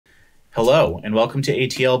Hello, and welcome to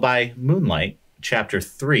ATL by Moonlight, Chapter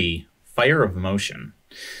 3, Fire of Emotion.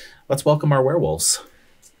 Let's welcome our werewolves.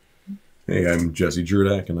 Hey, I'm Jesse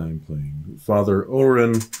Jerdak, and I'm playing Father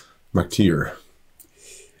Odhrán Kadir.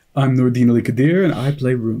 I'm Noordin Kadir, and I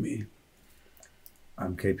play Rumi.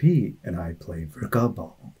 I'm KP, and I play Vrika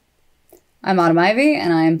Bal. I'm Autumn Ivy,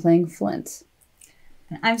 and I am playing Flynt.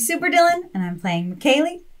 And I'm Super Dillin, and I'm playing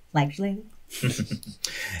Michelagh, like Lady.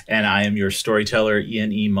 And I am your storyteller,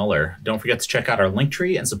 Ian E. Muller. Don't forget to check out our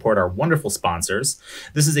Linktree and support our wonderful sponsors.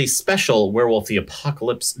 This is a special Werewolf the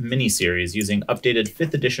Apocalypse miniseries using updated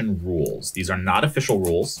 5th edition rules. These are not official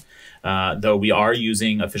rules, though we are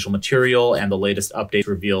using official material and the latest updates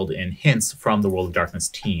revealed in hints from the World of Darkness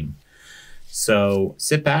team. So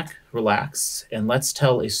sit back, relax, and let's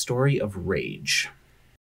tell a story of rage.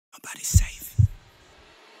 Nobody's safe.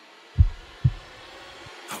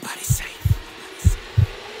 Nobody's safe.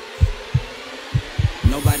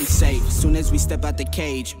 Nobody's safe. Soon as we step out the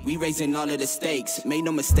cage, we raising all of the stakes. Make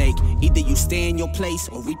no mistake, either you stay in your place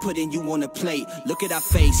or we putting you on a plate. Look at our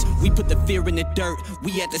face, we put the fear in the dirt.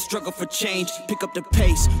 We had to struggle for change, pick up the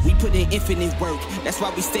pace. We put in infinite work, that's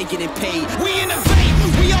why we stay getting paid. We innovate,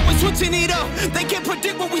 we always switching it up. They can't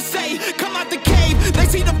predict what we say. Come out the cave, they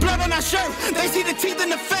see the blood on our shirt. They see the teeth in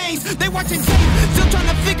the fangs. They watching tape, still trying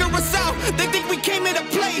to figure us out. They think we came here to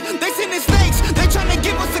play. They sending snakes, they trying to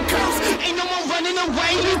give us a curse. Ain't no more running away.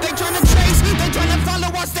 They tryna trace, they tryna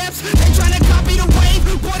follow our steps. They tryna copy the wave.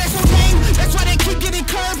 Boy, that's your name. That's why they keep getting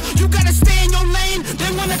curved. You gotta stay in your lane.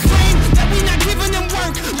 They wanna claim that we not giving them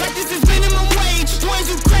work. Like this is minimum wage. Boys,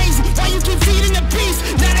 you crazy. Why you keep feeding the beast?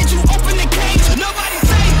 Now that you open the cage, nobody's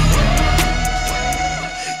safe.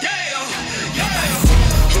 Yeah, yeah.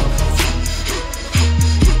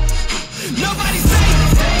 Nobody's safe.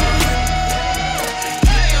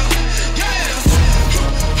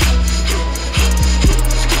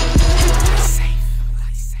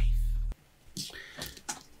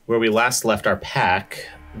 Where we last left our pack,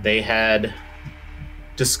 they had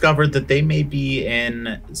discovered that they may be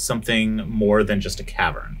in something more than just a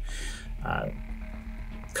cavern.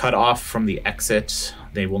 Cut off from the exit,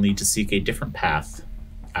 they will need to seek a different path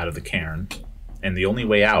out of the cairn, and the only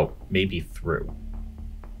way out may be through.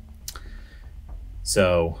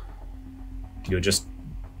 So you just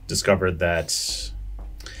discovered that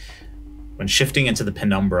when shifting into the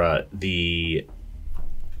penumbra, the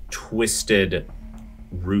twisted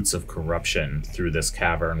roots of corruption through this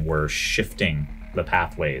cavern were shifting the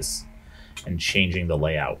pathways and changing the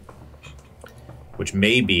layout, which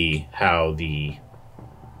may be how the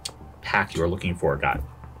pack you were looking for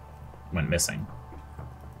went missing.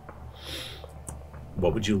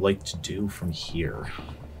 What would you like to do from here?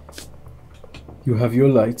 You have your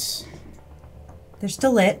lights, They're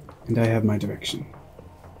still lit. and I have my direction.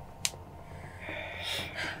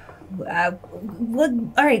 All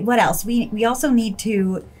right, what else? We also need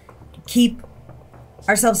to keep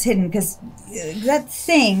ourselves hidden because that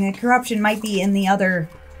thing, the corruption, might be on the other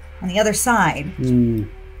side.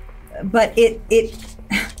 But it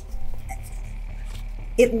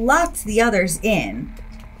locked the others in.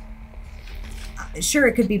 Sure,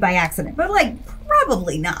 it could be by accident, but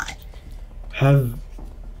probably not. Have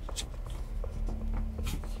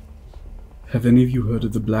any of you heard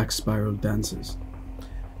of the Black Spiral Dances?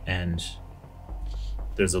 And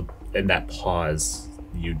there's in that pause,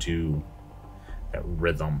 you do that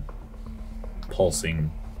rhythm,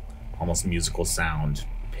 pulsing, almost musical sound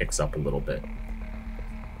picks up a little bit.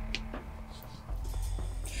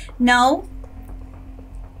 No.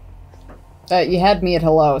 You had me at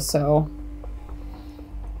hello, so...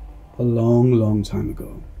 A long, long time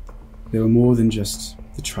ago, there were more than just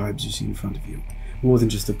the tribes you see in front of you. More than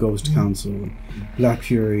just the Ghost Council, Black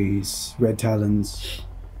Furies, Red Talons,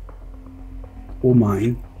 or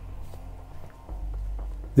mine.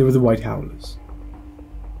 They were the White Howlers.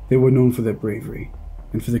 They were known for their bravery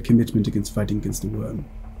and for their commitment against fighting against the Wyrm.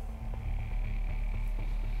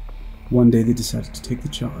 One day they decided to take the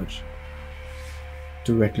charge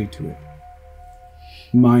directly to it,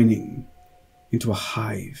 mining into a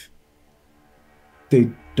hive. They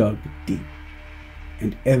dug deep,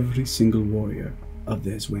 and every single warrior of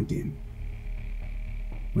theirs went in.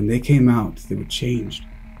 When they came out, they were changed.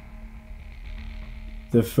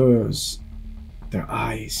 Their furs, their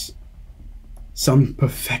eyes, some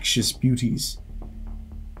perfectious beauties,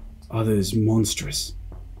 others monstrous.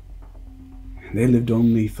 And they lived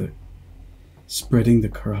only for spreading the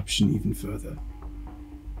corruption even further.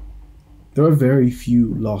 There are very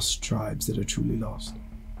few lost tribes that are truly lost.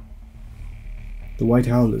 The White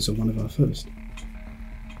Howlers are one of our first.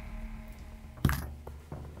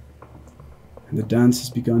 And the dance has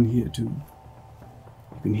begun here too.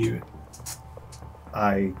 You can hear it.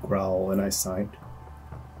 I growl and I sighed.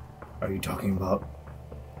 Are you talking about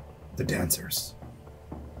the dancers?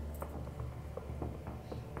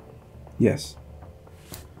 Yes.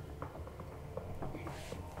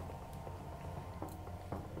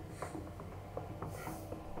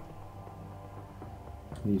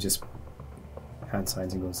 And he just hand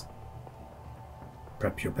signs and goes,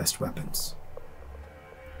 prep your best weapons.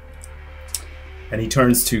 And he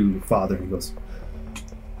turns to Father and he goes,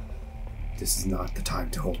 this is not the time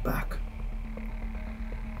to hold back.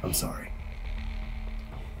 I'm sorry.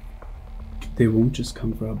 They won't just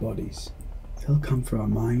come for our bodies. They'll come for our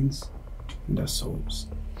minds and our souls.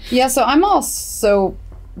 Yeah, so I'm also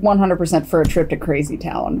 100% for a trip to Crazy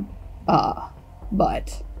Town.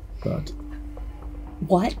 But...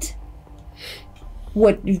 What?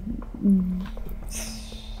 What?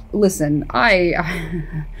 Listen,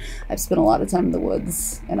 I've spent a lot of time in the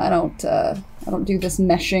woods, and I don't do this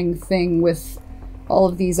meshing thing with all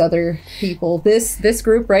of these other people. This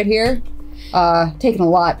group right here, taken a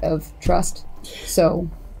lot of trust. So,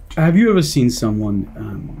 have you ever seen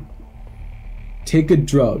someone take a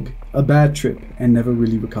drug, a bad trip, and never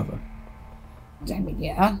really recover? I mean,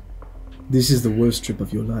 yeah. This is the worst trip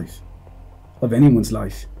of your life, of anyone's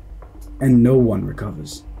life, and no one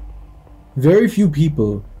recovers. Very few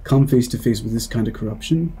people come face to face with this kind of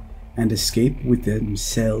corruption and escape with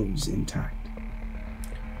themselves intact.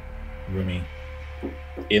 Rumi,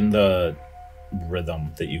 in the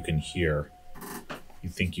rhythm that you can hear, you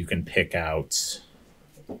think you can pick out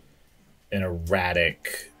an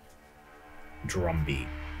erratic drum beat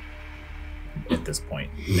at this point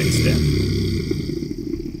mixed in.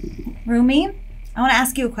 Rumi, I want to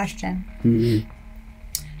ask you a question. Mm-hmm.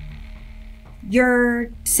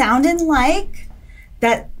 You're sounding like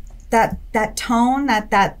that tone,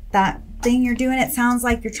 that thing you're doing. It sounds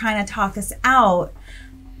like you're trying to talk us out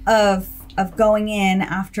of going in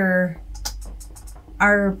after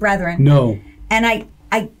our brethren. No. And I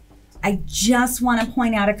just want to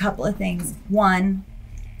point out a couple of things. One,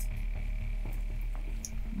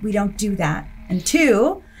 we don't do that. And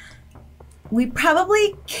two, we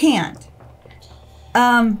probably can't.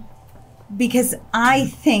 Because I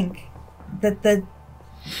think that the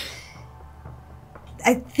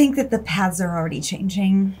paths are already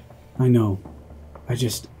changing. I know. I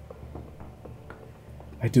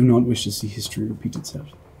do not wish to see history repeat itself.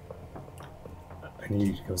 And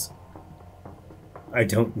he goes, I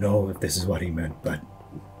don't know if this is what he meant, but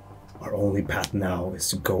our only path now is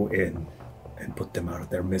to go in and put them out of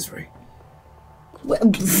their misery.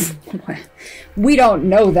 We don't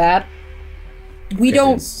know that. It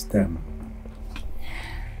is them.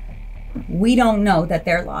 We don't know that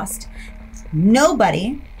they're lost.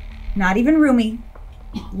 Nobody, not even Rumi,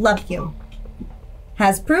 love you,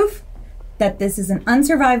 has proof that this is an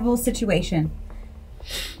unsurvivable situation.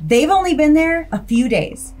 They've only been there a few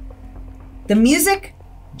days. The music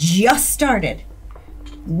just started.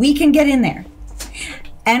 We can get in there.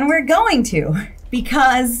 And we're going to,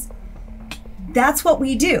 because that's what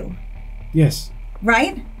we do. Yes.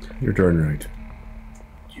 Right? You're darn right.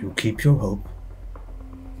 You keep your hope.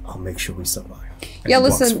 I'll make sure we survive. And Yeah, he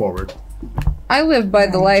walks listen. forward. I live by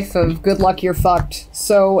the life of good luck, you're fucked.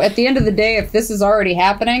 So at the end of the day, if this is already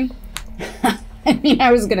happening, I mean,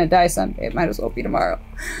 I was gonna die someday. It might as well be tomorrow.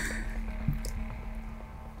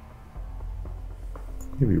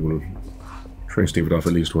 Maybe we'll try and stave it off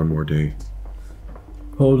at least one more day.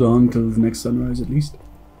 Hold on till the next sunrise at least.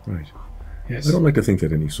 Right. Yes. I don't like to think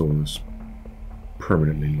that any soul is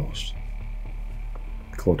permanently lost.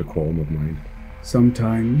 Call it a qualm of mine.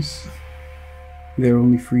 Sometimes their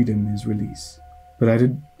only freedom is release.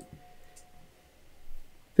 But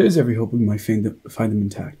there's every hope we might find them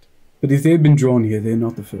intact. But if they've been drawn here, they're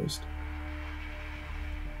not the first.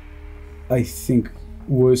 I think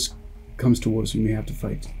worse comes to worse, we may have to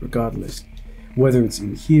fight regardless. Whether it's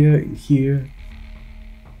in here,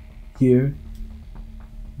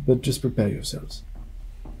 but just prepare yourselves.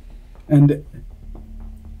 And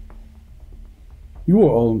you are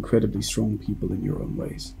all incredibly strong people in your own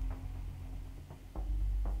ways.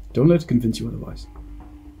 Don't let it convince you otherwise.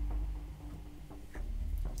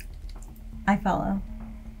 I follow.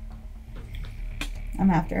 I'm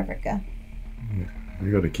after Vrika.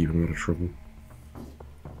 We gotta keep him out of trouble.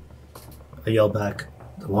 I yell back,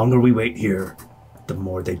 the longer we wait here, the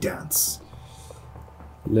more they dance.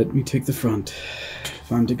 Let me take the front.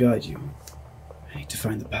 If I'm to guide you, I need to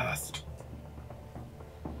find the path.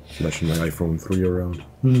 Flashing my iPhone 3 around.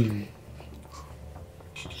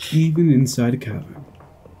 Even inside a cavern,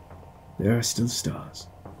 there are still stars.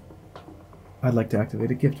 I'd like to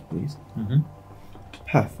activate a gift, please. Mm-hmm.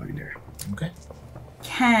 Pathfinder. Okay.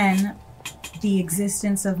 Can the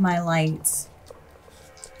existence of my lights,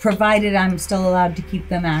 provided I'm still allowed to keep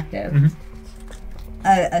them active,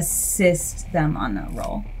 assist them on a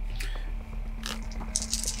roll?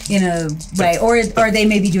 In a way, or they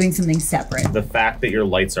may be doing something separate. The fact that your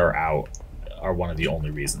lights are out are one of the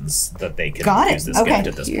only reasons that they can Got it. use this Okay. gift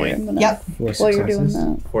at this point. Yep. While you're doing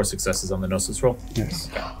that. 4 successes on the Gnosis roll. Yes.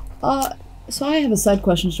 So I have a side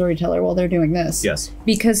question, Storyteller, while they're doing this. Yes.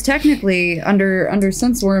 Because technically, under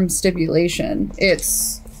Sense Worm stipulation,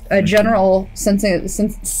 it's a general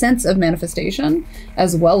sense of manifestation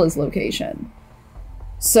as well as location.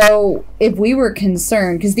 So if we were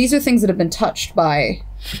concerned, because these are things that have been touched by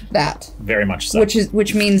that, Very much so.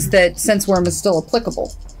 which means that Sense Worm is still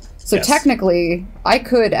applicable. So Yes. technically, I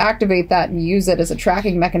could activate that and use it as a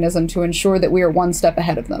tracking mechanism to ensure that we are one step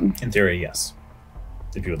ahead of them. In theory, yes.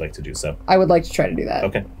 If you would like to do so. I would like to try to do that.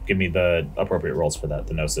 Okay. Give me the appropriate rolls for that.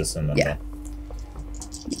 The Gnosis and then Yeah.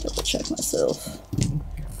 Let me double check myself.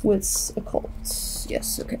 Wits occult.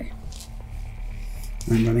 Yes, okay.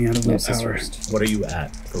 I'm running out of Gnosis willpower. first. What are you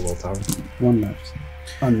at for willpower? 1 left.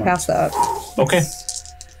 Unmarked. Pass that. Okay.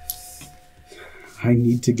 I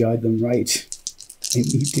need to guide them right. I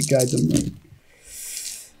need to guide them right.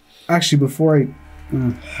 Actually, before I...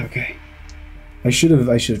 okay. I should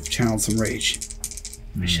have channeled some rage.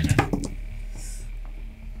 I should have.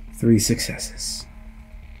 3 successes.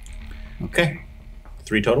 Okay.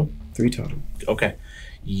 3 total? 3 total. Okay.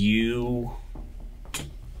 You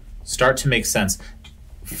start to make sense.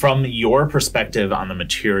 From your perspective on the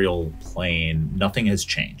material plane, nothing has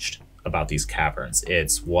changed about these caverns.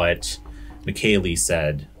 It's what Michelagh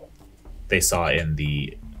said they saw in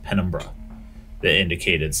the penumbra that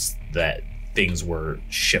indicated that things were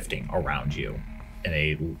shifting around you in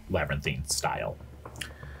a labyrinthine style.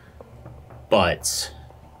 But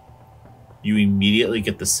you immediately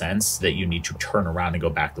get the sense that you need to turn around and go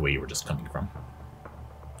back the way you were just coming from.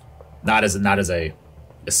 Not as a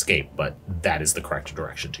escape, but that is the correct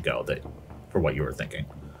direction to go for what you were thinking.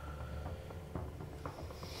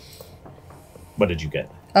 What did you get?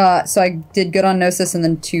 So I did good on Gnosis and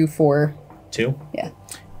then 2 for... 2? Yeah.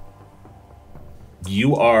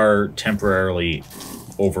 You are temporarily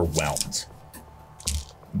overwhelmed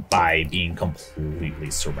by being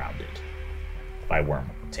completely surrounded by Wyrm,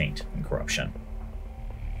 taint, and corruption.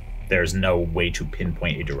 There's no way to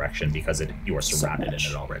pinpoint a direction because you are surrounded in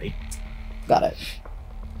it already. Got it.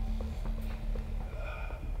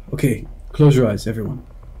 Okay, close your eyes, everyone.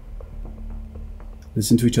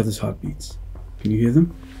 Listen to each other's heartbeats. Can you hear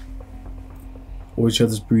them? Or each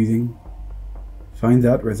other's breathing. Find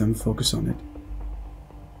that rhythm, focus on it.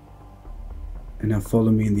 And now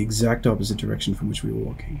follow me in the exact opposite direction from which we were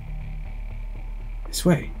walking. This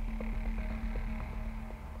way.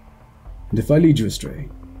 And if I lead you astray,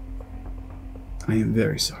 I am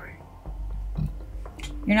very sorry.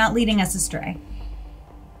 You're not leading us astray.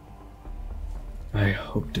 I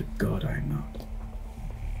hope to God I am not.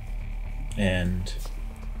 And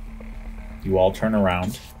you all turn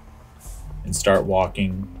around and start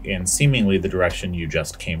walking in seemingly the direction you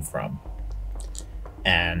just came from.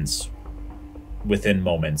 And within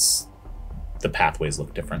moments, the pathways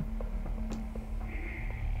look different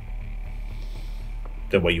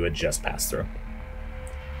than what you had just passed through.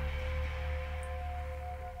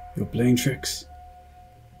 You're playing tricks.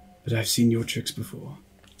 But I've seen your tricks before.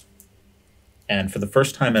 And for the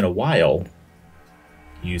first time in a while,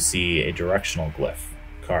 you see a directional glyph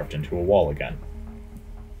carved into a wall again.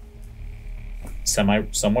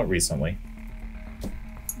 Somewhat recently.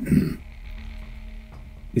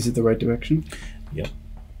 Is it the right direction? Yep.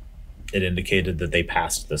 It indicated that they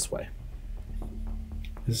passed this way.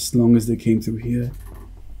 As long as they came through here,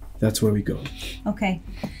 that's where we go. Okay.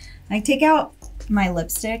 I take out my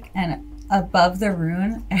lipstick and above the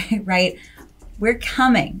rune, I write, "We're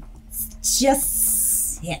coming.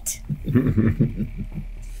 Just sit."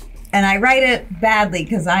 And I write it badly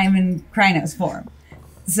because I'm in Krynos form.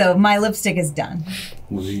 So my lipstick is done.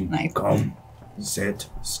 Like, Come, sit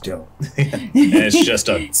still. And it's just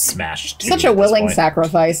a smashed two Such a at this willing point.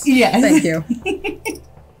 sacrifice. Yes. Thank you.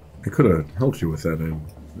 I could have helped you with that.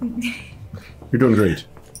 You're doing great.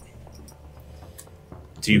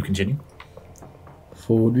 Do you continue?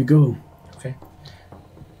 Forward we go. Okay.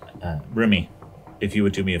 Rumi, if you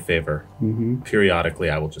would do me a favor, periodically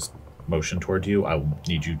I will just motion toward you. I will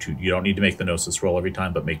need you to, you don't need to make the Gnosis roll every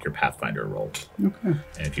time, but make your Pathfinder roll. Okay.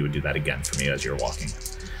 And if you would do that again for me as you're walking.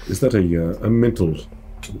 Is that a mental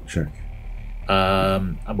check?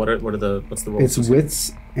 What's the roll? It's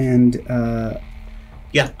wits and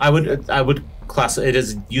Yeah, I would class it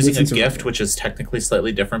as using a It's gift, which is technically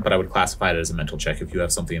slightly different, but I would classify it as a mental check if you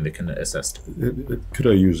have something that can assist. Could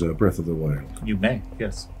I use Breath of the Wild? You may,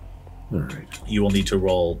 yes. All right. You will need to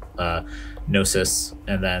roll Gnosis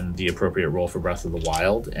and then the appropriate roll for Breath of the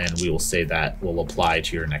Wild, and we will say that will apply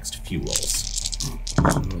to your next few rolls.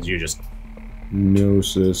 You just...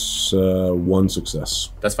 Gnosis, 1 success.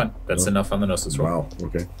 That's fine. That's enough on the Gnosis roll. Wow,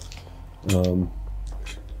 okay.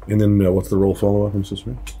 And then what's the roll follow-up? I'm so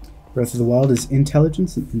sorry. Breath of the Wild is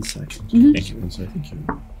intelligence and insight. Thank you. Insight, thank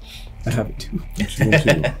you. I have it too.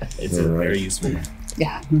 It's All right. very useful.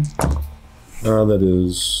 Yeah. That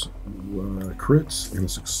is crit and a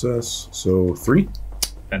success, so 3.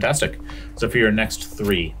 Fantastic. So for your next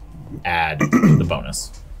 3, add the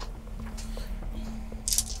bonus.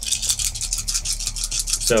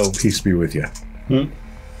 So Peace be with you. And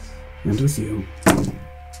with you.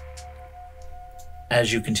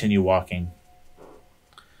 as you continue walking,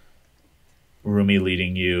 Rumi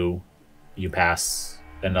leading you, you pass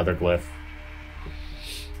another glyph,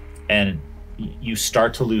 and you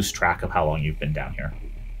start to lose track of how long you've been down here.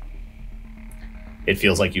 It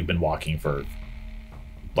feels like you've been walking for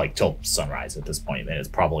like till sunrise at this point, and it's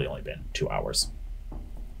probably only been 2 hours.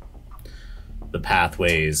 The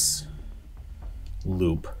pathways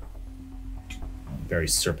loop in a very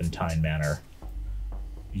serpentine manner.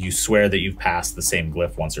 You swear that you've passed the same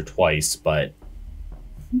glyph once or twice, but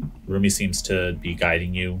Rumi seems to be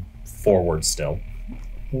guiding you forward still.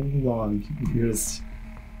 Hold on.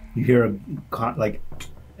 You hear like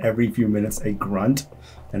every few minutes a grunt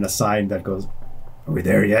and a sign that goes, "Are we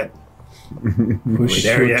there yet? Push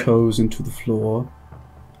there your yet? toes into the floor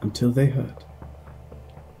until they hurt.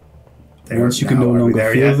 There Once you can now. no Are we longer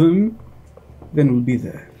there feel yet? them, then we'll be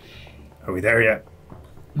there. Are we there yet?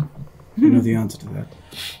 You know the answer to that.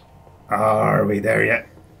 Are we there yet?"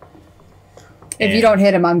 If you don't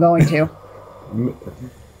hit him, I'm going to.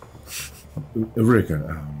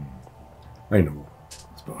 Vrika, I know.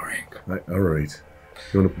 It's boring. All right.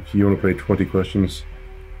 You want to play 20 questions?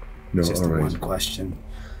 No, It's just all right. one question.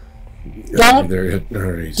 Don't There yet? All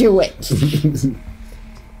right. do it.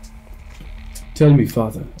 Tell me,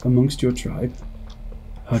 Father, amongst your tribe,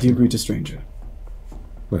 how do you greet a stranger?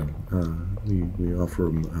 Well, we offer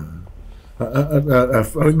him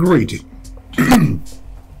a greeting.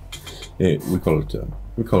 We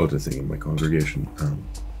call it a thing in my congregation.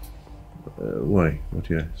 Why? What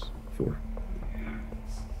do you ask for?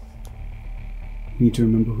 We need to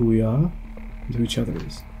remember who we are and who each other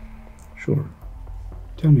is. Sure.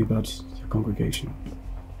 Tell me about your congregation.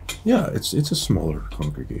 Yeah, it's a smaller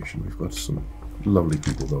congregation. We've got some lovely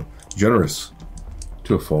people, though. Generous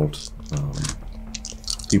to a fault.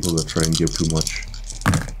 People that try and give too much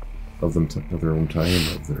of their own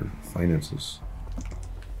time, of their finances.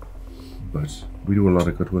 But we do a lot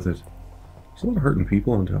of good with it. There's a lot of hurting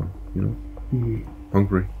people in town, you know?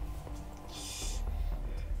 Hungry.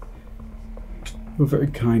 You're a very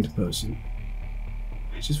kind person.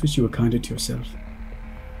 I just wish you were kinder to yourself.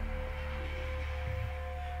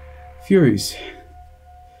 Furies,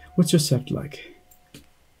 what's your sept like?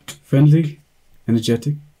 Friendly?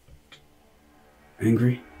 Energetic?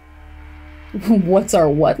 Angry? What's our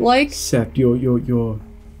what like? Sept,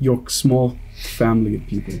 your small family of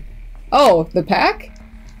people. Oh, the pack?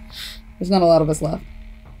 There's not a lot of us left.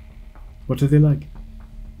 What are they like?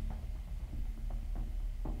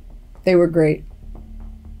 They were great.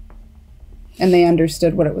 And they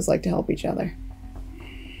understood what it was like to help each other.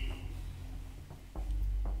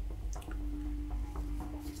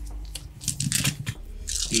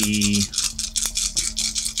 The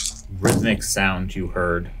rhythmic sound you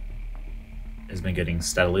heard has been getting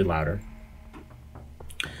steadily louder.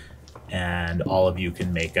 And all of you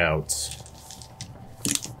can make out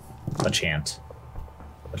a chant,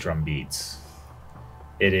 a drum beat.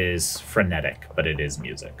 It is frenetic, but it is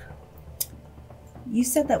music. You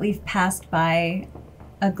said that we've passed by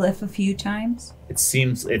a glyph a few times. It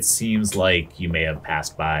seems like you may have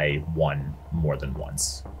passed by one more than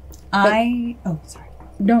once. Oh, sorry.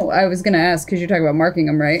 No, I was going to ask, because you're talking about marking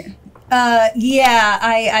them, right? Yeah,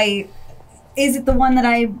 I is it the one that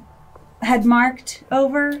I had marked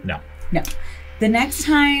over? No. No. The next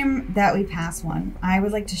time that we pass one, I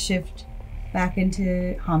would like to shift back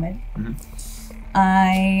into Hamid. Mhm.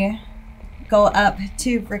 I go up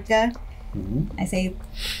to Vrika. I say,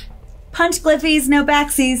 "Punch Glyphies, no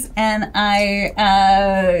backsies," and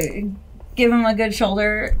I give him a good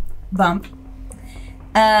shoulder bump.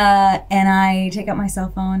 And I take out my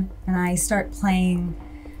cell phone and I start playing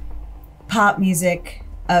pop music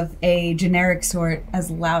of a generic sort as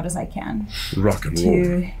loud as I can. Rock and roll.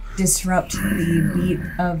 To disrupt the beat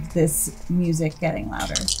of this music getting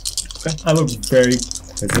louder. I look very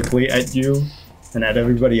quizzically at you and at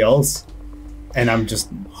everybody else, and I'm just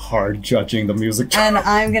hard judging the music. And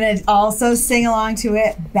I'm gonna also sing along to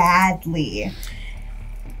it badly.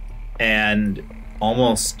 And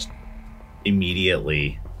almost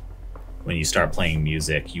immediately, when you start playing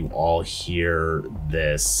music, you all hear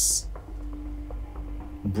this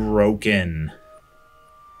broken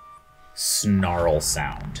snarl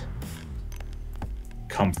sound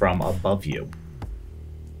come from above you,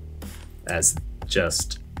 as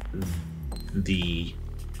just the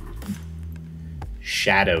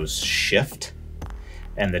shadows shift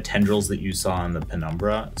and the tendrils that you saw in the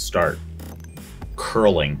penumbra start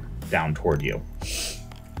curling down toward you.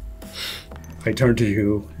 I turn to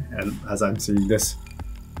you, and as I'm seeing this,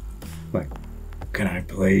 like, can I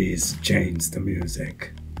please change the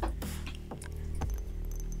music?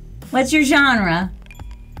 What's your genre?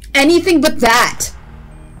 Anything but that.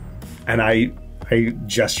 And I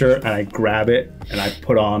gesture and I grab it and I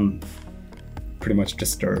put on pretty much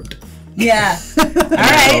Disturbed. Yeah. All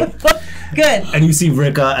right. Good. And you see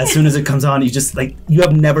Vrika, as soon as it comes on, you just like, you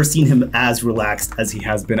have never seen him as relaxed as he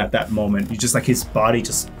has been at that moment. You just like, his body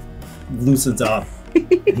just loosens up. And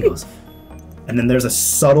he goes, and then there's a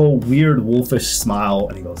subtle, weird, wolfish smile,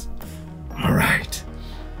 and he goes, all right.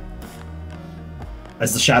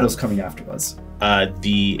 As the shadow's coming after us.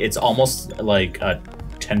 It's almost like a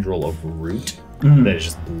tendril of root that is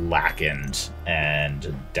just blackened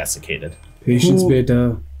and desiccated. Patience,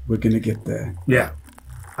 beta. We're gonna get there. Yeah,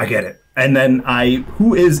 I get it. And then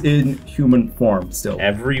who is in human form still?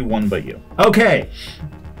 Everyone but you. Okay.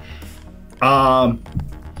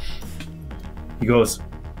 He goes,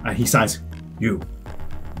 he signs, you,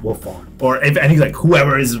 wolf form. Or if any, like,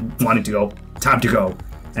 whoever is wanting to go, time to go.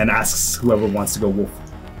 And asks whoever wants to go wolf.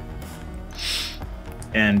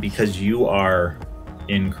 And because you are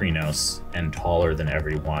in Krenos and taller than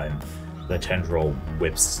everyone, the tendril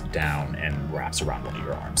whips down and wraps around one of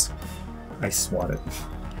your arms. I swat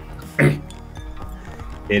it.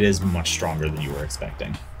 It is much stronger than you were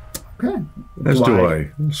expecting. Okay. As do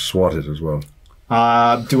I. Swat it as well.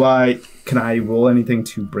 Can I roll anything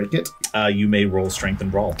to break it? You may roll strength and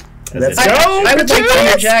brawl. Let's go! I would like to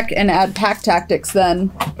interject and add pack tactics then.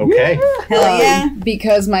 Okay. Hell yeah.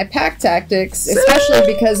 Because my pack tactics, especially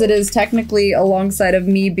because it is technically alongside of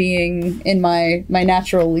me being in my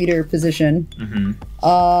natural leader position,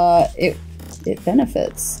 it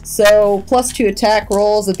benefits. So +2 attack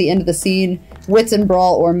rolls at the end of the scene, wits and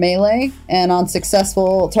brawl or melee, and on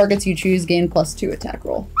successful targets you choose gain +2 attack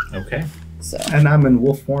roll. Okay. So And I'm in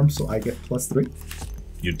wolf form, so I get +3.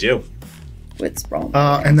 You do. wits brawl.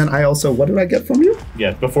 And then I also, what did I get from you?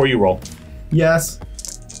 Yeah, before you roll. Yes.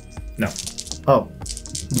 No. Oh.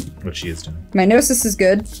 What she is doing. My gnosis is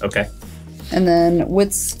good. Okay. And then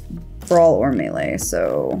wits, brawl, or melee.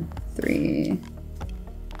 So 3,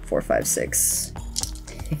 4, 5, 6.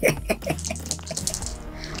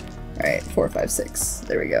 Alright, 4, 5, 6.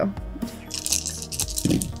 There we go.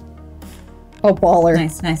 Oh, baller.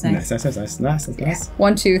 Nice.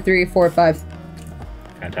 1, 2, 3, 4, 5.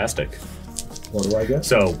 Fantastic. What do I get?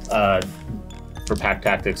 So, for pack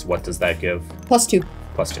tactics, what does that give? +2.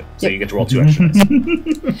 +2. So Yep. you get to roll 2 extra dice.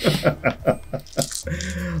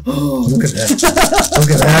 Oh, look at that.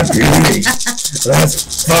 Look at that beauty.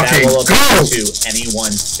 Let's That fucking will apply go. to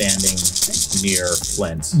anyone standing near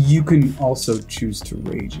Flynt, You can also choose to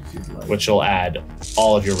rage if you'd like. which will add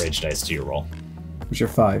all of your rage dice to your roll. Which are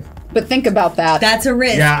 5. But think about that. That's a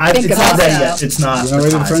risk. Yeah, Think it's about not ready that. yet. It's not. You're not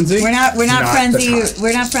ready to time. frenzy? We're not Not the frenzy. time.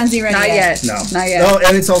 We're not frenzy ready Not yet. No. Not yet. No,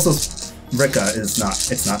 and it's also Vrika is not.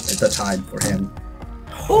 It's not the time for him.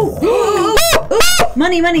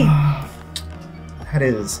 Money. That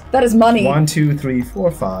is That is money. 1, 2, 3, 4,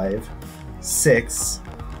 5, 6,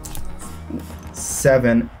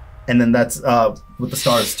 7, and then that's with the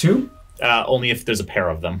stars 2. Only if there's a pair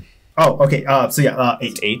of them. Oh, okay. So yeah,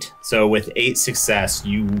 8. 8. So with 8 success,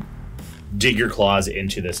 you dig your claws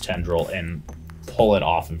into this tendril and pull it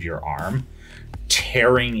off of your arm,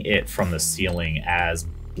 tearing it from the ceiling as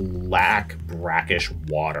black, brackish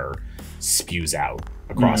water spews out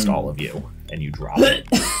across all of you, and you drop it.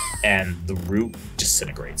 And the root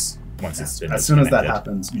disintegrates once it's been As soon as that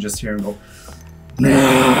disconnected. happens, you just hear him go,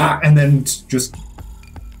 "Nah," and then just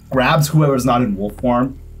grabs whoever's not in wolf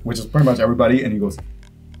form, which is pretty much everybody, and he goes,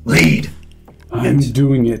 "Lead!" I'm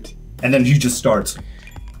doing it. And then he just starts.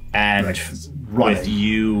 And Like, with running.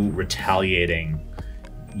 you retaliating,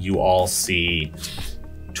 you all see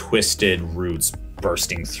twisted roots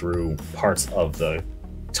bursting through parts of the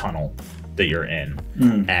tunnel that you're in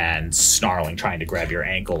and snarling, trying to grab your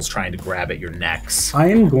ankles, trying to grab at your necks. I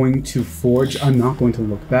am going to forge. I'm not going to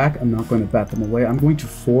look back. I'm not going to bat them away. I'm going to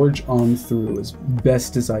forge on through as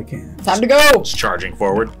best as I can. Time to go. Just charging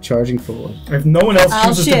forward. Charging forward. If no one else I'll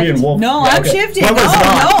chooses shift. to be in wolf, No, I'm shifting. No, Whoever's not.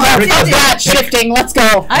 I'm How's shifting. that shifting? Let's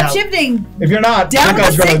go. I'm Now, shifting. If you're not, Down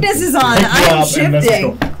Vrika's the gonna sickness is on. pick you I'm up and let's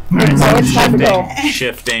shifting. go. So it's time to go.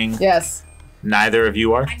 Shifting. Yes. Neither of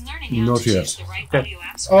you are. I'm learning how Not to yet. choose the right audio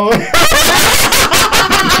apps. Oh.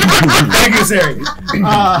 Thank you, Sari.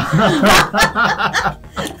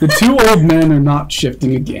 The two old men are not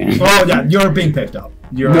shifting again. Oh yeah, you're being picked up.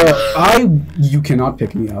 You're No, you cannot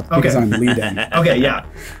pick me up because Okay. I'm leading. okay. Yeah,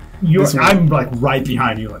 This one. I'm like right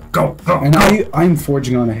behind you. Like go. And I'm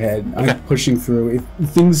forging on ahead. I'm pushing through. If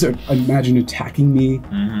things are, I imagine, attacking me,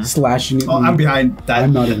 slashing at Oh, me, I'm behind that.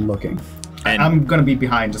 I'm not even looking. And I'm gonna be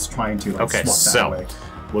behind, just trying to like, okay, swap so that way.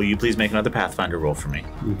 will you please make another Pathfinder roll for me?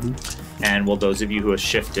 And will those of you who have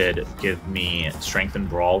shifted give me strength and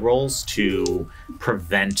brawl rolls to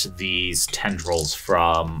prevent these tendrils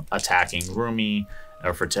from attacking Rumi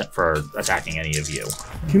or for attacking any of you?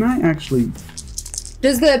 Can I actually?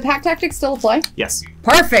 Does the pack tactic still apply? Yes.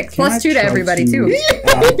 Perfect. Can I +2 to try everybody to- too.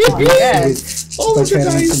 Yes. Oh, Let's look at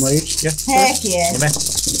channel dice. some rage. Yeah. Heck yeah. You may.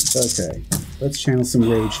 Okay. Let's channel some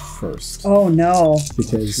rage first Oh no.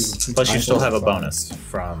 because Plus, you still have a bonus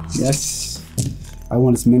from. yes, I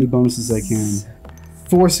want as many bonuses as I can.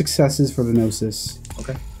 4 successes for the gnosis.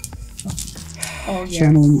 Okay. Oh yeah.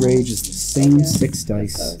 Channeling rage is the same Yeah. 6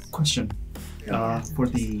 dice. Question. For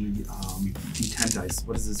the D10 dice,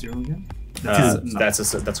 what is the 0 again? That's a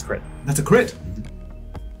crit. That's a crit.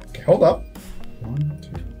 Okay, hold up. 1,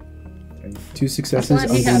 2 successes. Glad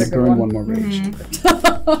I'm he had going a to good burn one. one more rage.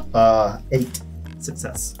 8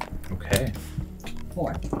 success. Okay.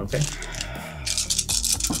 4. Okay.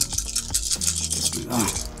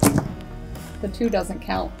 The 2 doesn't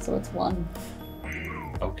count, so it's 1.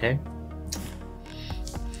 Okay.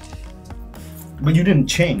 But you didn't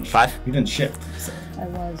change. 5. You didn't shift. I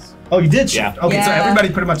was. Oh, you did shift. Yeah. Okay, so Yeah. everybody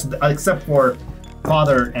pretty much, except for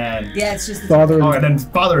Father and. Yeah, it's just the Father, Oh, and then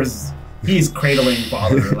Father is. He's cradling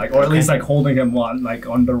Father, like, or at least like holding him like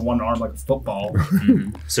under one arm, like a football.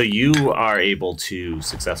 So you are able to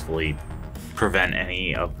successfully prevent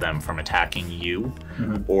any of them from attacking you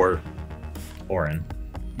or Orin.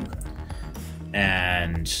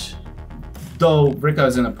 And Though Vrika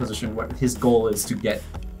is in a position where his goal is to get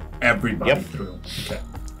everybody Yep. through. Okay.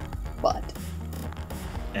 But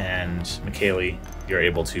Michelagh, you're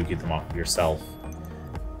able to keep them off of yourself.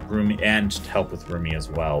 Rumi, and help with Rumi as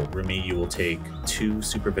well. Rumi, you will take 2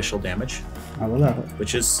 superficial damage, I will have it.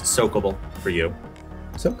 which is soakable for you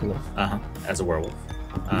So cool. as a werewolf.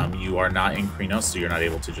 You are not in Krynos, so you're not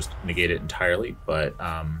able to just negate it entirely, but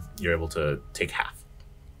you're able to take half.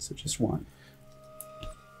 So just 1.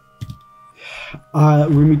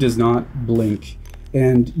 Rumi does not blink,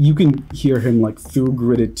 and you can hear him like through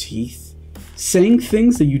gritted teeth, saying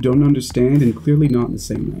things that you don't understand and clearly not in the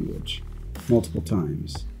same language, multiple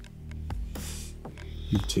times.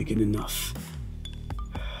 You've taken enough.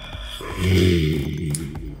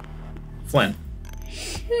 Flynt,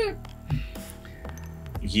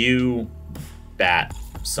 you bat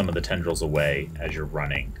some of the tendrils away as you're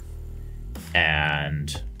running,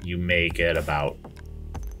 and you make it about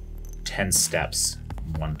 10 steps.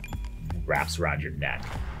 One wraps around your neck,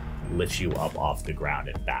 lifts you up off the ground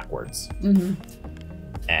and backwards.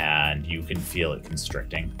 And you can feel it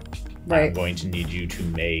constricting. I'm right. going to need you to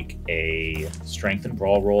make a strength and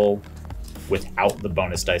brawl roll without the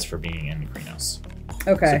bonus dice for being in Krynos.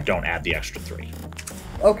 Okay. So don't add the extra 3.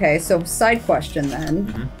 Okay, so side question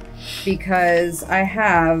then. Because I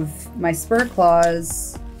have my spur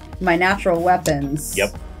claws, my natural weapons.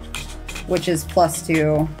 Yep. Which is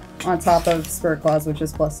 +2 on top of spur claws, which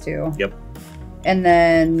is +2. Yep. And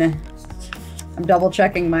then I'm double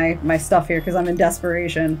checking my stuff here because I'm in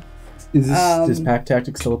desperation. Is this, does pack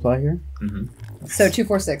tactics still apply here? So 2,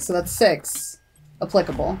 4, 6. So that's 6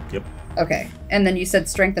 applicable. Yep. Okay. And then you said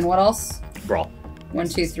strength and what else? Brawl. 1,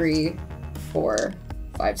 2, 3, 4,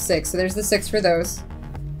 5, 6. So there's the 6 for those.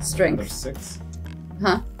 Another Strength. 6.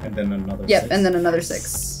 Huh? And then another Yep, 6. and then another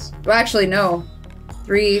 6. Well, actually, no.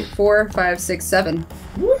 3, 4, 5, 6, 7.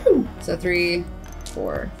 Woo! So 3,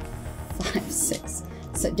 4, 5, 6.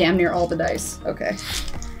 So damn near all the dice. Okay.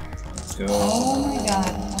 Let's go. Oh my god.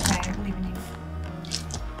 Okay, I believe in you.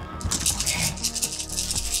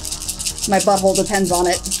 My butthole depends on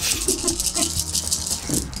it.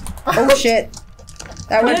 Oh shit.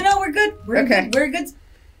 That one. No, we're good. We're Okay. good. We're good.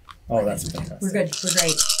 Oh, that's fantastic. We're good. We're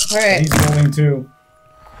great. All right. He's rolling too.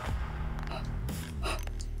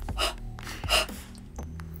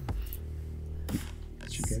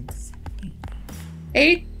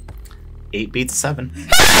 8. 8 beats 7.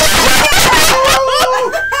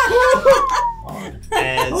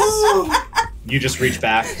 As you just reach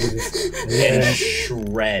back and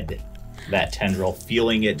shred that tendril,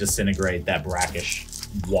 feeling it disintegrate, that brackish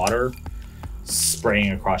water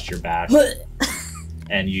spraying across your back,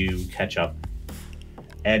 and you catch up.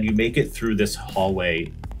 And you make it through this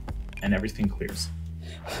hallway, and everything clears.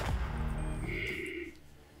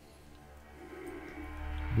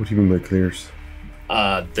 What do you mean by clears?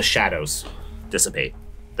 The shadows dissipate.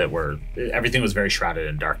 Everything was very shrouded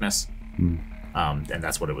in darkness. And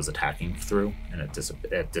that's what it was attacking through, and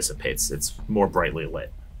it dissipates. It's more brightly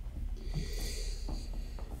lit.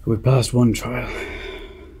 We passed one trial.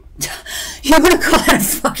 You're gonna call that a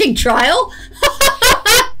fucking trial?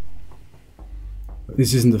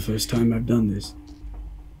 This isn't the first time I've done this.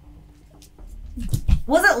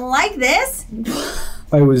 Was it like this?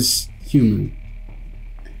 I was human.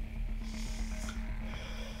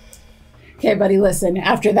 Okay, buddy, listen.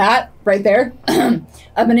 After that, right there, I'm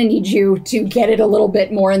gonna need you to get it a little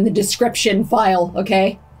bit more in the description file,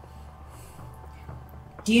 okay?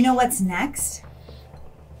 Do you know what's next?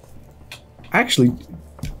 Actually,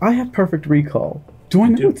 I have perfect recall. Do I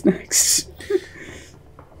know what's next?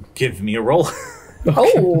 Give me a roll.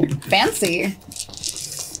 Oh, fancy.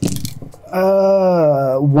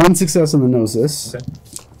 1 success on the gnosis, Okay.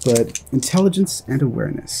 but intelligence and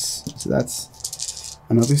awareness. So that's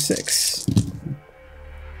another 6.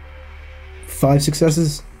 5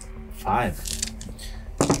 successes. 5.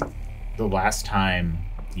 The last time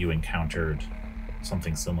you encountered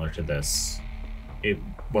something similar to this, it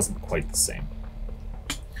wasn't quite the same.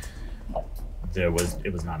 It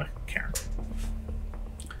was not a cairn.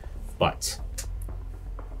 But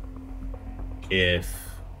if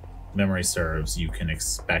memory serves, you can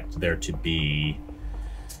expect there to be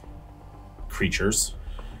creatures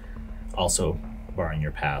also barring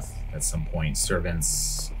your path at some point.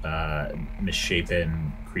 Servants,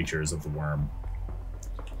 misshapen creatures of the Wyrm.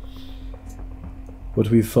 What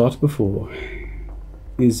we've fought before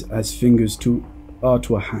is as fingers are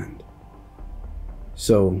to a hand.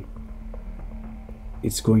 So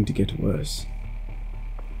it's going to get worse.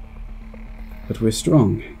 But we're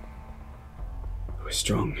strong. We're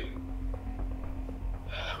strong.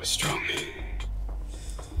 We're strong.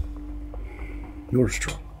 You're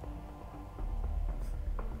strong.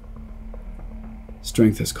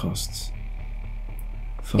 Strength has costs.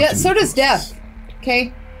 Far Yeah, too so many does costs. death.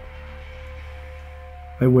 Okay?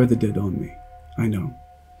 I wear the dead on me. I know.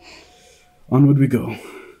 Onward we go.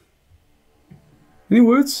 Any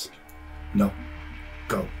words? No.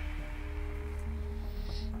 Go.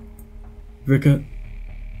 Vrika,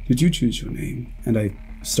 did you choose your name? And I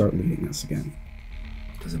start leading us again.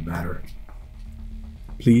 Does it matter?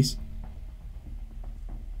 Please?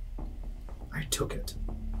 I took it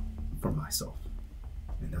for myself.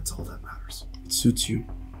 And that's all that matters. It suits you.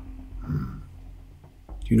 Do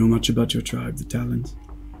you know much about your tribe, the Talons?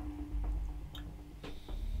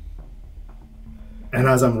 And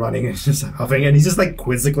as I'm running, it's just huffing, and he's just like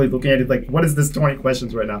quizzically looking at it like, what is this 20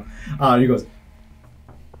 questions right now? He goes,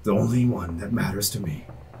 the only one that matters to me.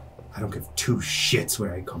 I don't give 2 shits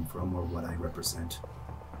where I come from or what I represent.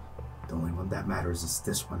 The only one that matters is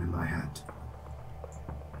this one in my hand.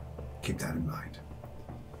 Keep that in mind.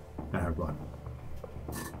 And I run.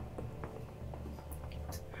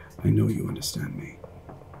 I know you understand me.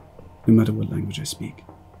 No matter what language I speak.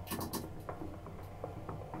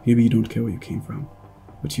 Maybe you don't care where you came from,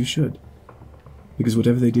 but you should. Because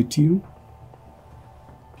whatever they did to you,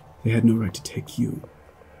 they had no right to take your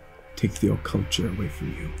culture away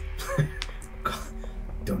from you.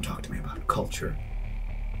 Don't talk to me about culture.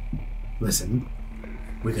 Listen,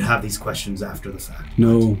 we can have these questions after the fact.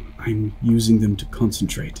 No, I'm using them to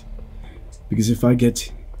concentrate. Because if I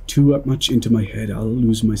get too much into my head, I'll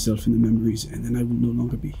lose myself in the memories, and then I will no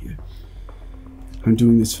longer be here. I'm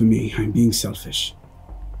doing this for me. I'm being selfish.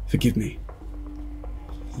 Forgive me.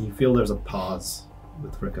 You feel there's a pause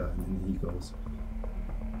with Vrika, and then he goes,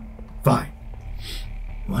 fine.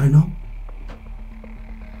 You want to know?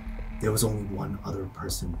 There was only one other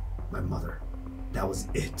person, my mother. That was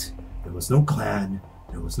it. There was no clan.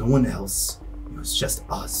 There was no one else. It was just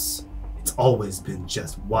us. It's always been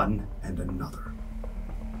just one and another.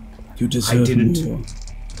 You deserve more.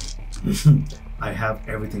 I have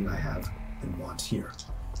everything I have and want here.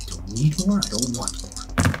 I don't need more. I don't want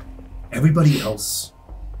more. Everybody else,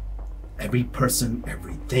 every person,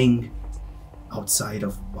 everything outside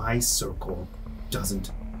of my circle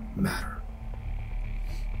doesn't matter.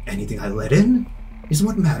 Anything I let in is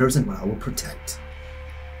what matters and what I will protect.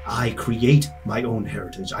 I create my own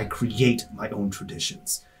heritage. I create my own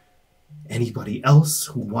traditions. Anybody else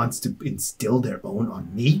who wants to instill their own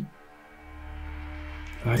on me,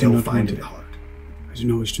 I do they'll not find want it hard. I do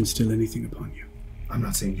not wish to instill anything upon you. I'm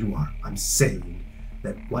not saying you are. I'm saying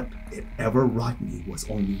that what it ever wrought me was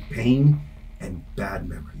only pain and bad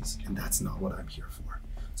memories, and that's not what I'm here for.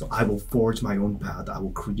 So I will forge my own path. I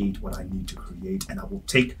will create what I need to create, and I will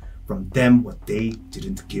take from them what they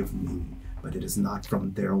didn't give me. But it is not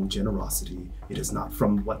from their own generosity. It is not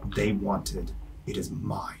from what they wanted. It is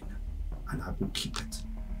mine, and I will keep it.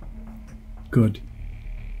 Good.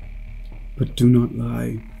 But do not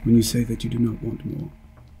lie when you say that you do not want more,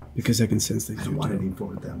 because I can sense that I you don't want do. anything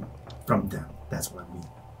for them, from them. That's what I mean.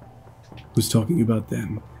 Who's talking about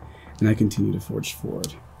them? And I continue to forge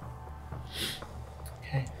forward.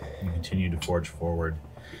 Okay. You continue to forge forward.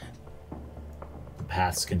 The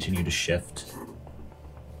paths continue to shift.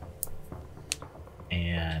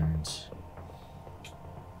 And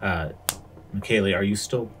Michelagh, are you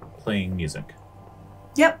still playing music?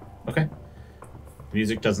 Yep. Okay. The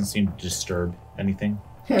music doesn't seem to disturb anything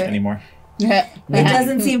anymore. It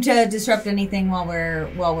doesn't seem to disrupt anything while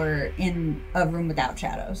we're in a room without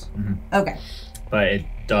shadows. Mm-hmm. Okay. But it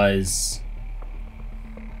does,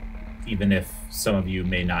 even if some of you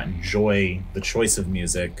may not enjoy the choice of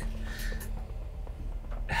music,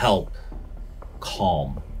 help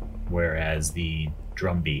calm, whereas the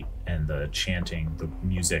drum beat and the chanting, the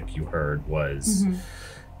music you heard was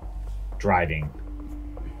driving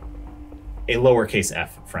a lowercase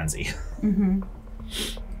f frenzy. Mm-hmm.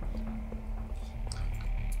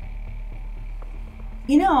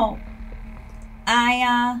 You know,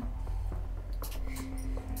 I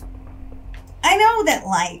know that,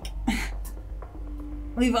 like,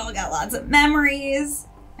 we've all got lots of memories,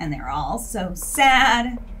 and they're all so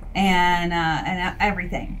sad, and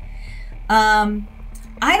everything.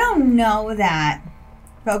 I don't know that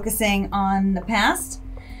focusing on the past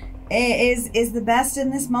is the best in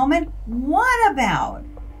this moment. What about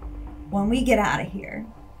when we get out of here?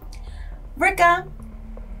 Vrika,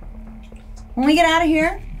 when we get out of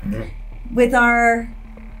here with our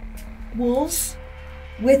wolves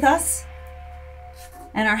with us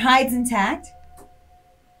and our hides intact,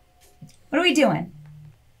 what are we doing?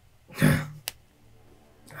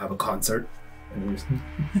 Have a concert. Who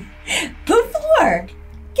for?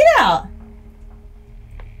 Get out.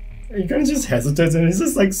 He kind of just hesitates, and he's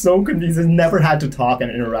just like so confused. He's never had to talk and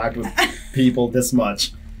interact with people this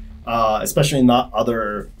much, especially not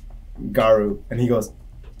other Garou. And he goes,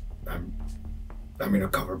 I'm in a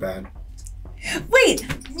cover band. Wait,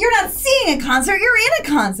 you're not seeing a concert, you're in a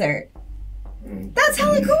concert. That's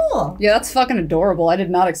hella cool. Yeah, that's fucking adorable. I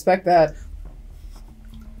did not expect that.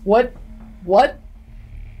 What?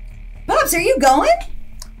 Pops, are you going?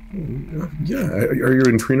 Yeah, are you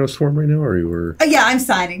in Trino's form right now, or you were? Yeah, I'm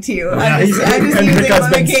signing to you. Yeah, I'm just using Vrika's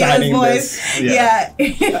been Michaela's signing voice. this. Yeah.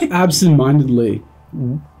 Yeah. Absent-mindedly,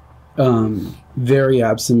 very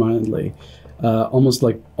absent-mindedly, almost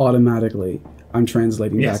like automatically, I'm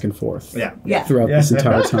translating Yes. back and forth Yeah. throughout this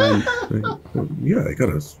entire time. Yeah, I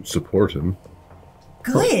gotta support him.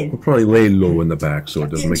 Good. We'll probably lay low in the back so it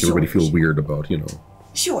doesn't make everybody Sure. feel weird about,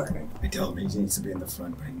 Sure. I tell him he needs to be in the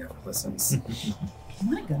front, but he never listens. You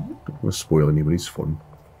wanna go? don't want to spoil anybody's fun.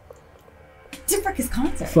 To Vrika's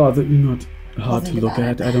concert. Father, you're not hard to think look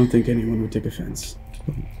about at. I don't think anyone would take offense.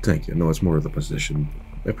 Thank you. No, it's more of the position.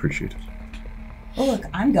 I appreciate it. Well, look,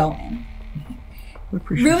 I'm going. I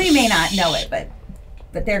appreciate Rumi it. may not know it,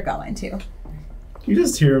 but they're going to. you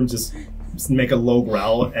just hear him just make a low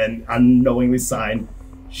growl and unknowingly sign,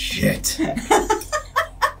 "Shit."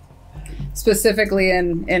 Specifically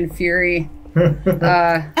in Fury.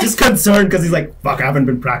 Just concerned because he's like, "Fuck, I haven't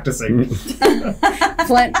been practicing."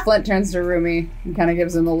 Flynt turns to Rumi and kind of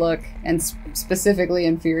gives him a look, and specifically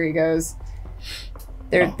in Fury goes,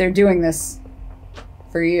 "They're doing this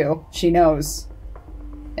for you." She knows,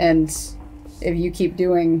 and if you keep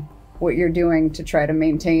doing what you're doing to try to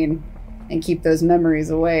maintain and keep those memories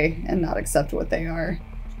away and not accept what they are,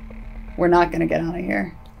 we're not gonna get out of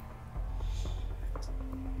here.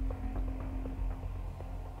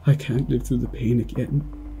 I can't live through the pain again.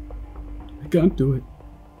 I can't do it.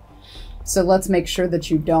 So let's make sure that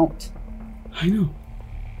you don't. I know.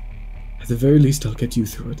 At the very least, I'll get you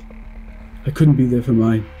through it. I couldn't be there for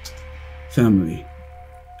my family.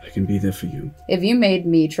 I can be there for you. If you made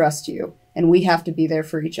me trust you, and we have to be there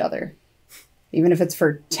for each other, even if it's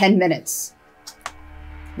for 10 minutes,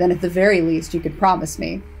 then at the very least you could promise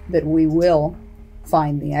me that we will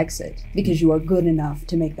find the exit, because you are good enough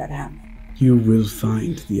to make that happen. You will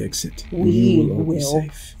find the exit. We You will all be will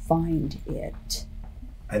safe. find it.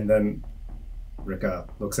 And then Vrika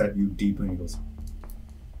looks at you deeply and goes,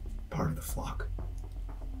 part of the flock.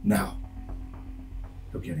 Now,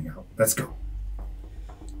 you're getting out. Let's go.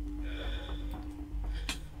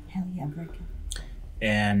 Hell yeah, Vrika.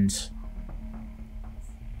 And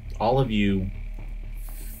all of you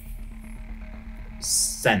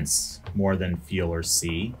sense more than feel or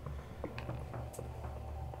see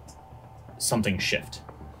something shift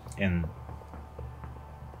in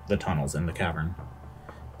the tunnels in the cavern.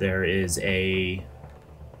 There is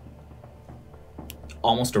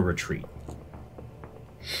almost a retreat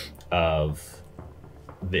of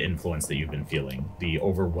the influence that you've been feeling, the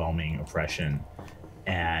overwhelming oppression,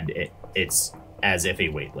 and it's as if a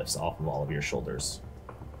weight lifts off of all of your shoulders.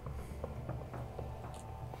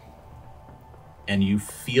 And you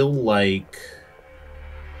feel like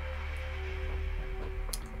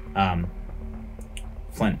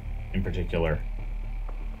Flynt in particular,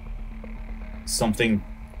 something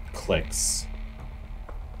clicks.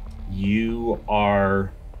 You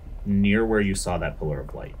are near where you saw that pillar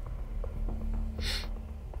of light.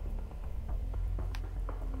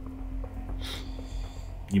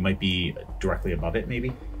 You might be directly above it,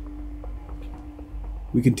 maybe?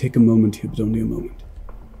 We can take a moment here, but only a moment.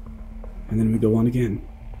 And then we go on again.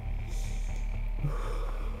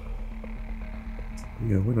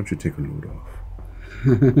 Yeah, why don't you take a load off?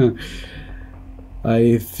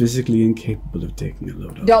 I'm physically incapable of taking a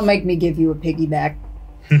load off. Don't make me give you a piggyback.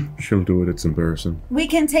 She'll do it, it's embarrassing. We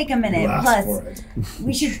can take a minute. You asked Plus, for it.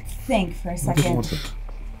 we should think for a Just second. wants it.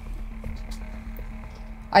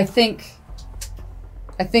 I think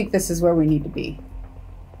this is where we need to be.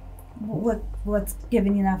 What's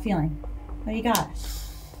giving you that feeling? What do you got?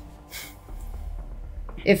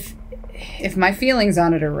 If my feelings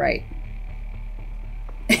on it are right,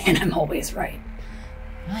 and I'm always right.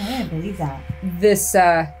 I didn't believe that. This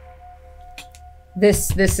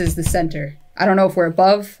is the center. I don't know if we're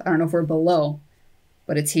above, I don't know if we're below,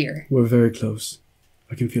 but it's here. We're very close.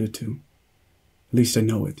 I can feel it too. At least I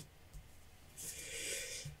know it.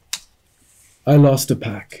 I lost a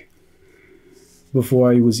pack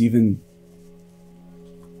before I was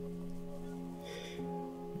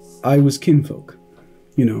kinfolk,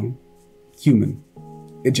 human,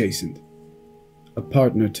 adjacent, a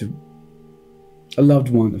partner to a loved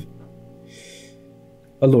one,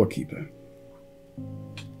 a lore keeper.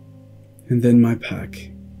 And then my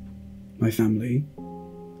pack, my family,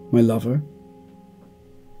 my lover,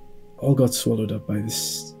 all got swallowed up by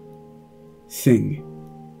this thing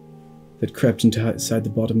that crept inside the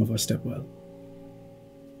bottom of our stepwell.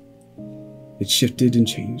 It shifted and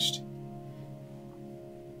changed.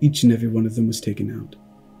 Each and every one of them was taken out,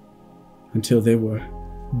 until they were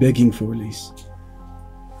begging for release.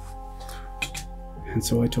 And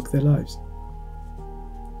so I took their lives,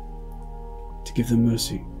 to give them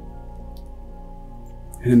mercy.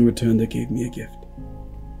 And in return, they gave me a gift.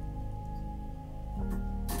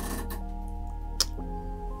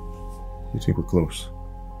 You think we're close?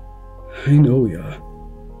 I know we are.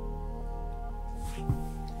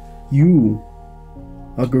 You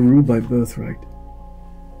are Garou by birthright.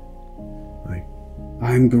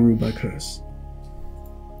 I'm Garou by curse.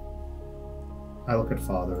 I look at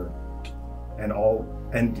Father,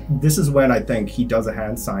 and this is when I think he does a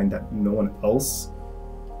hand sign that no one else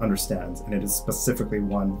understands, and it is specifically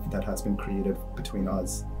one that has been created between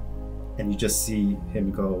us. And you just see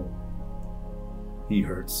him go, he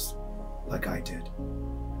hurts like I did.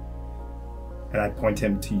 And I point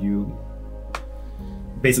him to you,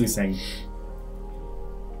 basically saying,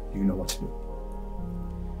 you know what to do.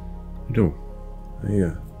 I do.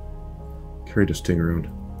 I carry this thing around.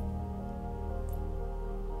 It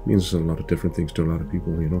means a lot of different things to a lot of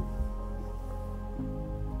people,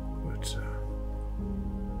 But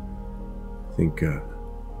I think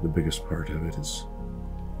the biggest part of it is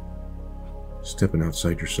stepping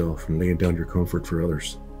outside yourself and laying down your comfort for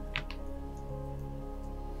others.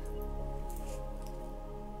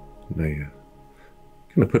 And I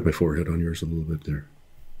kind of put my forehead on yours a little bit there.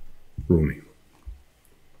 Rumi.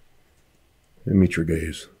 I meet your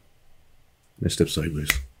gaze. And I step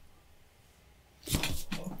sideways.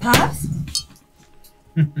 Pops?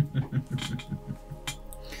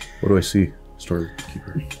 What do I see,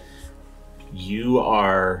 Storekeeper? You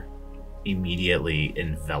are immediately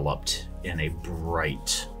enveloped in a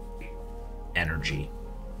bright energy.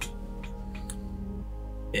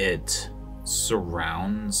 It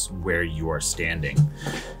surrounds where you are standing,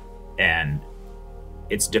 and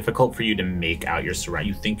it's difficult for you to make out your surround.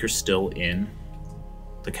 You think you're still in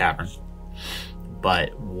the cavern,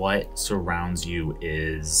 but what surrounds you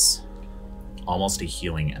is almost a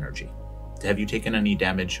healing energy. Have you taken any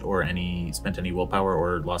damage or spent any willpower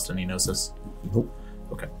or lost any gnosis? Nope.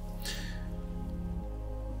 Okay.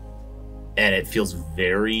 And it feels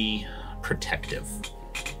very protective,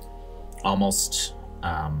 almost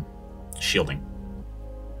shielding.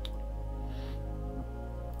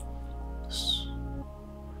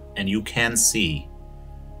 And you can see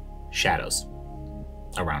shadows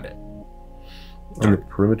around it. On the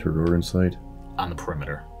perimeter or inside? On the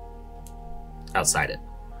perimeter. Outside it.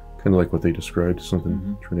 Kind of like what they described,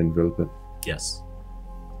 something trying to envelop it. Yes.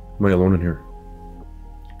 Am I alone in here?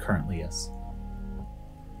 Currently, yes.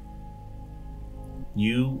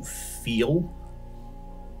 You feel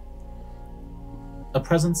a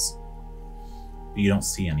presence, but you don't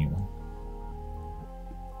see anyone.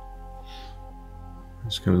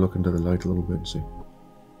 Just kind of look into the light a little bit and see.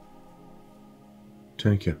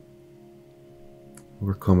 Thank you.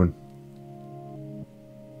 We're coming.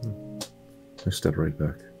 I step right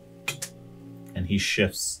back. And he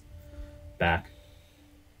shifts back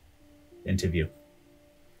into view.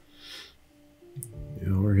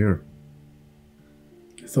 Yeah, we're here.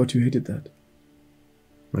 I thought you hated that.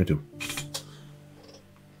 I do.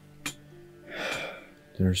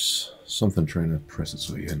 There's something trying to press its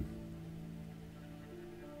way in.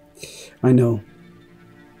 I know.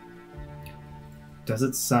 Does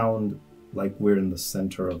it sound like we're in the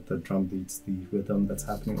center of the drum beats, the rhythm that's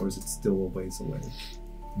happening, or is it still a ways away?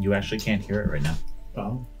 You actually can't hear it right now.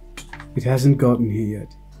 Oh. It hasn't gotten here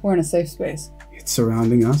yet. We're in a safe space. It's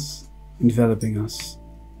surrounding us, enveloping us.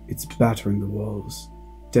 It's battering the walls,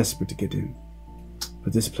 desperate to get in.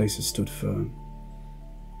 But this place has stood firm.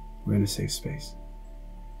 We're in a safe space.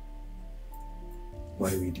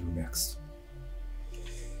 What do we do next?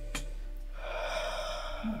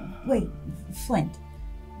 Wait, Flynt.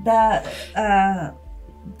 The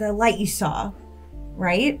light you saw,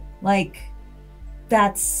 right? Like,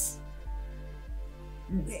 that's...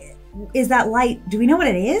 Is that light... Do we know what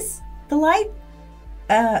it is? The light?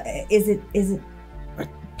 Is it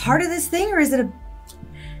part of this thing, or is it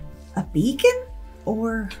a beacon?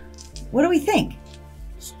 Or what do we think?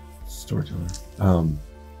 Storyteller.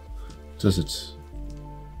 Does it...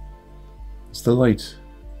 Is the light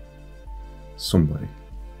somebody?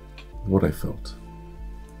 What I felt.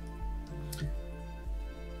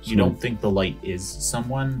 You don't think the light is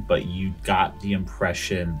someone, but you got the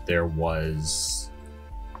impression there was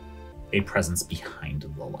a presence behind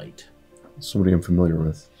the light. Somebody I'm familiar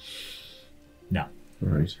with. No. All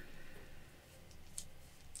right.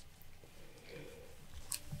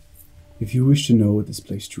 If you wish to know what this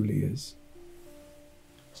place truly is,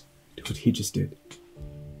 do what he just did.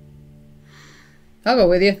 I'll go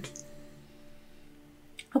with you.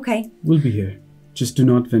 Okay. We'll be here. Just do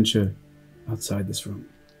not venture outside this room.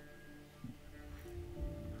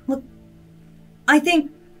 Look, I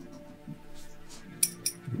think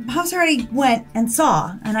Pops already went and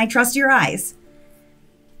saw, and I trust your eyes.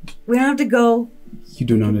 We don't have to go. You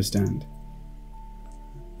do not understand.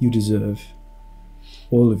 You deserve,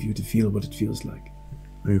 all of you, to feel what it feels like.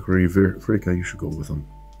 I agree. Vrika, you should go with him.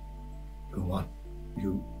 Go on.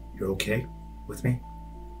 You're okay with me?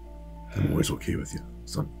 I'm always okay with you,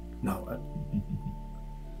 son. No.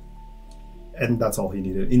 And that's all he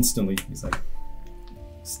needed. Instantly, he's like,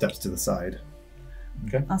 steps to the side.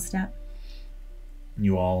 Okay. I'll step.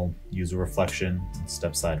 You all use a reflection and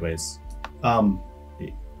step sideways.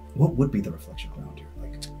 What would be the reflection around here?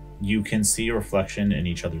 Like, you can see a reflection in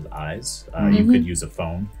each other's eyes. You could use a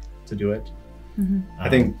phone to do it. I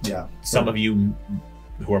think, yeah. Some of you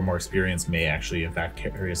who are more experienced may actually, in fact,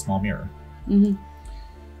 carry a small mirror.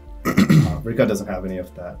 Vrika doesn't have any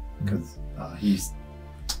of that because he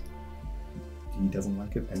doesn't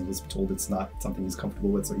like it and was told it's not something he's comfortable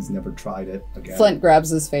with, so he's never tried it again. Flynt grabs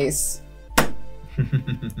his face.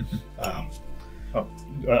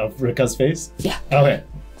 Vrika's face? Yeah. Okay.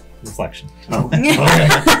 Reflection. Oh.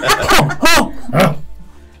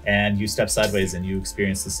 And you step sideways and you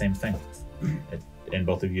experience the same thing. And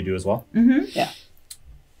both of you do as well? Yeah.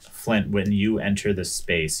 Flynt, when you enter the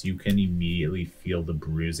space, you can immediately feel the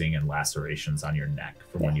bruising and lacerations on your neck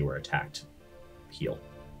from when you were attacked heal.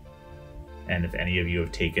 And if any of you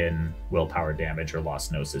have taken willpower damage or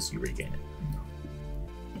lost gnosis, you regain it.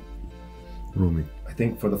 Rumi. I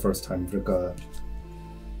think for the first time, Vrika...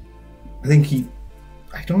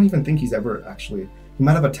 I don't even think he's ever actually... He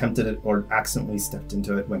might have attempted it or accidentally stepped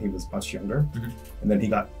into it when he was much younger. And then he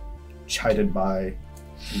got chided by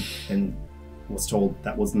and was told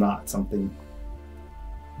that was not something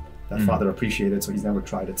that father appreciated, so he's never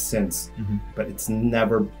tried it since. But it's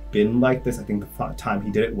never been like this. I think the time he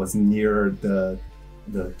did it was near the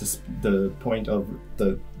point of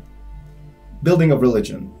the building of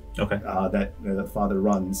religion that father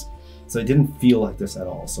runs. So it didn't feel like this at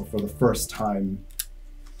all. So for the first time,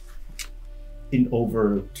 in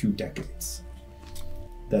over 2 decades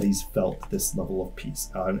that he's felt this level of peace.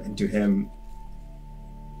 And to him,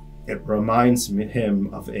 it reminds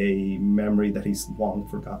him of a memory that he's long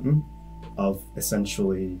forgotten, of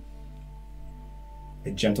essentially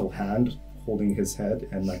a gentle hand holding his head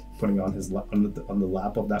and like putting on his on the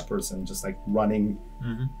lap of that person, just like running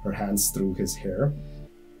her hands through his hair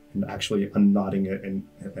and actually unknotting it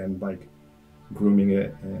and like grooming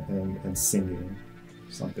it and singing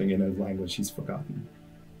something in a language he's forgotten.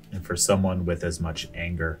 And for someone with as much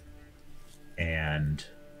anger and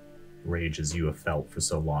rage as you have felt for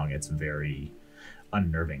so long, it's very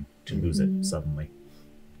unnerving to lose it suddenly.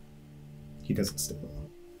 He doesn't stay long.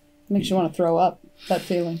 Makes you want to throw up, that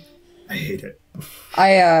feeling. I hate it.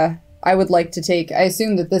 I would like to take, I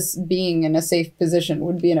assume that this being in a safe position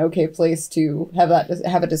would be an okay place to have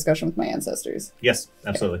a discussion with my ancestors. Yes,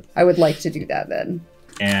 absolutely. Okay. I would like to do that then.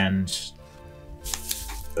 And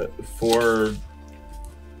for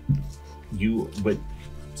you,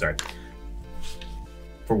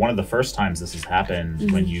 for one of the first times this has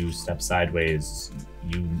happened, when you step sideways,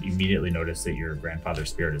 you immediately notice that your grandfather's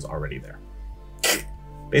spirit is already there.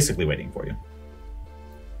 Basically waiting for you.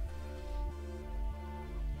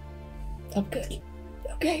 I'm good.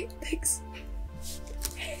 Okay, thanks.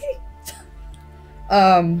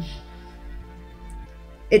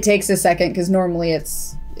 It takes a second because normally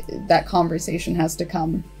it's that conversation has to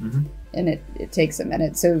come, and it takes a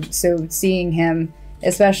minute. So seeing him,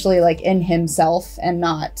 especially like in himself and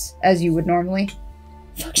not as you would normally,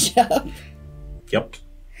 fucked up. Yep.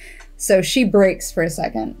 So she breaks for a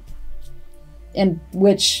second, in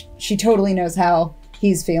which she totally knows how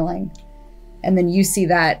he's feeling. And then you see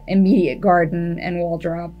that immediate garden and wall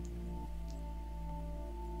drop.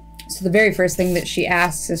 So the very first thing that she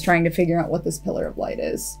asks is trying to figure out what this pillar of light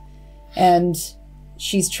is. And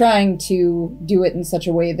she's trying to do it in such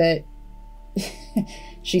a way that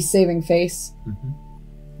she's saving face.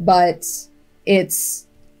 But it's,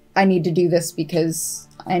 I need to do this because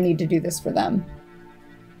I need to do this for them.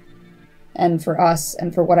 And for us,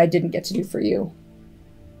 and for what I didn't get to do for you.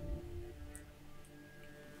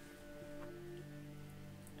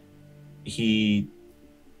 He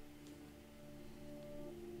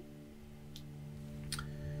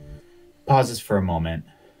pauses for a moment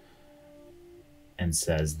and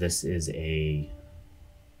says, "This is a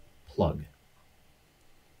plug.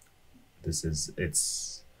 It's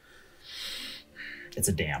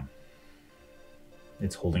a dam.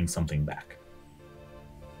 It's holding something back."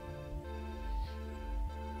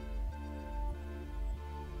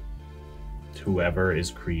 Whoever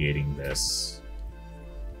is creating this,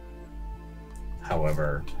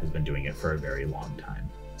 however, has been doing it for a very long time.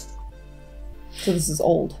 So this is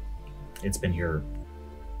old. It's been here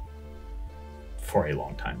for a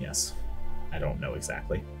long time, yes. I don't know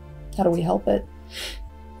exactly. How do we help it?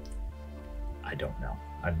 I don't know.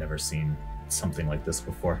 I've never seen something like this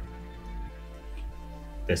before.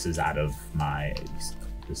 This is out of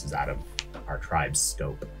our tribe's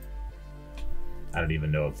scope. I don't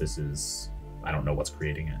even know if this is, I don't know what's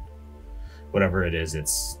creating it. Whatever it is,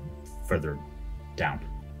 it's further down.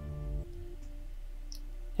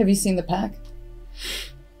 Have you seen the pack?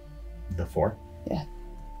 The 4? Yeah.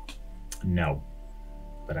 No,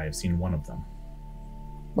 but I have seen one of them.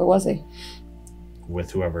 Where was he?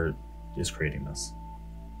 With whoever is creating this.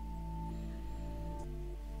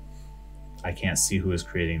 I can't see who is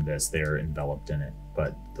creating this. They're enveloped in it,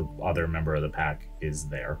 but the other member of the pack is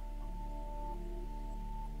there.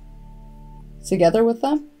 Together with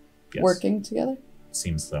them? Yes. Working together?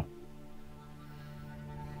 Seems so.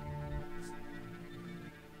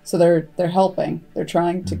 So they're helping. They're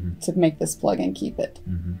trying to make this plug and keep it.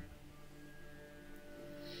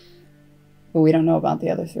 But we don't know about the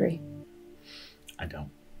other 3. I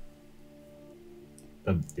don't.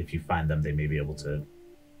 But if you find them, they may be able to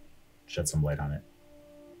shed some light on it.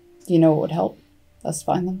 Do you know what would help us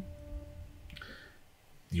find them?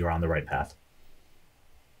 You're on the right path.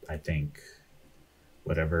 I think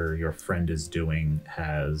whatever your friend is doing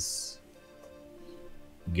has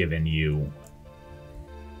given you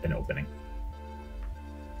an opening.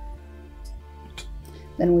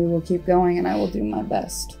 Then we will keep going and I will do my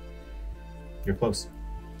best. You're close.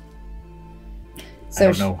 So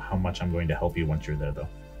I don't know how much I'm going to help you once you're there, though.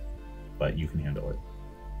 But you can handle it.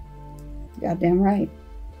 Goddamn right.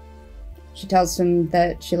 She tells him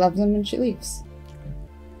that she loves him and she leaves.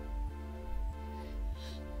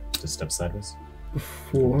 Just step sideways.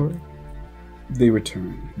 Before they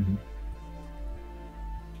return,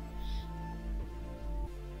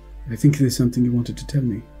 I think there's something you wanted to tell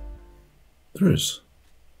me. There is.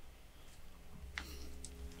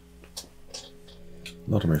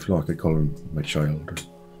 A lot of my flock, I call him my child or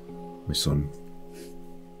my son.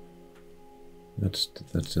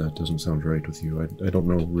 That doesn't sound right with you. I don't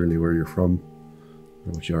know really where you're from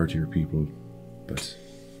or what you are to your people, but...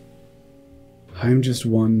 I'm just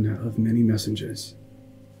one of many messengers.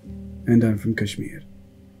 And I'm from Kashmir.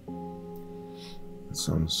 That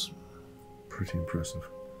sounds pretty impressive.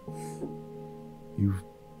 You've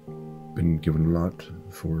been given a lot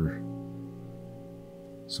for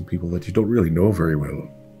some people that you don't really know very well.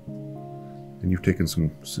 And you've taken some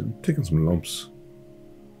lumps.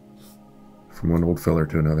 From one old feller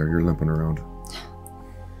to another, you're limping around.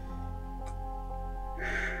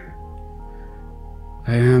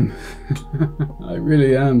 I am. I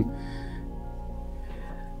really am.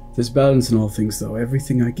 There's balance in all things, though.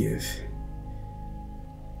 Everything I give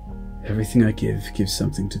gives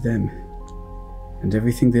something to them. And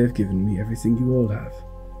everything they've given me, everything you all have,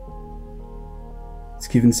 it's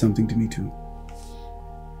given something to me too.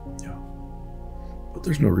 Yeah. But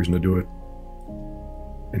there's no reason to do it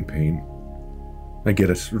in pain. I get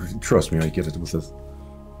it. Trust me, I get it with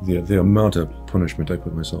the amount of punishment I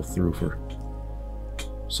put myself through for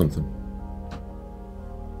something.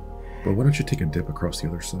 But why don't you take a dip across the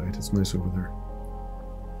other side? It's nice over there.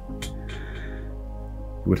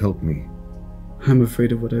 It would help me. I'm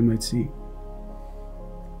afraid of what I might see.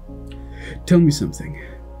 Tell me something.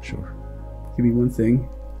 Sure. Give me one thing,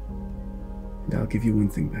 and I'll give you one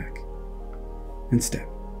thing back. And step.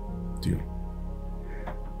 Deal.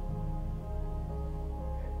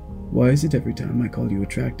 Why is it every time I call you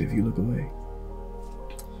attractive, you look away?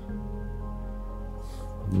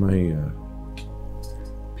 My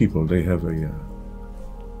people, they have a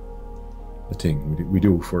thing we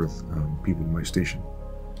do for people in my station.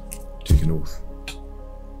 Take an oath.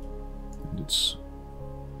 And it's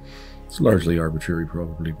largely arbitrary,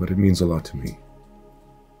 probably, but it means a lot to me.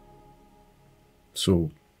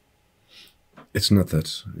 So, it's not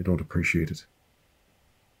that I don't appreciate it.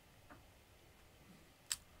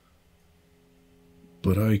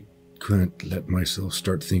 But I can't let myself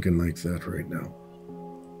start thinking like that right now.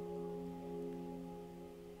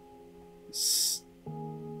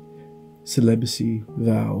 Celibacy,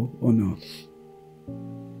 vow or not,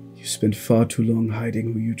 you spent far too long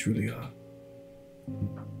hiding who you truly are.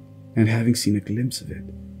 And having seen a glimpse of it,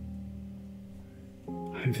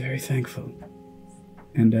 I'm very thankful.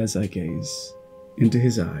 And as I gaze into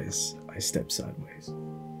his eyes, I step sideways.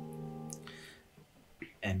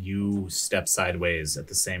 And you step sideways at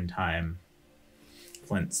the same time.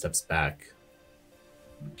 Flynt steps back.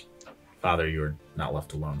 Father, you were not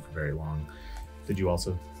left alone for very long. Did you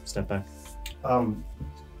also step back?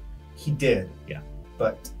 He did. Yeah.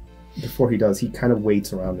 But before he does, he kind of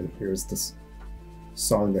waits around and hears this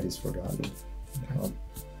song that he's forgotten.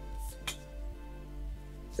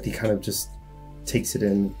 He kind of just takes it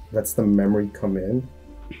in, lets the memory come in.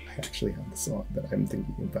 I actually have the song that I'm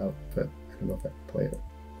thinking about, but I don't know if I can play it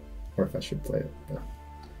or if I should play it.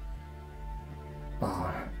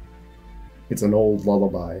 But it's an old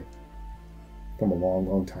lullaby from a long,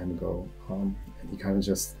 long time ago, and he kind of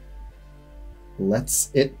just lets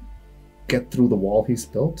it get through the wall he's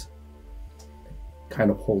built, kind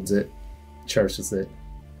of holds it, cherishes it,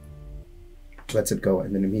 lets it go,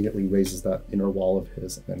 and then immediately raises that inner wall of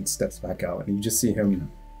his and then steps back out. And you just see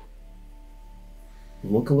him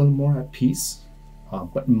look a little more at peace,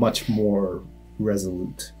 but much more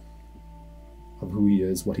resolute of who he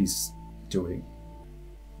is, what he's doing.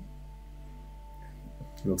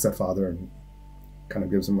 He looks at Father and kind of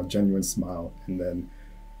gives him a genuine smile, and then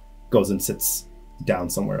goes and sits down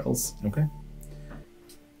somewhere else. Okay.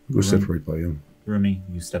 Go sit right by him. Rumi,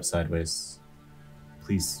 you step sideways.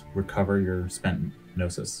 Please recover your spent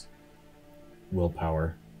gnosis,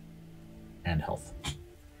 willpower, and health.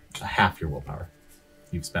 Half your willpower.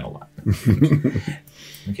 You've spent a lot.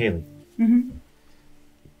 Michelagh. Mm-hmm.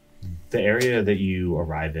 The area that you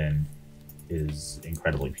arrive in is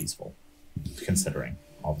incredibly peaceful, considering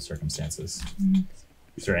all the circumstances. Mm-hmm.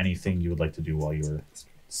 Is there anything you would like to do while you were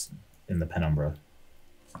in the penumbra?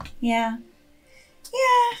 Yeah,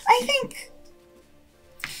 I think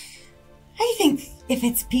if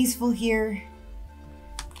it's peaceful here,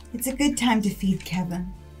 it's a good time to feed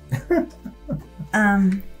Kevin.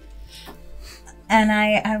 And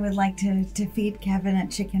I would like to feed Kevin a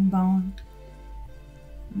chicken bone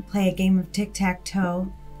and play a game of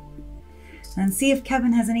tic-tac-toe and see if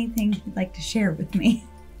Kevin has anything he'd like to share with me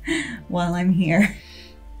while I'm here.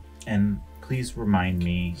 And please remind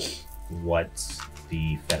me what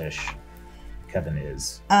the fetish Kevin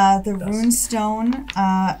is. The rune stone.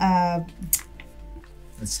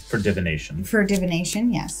 It's for divination. For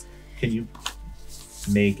divination, yes. Can you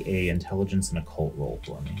make a intelligence and occult roll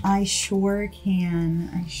for me. I sure can.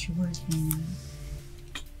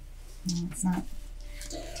 No, it's not.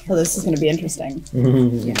 Well, this is going to be interesting.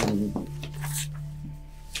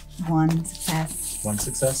 One success. One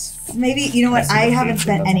success? Maybe, you know what? I haven't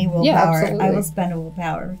spent any willpower. Yeah, absolutely. I will spend a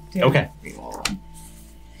willpower to Okay. reroll one.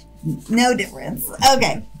 No difference.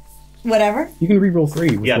 Okay. Whatever. You can re-roll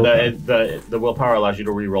 3. with Yeah, willpower. the willpower allows you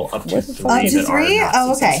to reroll up to What? 3 Up to that are 3? not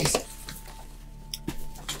Oh, okay. successes.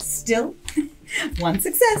 Still one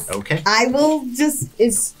success. Okay. I will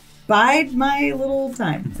just bide my little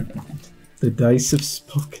time. The dice have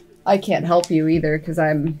spoken. I can't help you either because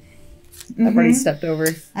I've already stepped over.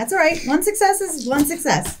 That's all right. One success is one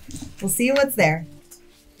success. We'll see what's there.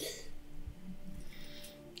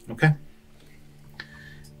 Okay.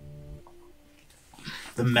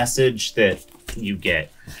 The message that you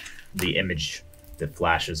get, the image that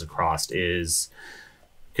flashes across is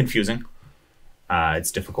confusing.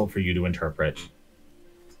 It's difficult for you to interpret.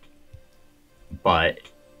 But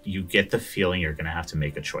you get the feeling you're going to have to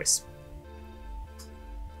make a choice.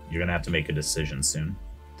 You're going to have to make a decision soon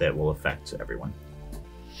that will affect everyone.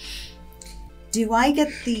 Do I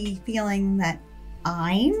get the feeling that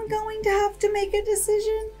I'm going to have to make a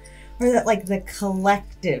decision? Or that, like, the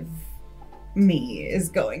collective me is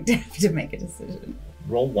going to have to make a decision?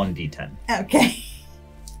 Roll 1d10. Okay.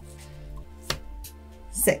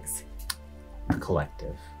 6.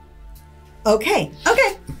 Collective. Okay.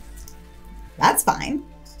 That's fine.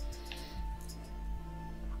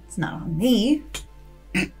 It's not on me.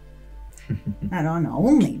 Not on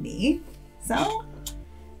only me. So,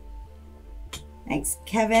 thanks,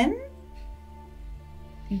 Kevin.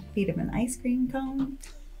 I feed him an ice cream cone,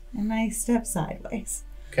 and I step sideways.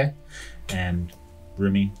 Okay. And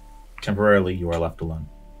Rumi, temporarily you are left alone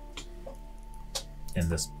in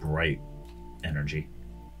this bright energy.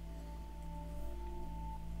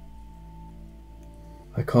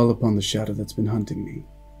 I call upon the shadow that's been hunting me.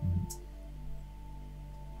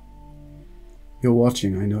 You're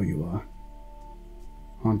watching, I know you are.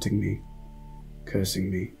 Haunting me,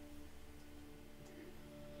 cursing me.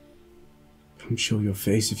 Come show your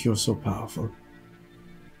face if you're so powerful.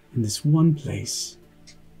 In this one place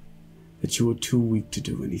that you are too weak to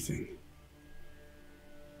do anything.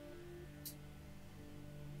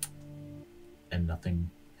 And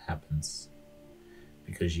nothing happens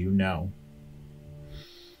because you know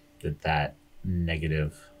that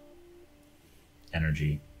negative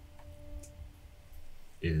energy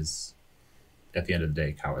is, at the end of the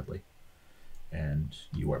day, cowardly, and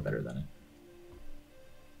you are better than it.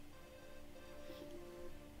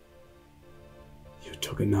 You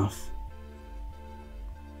took enough.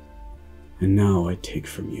 And now I take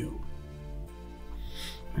from you.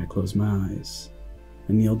 I close my eyes.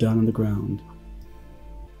 I kneel down on the ground.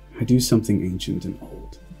 I do something ancient and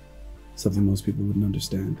old. Something most people wouldn't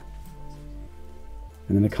understand.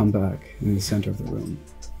 And then I come back in the center of the room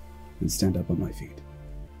and stand up on my feet.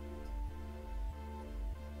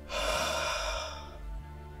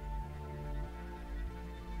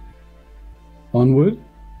 Onward?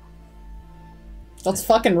 That's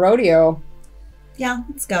fucking rodeo. Yeah,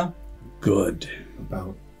 let's go. Good.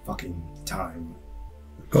 About fucking time.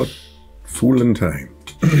 About fooling time.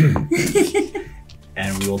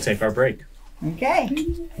 And we will take our break. Okay.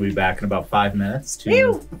 We'll be back in about 5 minutes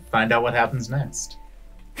to find out what happens next.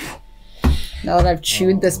 Now that I've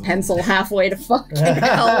chewed this pencil halfway to fucking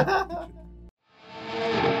hell.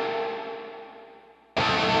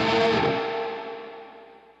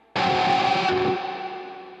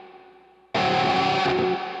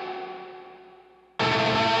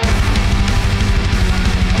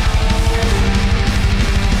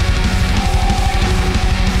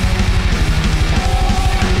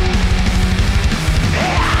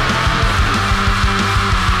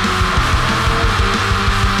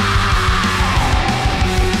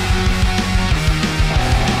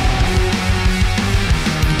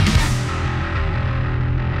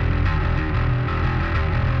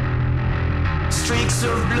 Streaks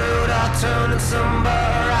of blood are turning somber.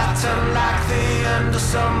 I turn like the end of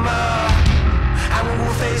summer. And we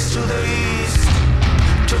will face to the east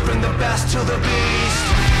to bring the best to the beast.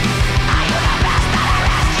 Are you the best that I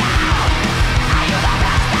rescue? Are you the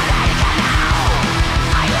best that I can know?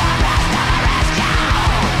 Are you the best that I rescue?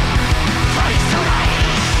 Face to the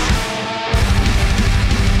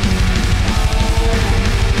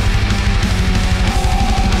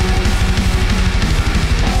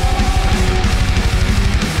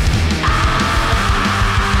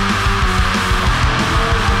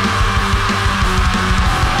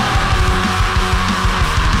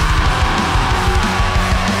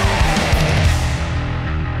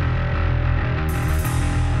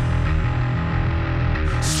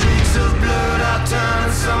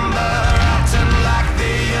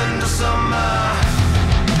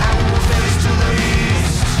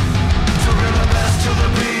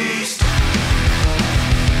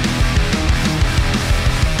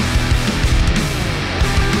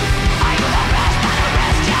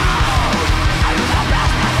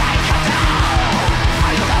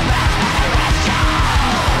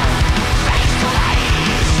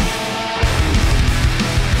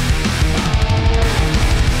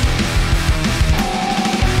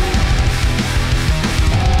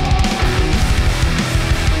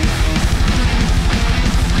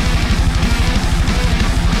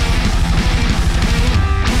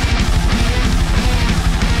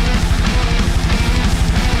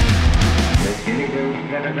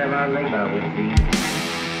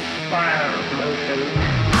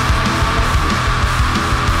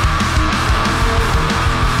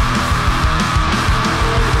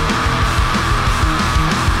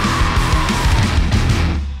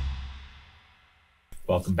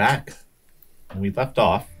welcome back. When we left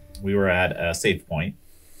off, we were at a save point,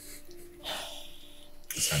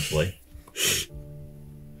 essentially.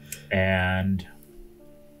 And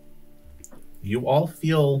you all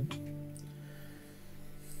feel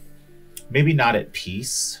maybe not at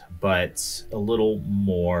peace, but a little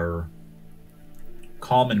more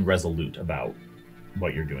calm and resolute about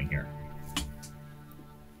what you're doing here.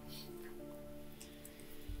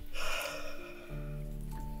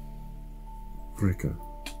 Vrika,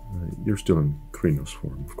 you're still in Krinos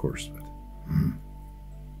form, of course, but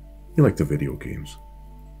you like the video games.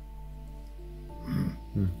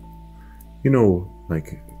 You know,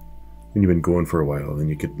 like, when you've been going for a while, then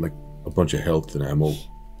you get, like, a bunch of health and ammo.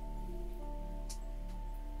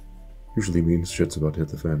 Usually means shit's about to hit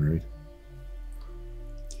the fan, right?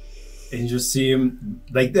 And you just see him,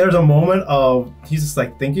 like, there's a moment of, he's just,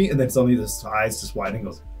 like, thinking, and then suddenly his eyes just widen and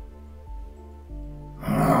goes,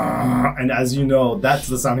 and as you know, that's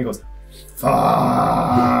the sound he goes,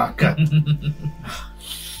 fuck.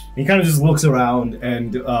 He kind of just looks around,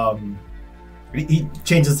 and he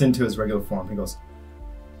changes into his regular form. He goes,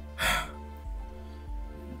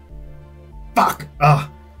 fuck.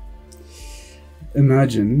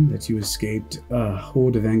 Imagine that you escaped a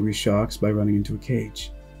horde of angry sharks by running into a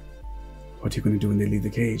cage. What are you going to do when they leave the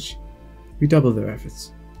cage? Redouble their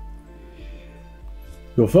efforts.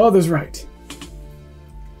 Your father's right.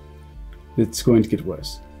 It's going to get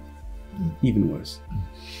worse. Even worse.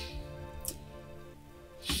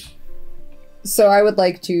 So I would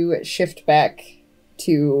like to shift back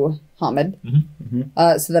to Hamid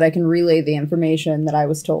so that I can relay the information that I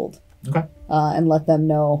was told. Okay. And let them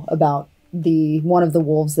know about one of the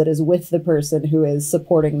wolves that is with the person who is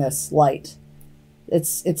supporting this light.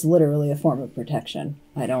 It's literally a form of protection.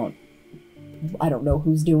 I don't know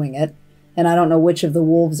who's doing it, and I don't know which of the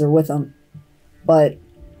wolves are with them, but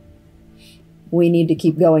we need to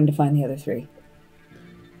keep going to find the other three.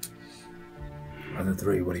 Other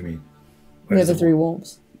three? What do you mean? The other three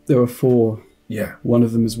wolves. There are 4. Yeah. One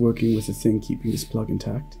of them is working with the thing keeping this plug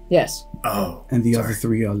intact. Yes. Oh. And the other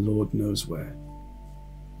 3 are Lord knows where.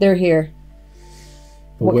 They're here.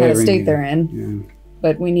 But what kind of wearing state they're in. Yeah.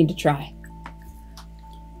 But we need to try.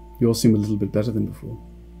 You all seem a little bit better than before.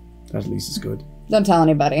 That at least is good. Don't tell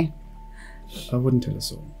anybody. I wouldn't tell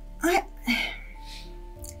us all.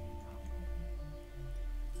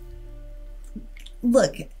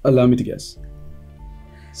 Look. Allow me to guess.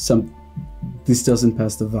 This doesn't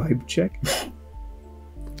pass the vibe check?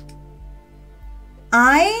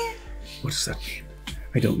 What does that mean?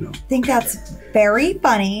 I don't know. Think that's very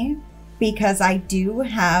funny because I do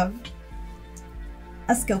have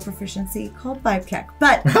a skill proficiency called vibe check,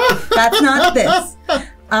 but that's not this.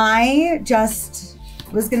 I just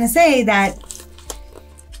was gonna say that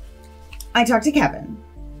I talked to Kevin,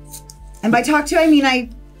 and by talk to I mean I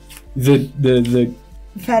The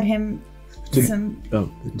fed him some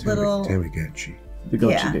little Tamagotchi. The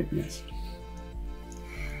gotcha Yeah. did, yes.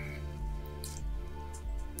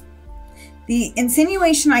 The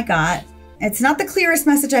insinuation I got, it's not the clearest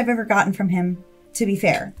message I've ever gotten from him, to be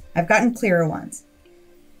fair. I've gotten clearer ones.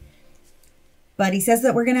 But he says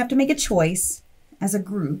that we're going to have to make a choice as a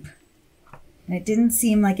group. And it didn't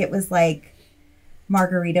seem like it was like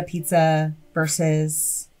margarita pizza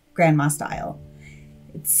versus grandma style.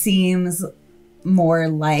 It seems more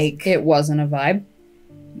like... It wasn't a vibe.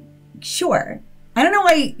 Sure. I don't know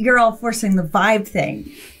why you're all forcing the vibe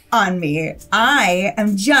thing on me. I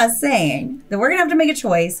am just saying that we're going to have to make a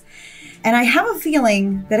choice. And I have a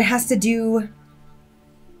feeling that it has to do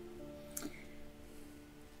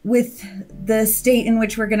with the state in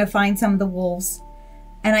which we're going to find some of the wolves.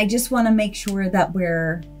 And I just want to make sure that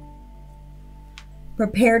we're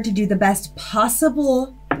prepared to do the best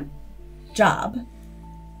possible job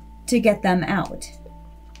to get them out.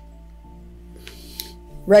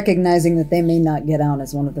 Recognizing that they may not get out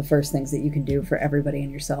is one of the first things that you can do for everybody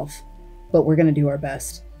and yourself. But we're going to do our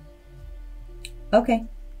best. Okay.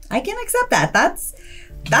 I can accept that.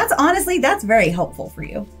 That's honestly, that's very helpful for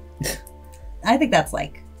you. I think that's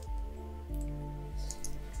like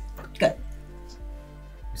good.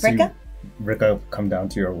 Vrika? Vrika come down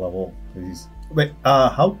to your level, please. Wait,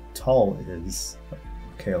 how tall is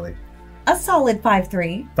Kaylee? A solid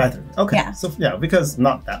 5'3". 5'3". Okay. Yeah. So yeah, because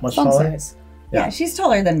not that much Fun taller. size. Yeah, she's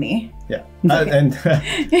taller than me. Yeah. Okay. And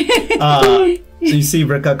so you see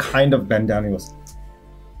Vrika kind of bend down and goes,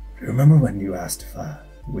 remember when you asked if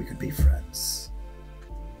we could be friends?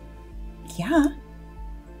 Yeah.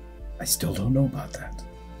 I still don't know about that.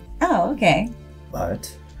 Oh, okay.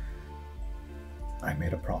 But I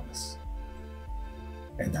made a promise.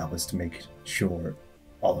 And that was to make sure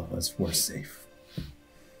all of us were safe.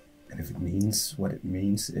 And if it means what it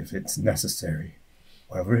means, if it's necessary,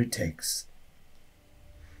 whatever it takes,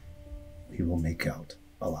 we will make out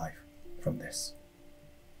alive from this.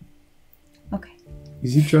 Okay.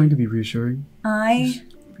 Is he trying to be reassuring?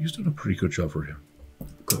 He's done a pretty good job for him.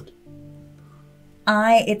 Good.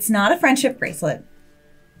 It's not a friendship bracelet,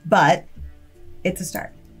 but it's a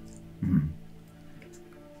start.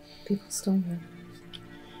 People still here.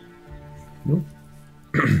 No.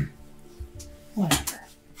 Whatever.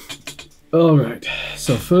 All right.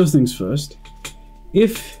 So first things first.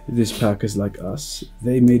 If this pack is like us,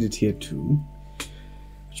 they made it here too,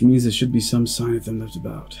 which means there should be some sign of them left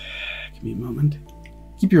about. Give me a moment.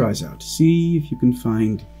 Keep your eyes out. See if you can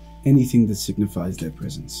find anything that signifies their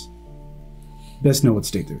presence. Best know what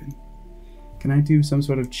state they're in. Can I do some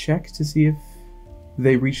sort of check to see if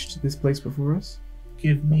they reached this place before us?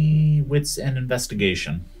 Give me wits and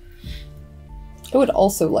investigation. I would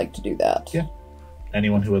also like to do that. Yeah.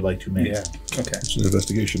 Anyone who would like to make. Yeah. Okay. It's an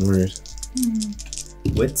investigation, right?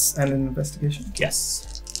 Wits and an investigation?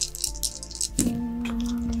 Yes.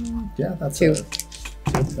 Yeah, that's 2.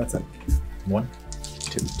 That's it. 1,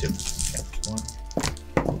 2, 2. Yeah.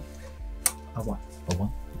 1. A 1. A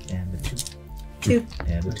 1. And a 2. 2.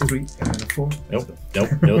 And a A 2. 3 and a 4. Nope.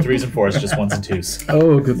 No 3s and 4s, just 1s and 2s.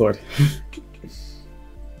 Oh, good lord.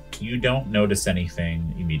 You don't notice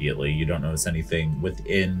anything immediately. You don't notice anything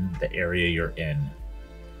within the area you're in.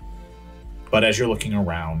 But as you're looking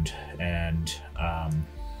around, and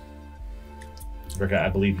Vrika, I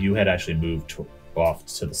believe you had actually moved off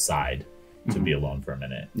to the side to be alone for a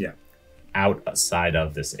minute. Yeah. Outside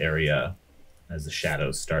of this area, as the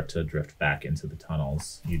shadows start to drift back into the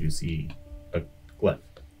tunnels, you do see a glyph.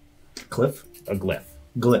 Cliff? A glyph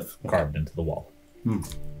Glyph. carved into the wall.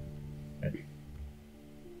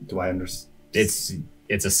 Do I understand?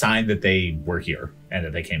 It's a sign that they were here and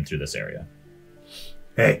that they came through this area.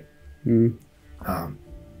 Hey, Hmm.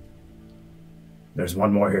 there's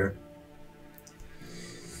one more here.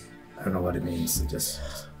 I don't know what it means. It just...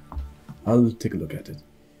 I'll take a look at it.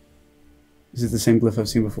 Is it the same glyph I've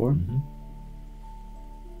seen before?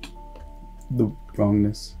 The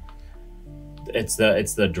wrongness. It's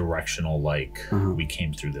the directional, like, we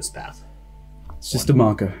came through this path. It's just a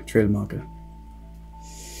marker, trail marker.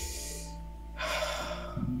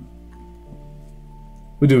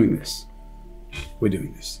 We're doing this.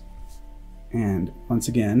 And once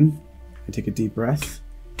again, I take a deep breath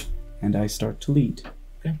and I start to lead.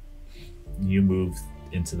 Okay. You move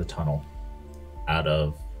into the tunnel out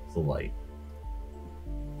of the light.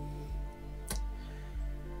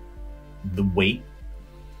 The weight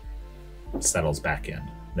settles back in.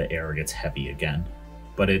 The air gets heavy again,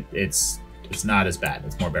 but it's not as bad.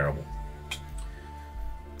 It's more bearable.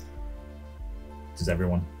 Does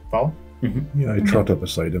everyone follow? Yeah, I trot up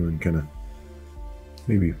beside him and kind of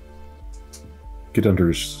maybe get under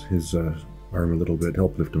his arm a little bit,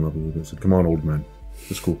 help lift him up a little bit. I said, "Come on, old man.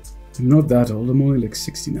 It's cool." I'm not that old, I'm only like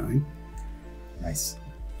 69. Nice.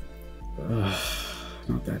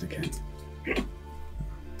 Not that again.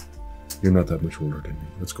 You're not that much older than me.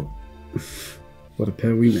 Let's go. What a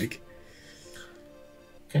pair we make.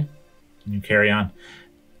 Okay. You carry on.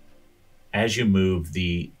 As you move,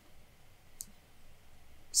 the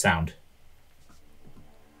sound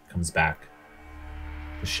comes back.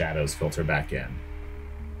 The shadows filter back in.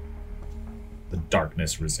 The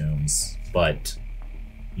darkness resumes, but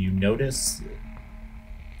you notice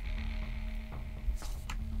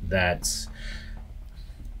that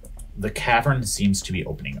the cavern seems to be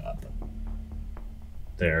opening up.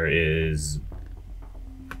 There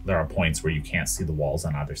are points where you can't see the walls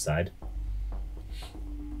on either side.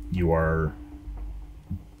 You are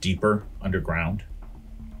deeper underground,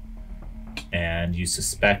 and you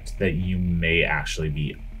suspect that you may actually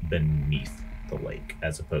be beneath the lake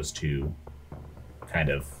as opposed to kind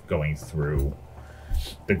of going through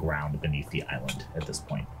the ground beneath the island at this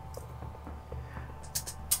point.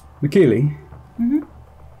 Michelagh,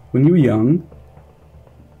 when you were young,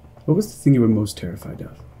 what was the thing you were most terrified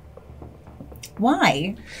of?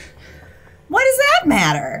 Why? Why does that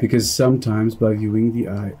matter? Because sometimes by viewing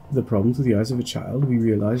the problem through the eyes of a child, we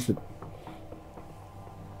realize that,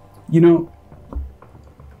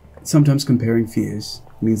 sometimes comparing fears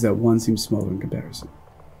means that one seems smaller in comparison.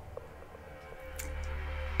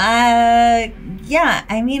 Yeah,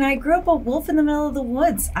 I mean, I grew up a wolf in the middle of the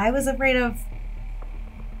woods. I was afraid of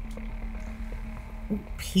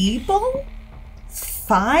people?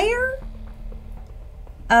 Fire?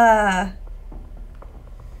 A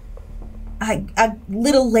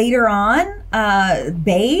little later on,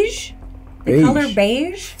 beige? The color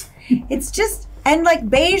beige? It's just, and like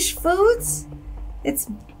beige foods? It's...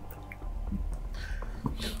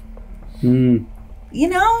 Mm. You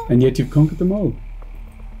know? And yet you've conquered them all.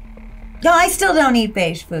 No, I still don't eat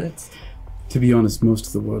beige foods. To be honest, most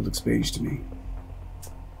of the world looks beige to me.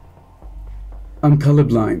 I'm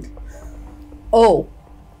colorblind. Oh.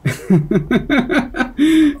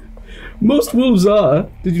 Most wolves are.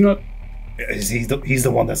 Did you not? He's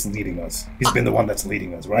the one that's leading us. He's been the one that's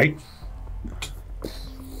leading us, right?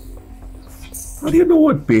 How do you know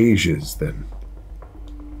what beige is then?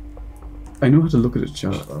 I know how to look at a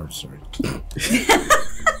chart. Oh, sorry.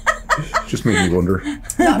 Just made me wonder.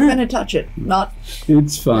 Not gonna touch it. Not.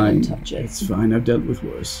 It's fine. Touch it. It's fine. I've dealt with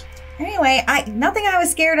worse. Anyway, nothing I was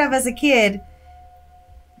scared of as a kid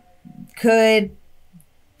could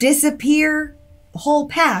disappear whole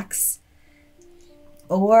packs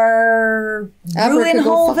or ruin Abrica, go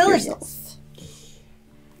whole fuck villages. yourself.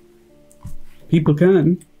 People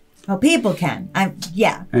can. Oh, people can.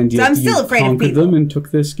 Yeah. And So yet I'm still you afraid of conquered people. them and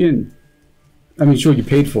took their skin. I mean, sure, you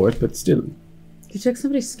paid for it, but still. You took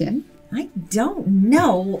somebody's skin? I don't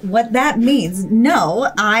know what that means.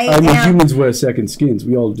 No, I mean, humans wear second skins.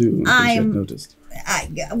 We all do. I I'm- noticed.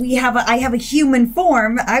 I have a human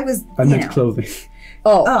form. I was. I you meant know. clothing.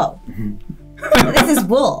 Oh. This is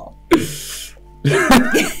wool.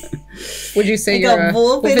 Would you say Like you're a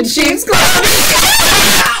wolf in sheep's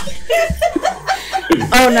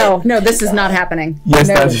Oh no, this is not happening. Yes,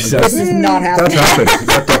 no, that's this is not That happening. happened.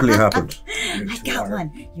 That definitely happened. I got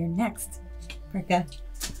one. You're next, Vrika.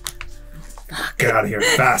 Get out of here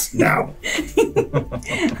fast now.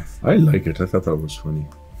 I like it. I thought that was funny.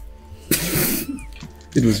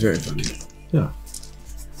 It was very funny. Yeah.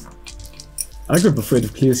 I grew up afraid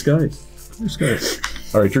of clear skies. This guy.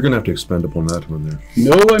 All right, you're gonna have to expand upon that one there.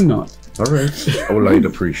 No, I'm not. All right. Oh, I'd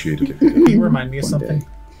appreciate it. Can you remind me of One something? day.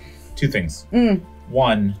 Two things.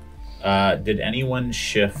 One, did anyone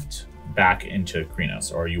shift back into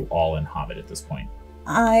Krenos, or are you all in Hobbit at this point?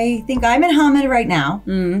 I think I'm in Hamid right now.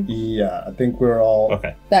 Yeah, I think we're all.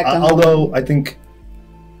 Okay. Back to home. Although I think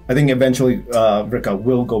eventually Vrika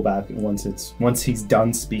will go back once he's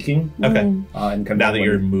done speaking. Okay. And kind Now of that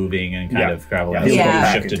you're moving and kind of traveling, Yeah, you'll he'll be go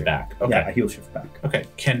back shifted into it. back. Okay. Yeah, he'll shift back. Okay.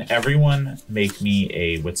 Can everyone make me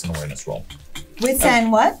a wits and awareness roll? Wits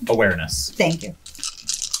and what? Awareness. Thank you.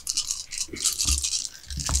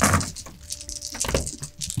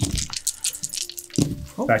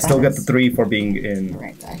 I still get the 3 for being in.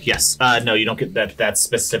 Right back. Yes. No, you don't get that. That's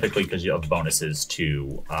specifically because you have bonuses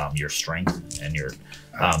to your strength and your.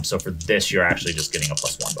 So for this, you're actually just getting a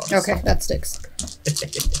 +1 bonus. Okay, that sticks.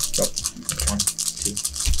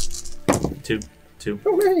 1, 2, 2.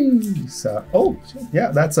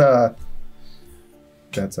 Yeah, that's a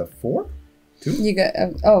 4. You got.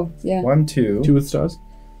 Oh yeah. 1, 2. 2 with stars.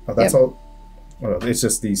 Oh, that's Yep. all. Well, it's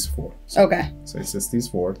just these 4. So, Okay. so it's just these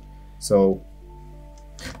 4. So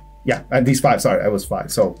yeah, and these 5. Sorry, I was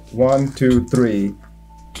 5. So 1, 2, 3,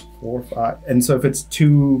 4, 5. And so if it's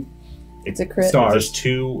 2 It's a crit. If Stars. there's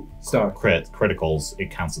 2 Star. criticals,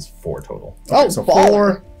 it counts as 4 total. Oh, so baller.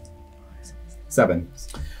 4, 7.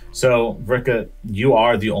 So, Vrika, you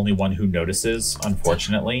are the only one who notices,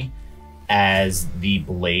 unfortunately, as the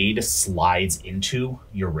blade slides into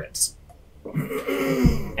your ribs.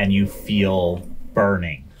 And you feel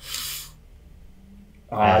burning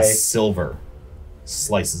as silver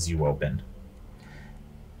slices you open.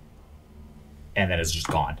 And then it's just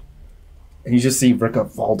gone. And you just see Vrika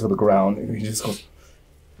fall to the ground, and he just goes.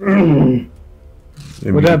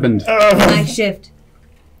 What happened? I shift.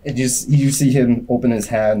 And you see him open his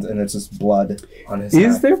hand, and it's just blood on his Is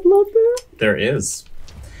hand. there blood there? There is.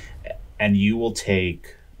 And you will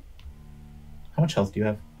take... How much health do you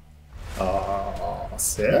have?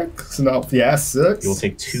 6? No, yeah, 6. You will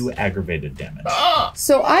take 2 aggravated damage.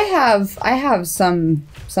 So I have some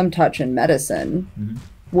touch in medicine. Mhm.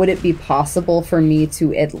 Would it be possible for me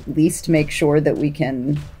to at least make sure that we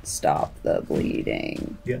can stop the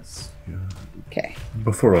bleeding? Yes. Okay.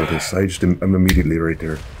 Before all this, I'm immediately right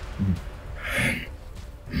there.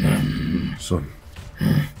 So,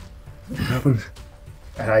 what happened?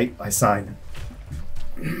 And I sign.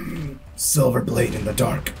 Silver blade in the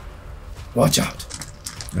dark. Watch out.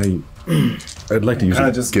 I'd like to use Kind a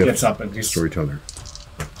of just gift. gets up and just. Storyteller.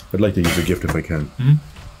 I'd like to use a gift if I can.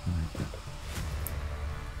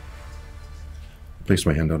 Place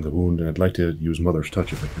my hand on the wound, and I'd like to use Mother's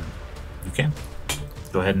Touch if I can. You can.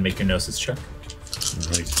 Go ahead and make your gnosis check.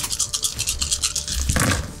 All right.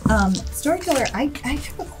 Storyteller, I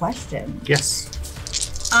have a question. Yes.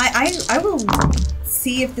 I will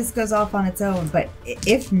see if this goes off on its own, but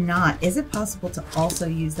if not, is it possible to also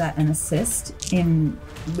use that and assist in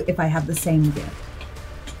if I have the same gift?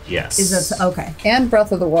 Yes. Is that okay? And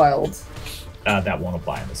Breath of the Wild. That won't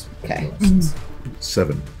apply in this Okay. instance.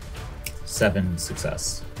 7. 7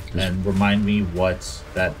 success. And remind me what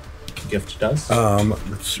that gift does.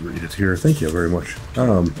 Let's read it here. Thank you very much.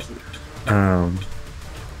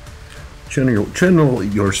 Channel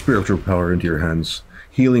your spiritual power into your hands,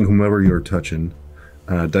 healing whomever you're touching.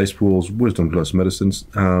 Dice pools, wisdom plus medicines.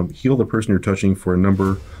 Heal the person you're touching for a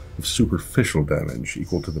number of superficial damage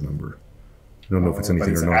equal to the number. I don't know if it's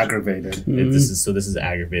anything or not. Aggravated. This is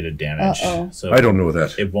aggravated damage. So I don't know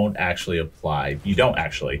that. It won't actually apply. You don't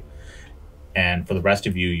actually. And for the rest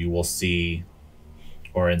of you, you will see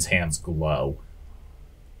Orin's hands glow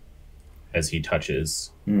as he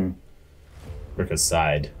touches Vrika's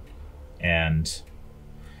side. And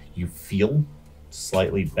you feel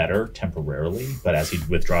slightly better temporarily, but as he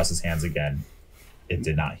withdraws his hands again, it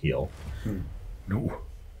did not heal. No.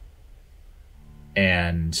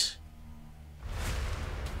 And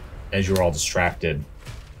as you're all distracted,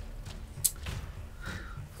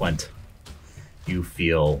 Flynt, you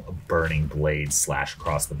feel a burning blade slash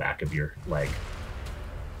across the back of your leg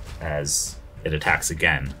as it attacks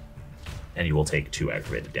again, and you will take 2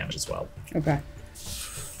 aggravated damage as well. Okay.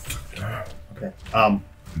 Okay.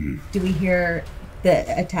 Do we hear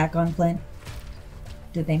the attack on Flynt?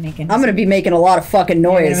 Did they make any? I'm gonna be making a lot of fucking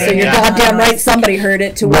noise, so you're goddamn right somebody heard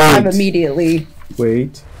it to where I'm immediately...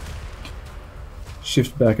 Wait.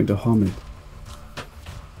 Shift back into Hamid.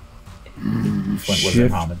 Flynt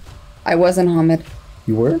wasn't Hamid. I wasn't Hamid.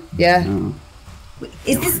 You were? Yeah. Oh.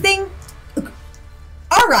 Is this thing...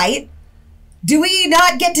 All right. Do we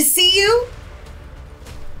not get to see you?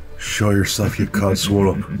 Show yourself, you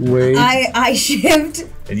codswallop. Wait. I shift.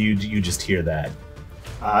 And you just hear that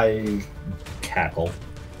I cackle.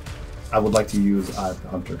 would like to use Eye of the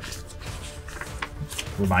Hunter.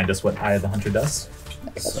 Remind us what Eye of the Hunter does.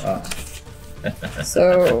 So,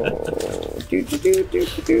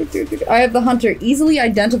 Eye of the Hunter easily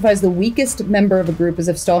identifies the weakest member of a group as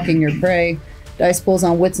if stalking your prey. Dice pulls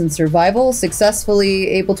on wits and survival, successfully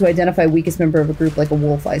able to identify weakest member of a group like a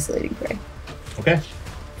wolf isolating prey. Okay.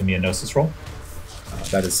 Give me a Gnosis roll.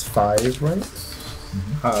 That is 5, right?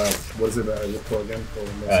 What is it that I look for again?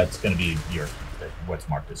 It's going to be what's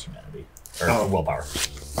marked as humanity. Or willpower.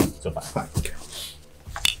 So 5. Okay.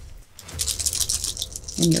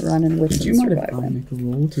 And you're running wits Would and you mind if I survival. make a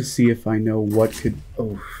roll to see if I know what could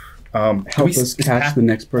help we us catch the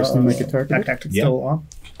next person who might get targeted? Tactics Yeah. still on?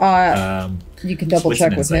 You can double Wits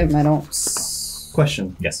and check with insight. him. I don't.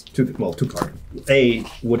 Question. Yes. Two part. A,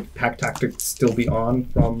 would pack tactics still be on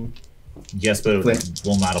from... Yes, but Flynt. it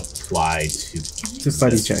will not apply to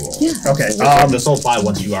fighting this check. roll. Yeah. Okay. This will apply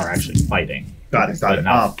once you are actually fighting. Got it. But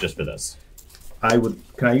not just for this.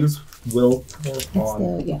 Can I use will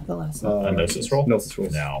on the last A Gnosis roll? Gnosis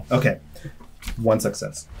rolls? No. Okay. 1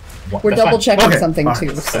 success. We're That's double fine. checking Okay. something All too.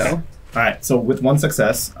 right. So All right. So with 1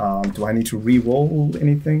 success, do I need to re-roll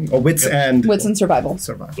anything? Oh, wits and wits and survival.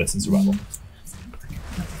 survival. Wits and survival.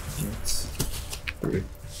 Wits.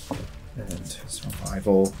 And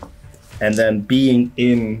survival. And then being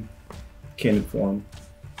in kin form.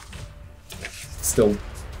 Still.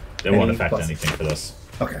 It won't Any affect plus- anything for this.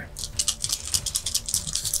 Okay.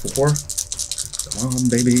 4. Come on,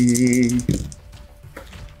 baby.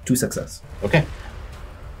 2 success. Okay.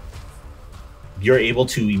 You're able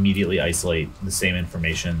to immediately isolate the same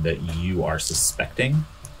information that you are suspecting,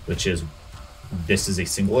 which is this is a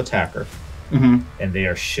single attacker, and they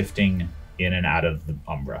are shifting in and out of the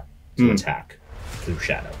Umbra to attack through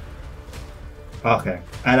shadow. Okay.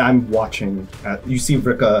 And I'm watching. You see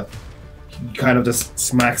Vrika, he kind of just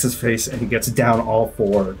smacks his face and he gets down all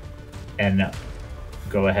 4. And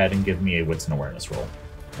go ahead and give me a Wits and Awareness roll.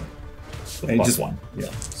 With And plus 1. Yeah.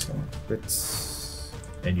 So it's...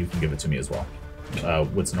 And you can give it to me as well.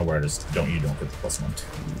 Wits and Awareness, don't get the plus 1.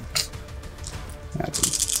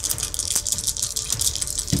 Happens.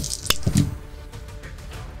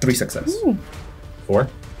 3 success. 4.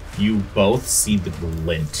 You both see the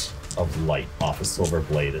glint of light off a silver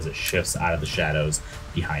blade as it shifts out of the shadows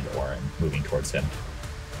behind Orin, moving towards him.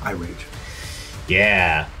 I rage.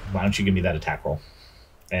 Yeah. Why don't you give me that attack roll?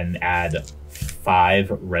 And add 5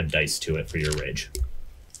 red dice to it for your rage.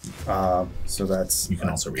 So that's... You can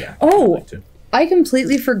also react. Oh. if you'd like to. I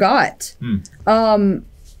completely forgot.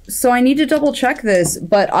 So I need to double check this,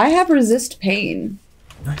 but I have resist pain.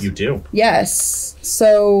 You do. Yes.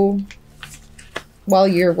 So while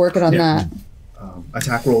you're working on that.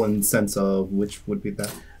 Attack roll in sense of which would be that?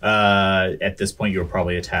 At this point, you're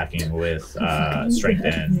probably attacking with strength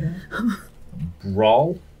and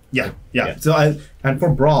brawl. Yeah. Yeah. So for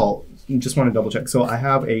brawl, just want to double check. So I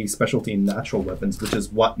have a specialty in natural weapons, which is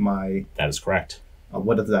what my... That is correct.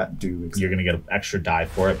 what does that do exactly? You're going to get an extra die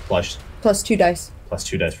for it, plus Plus 2 dice.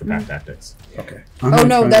 +2 dice for pack tactics. Okay. Oh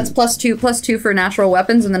no, that's +2 for natural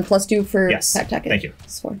weapons, and then +2 for Yes. pack tactics. Thank you.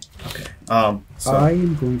 It's 4. Okay. I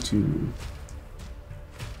am going to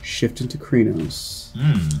shift into Krenos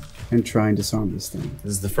and try and disarm this thing.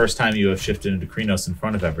 This is the first time you have shifted into Krenos in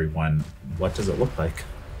front of everyone. What does it look like?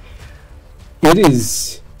 It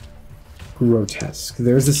is grotesque.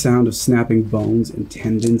 There's the sound of snapping bones and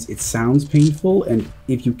tendons. It sounds painful, and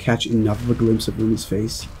if you catch enough of a glimpse of Rumi's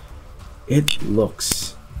face, it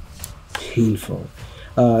looks painful.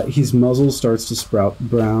 His muzzle starts to sprout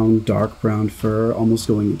dark brown fur, almost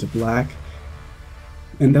going into black.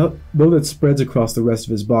 And though that spreads across the rest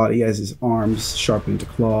of his body as his arms sharpen into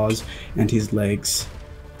claws and his legs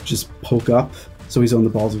just poke up, so he's on the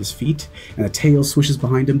balls of his feet, and a tail swishes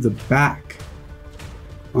behind him.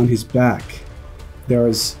 On his back, there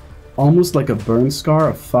is almost like a burn scar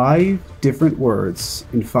of 5 different words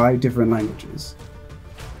in 5 different languages.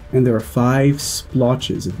 And there are 5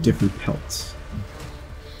 splotches of different pelts,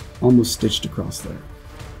 almost stitched across there.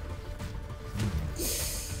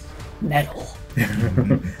 Metal.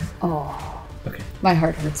 Oh. Okay. My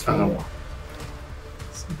heart hurts for you.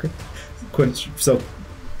 Okay. So,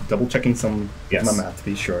 double checking my math to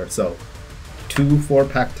be sure. So, 2 for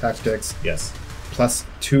pack tactics. Yes.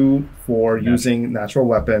 +2 for using natural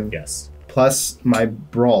weapon. Yes. Plus my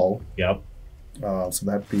brawl. Yep. So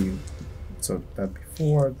that'd be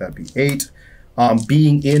 4. That'd be 8.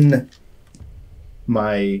 Being in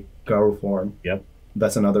my Garou form. Yep.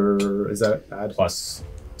 That's another. Is that add? +2.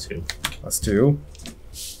 +2.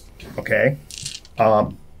 Okay.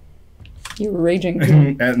 You were raging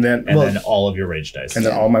too. and then all of your rage dice. And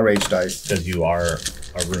then all my rage dice. Because you are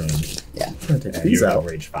a rune. Yeah. These out.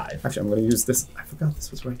 Rage 5. Actually, I'm going to use this. I forgot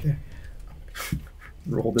this was right there.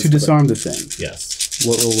 Roll this To disarm the thing. Yes.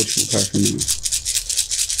 What roll would you require from me?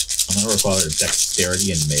 I'm going to require a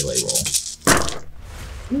dexterity and melee roll.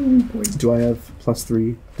 Do I have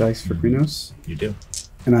 +3 dice for Krenos? You do.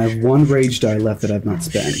 And I have 1 rage die left that I've not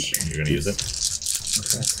spent. You're going to use it?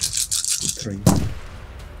 Okay. 3.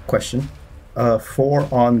 Question. 4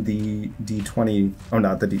 on the D20. Oh,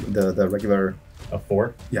 not the regular. A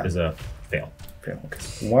 4 Yeah. is a fail. Fail.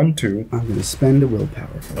 Okay. 1, 2. I'm going to spend a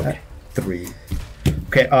willpower for that. 3.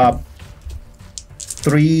 Okay.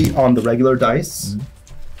 3 on the regular dice.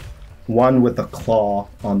 1 with a claw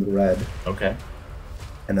on the red. Okay.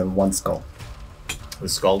 And then 1 skull. The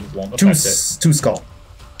skull won't Two affect it. 2 skull.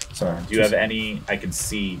 Sorry. Do you have any? I can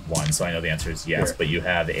see 1, so I know the answer is yes. Here. But you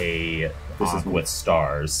have a Ankh with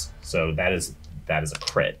stars, so that is a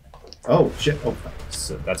crit. Oh shit! Oh,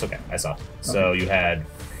 so that's okay. I saw. So you had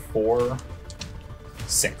 4,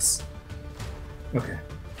 6. Okay.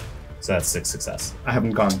 So that's 6 success. I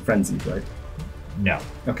haven't gone frenzied, right? No.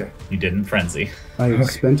 Okay. You didn't frenzy. I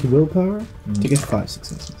spent a willpower to get 5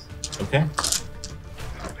 successes. Okay.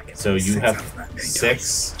 So you have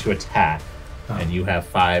 6 to attack, and you have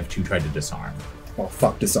 5 to try to disarm. Well,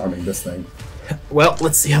 fuck disarming this thing. Well,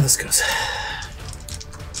 let's see how this goes.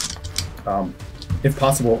 If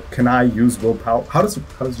possible, can I use willpower? How does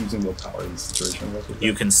using willpower in this situation work?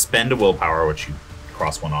 You can spend a willpower, which you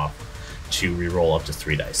cross 1 off, to reroll up to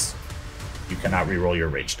 3 dice. You cannot reroll your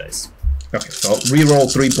rage dice. Okay, so I'll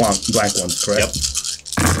reroll 3 blank ones, correct? Yep.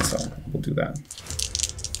 So we'll do that.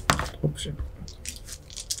 Oh shit.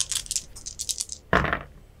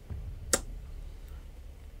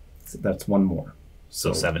 So that's 1 more.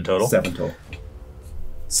 So 7 total? 7 total.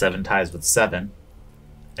 7 ties with 7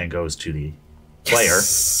 and goes to the player,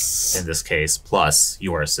 in this case, plus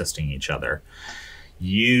you are assisting each other.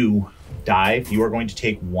 You dive. You are going to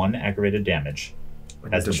take 1 aggravated damage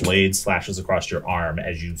as the blade slashes across your arm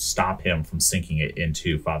as you stop him from sinking it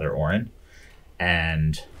into Father Odhrán.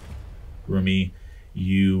 And Rumi,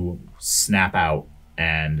 you snap out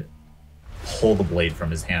and pull the blade from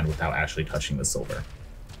his hand without actually touching the silver.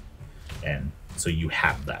 And so you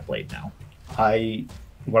have that blade now.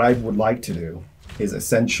 What I would like to do is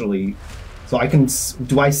essentially, so I can,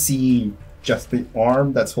 do I see just the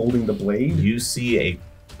arm that's holding the blade? You see a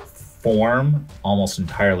form almost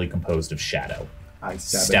entirely composed of shadow. I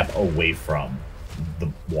step away from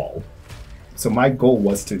the wall. So my goal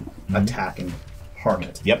was to attack and harm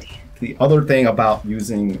it. Yep. The other thing about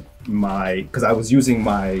using because I was using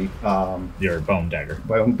my your bone dagger.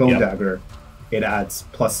 My own bone dagger, it adds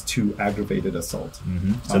 +2 aggravated assault.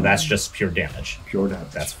 So that's just pure damage. Pure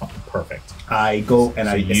damage. That's fine. Perfect. I go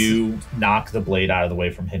and you knock the blade out of the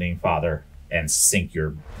way from hitting Father and sink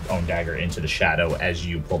your own dagger into the shadow as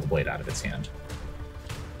you pull the blade out of its hand.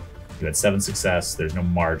 You had 7 success. There's no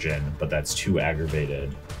margin, but that's 2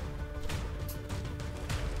 aggravated.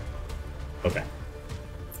 Okay.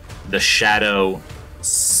 The shadow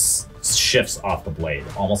shifts off the blade,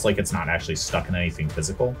 almost like it's not actually stuck in anything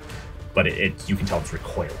physical, but you can tell it's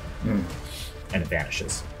recoiling, and it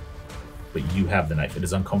vanishes. But you have the knife. It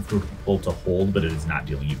is uncomfortable to hold, but it is not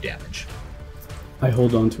dealing you damage. I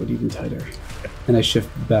hold on to it even tighter, and I shift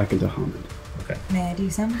back into Hammond. Okay. May I do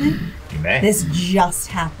something? You may. This just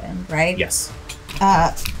happened, right? Yes.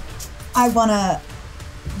 I want to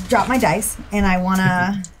drop my dice, and I want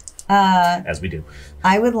to... As we do.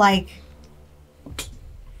 I would like...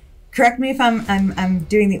 Correct me if I'm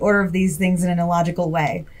doing the order of these things in an illogical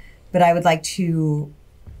way, but I would like to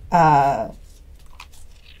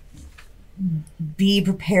be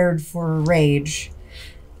prepared for rage.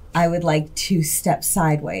 I would like to step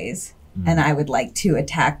sideways, and I would like to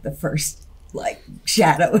attack the first,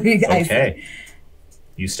 shadow. Okay.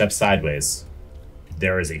 You step sideways.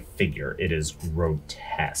 There is a figure. It is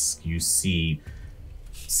grotesque. You see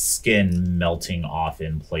skin melting off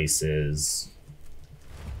in places,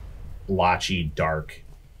 blotchy, dark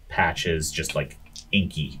patches, just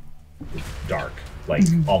inky dark,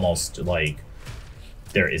 almost like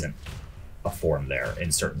there isn't a form there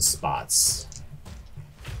in certain spots.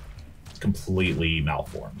 Completely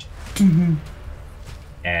malformed.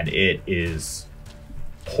 And it is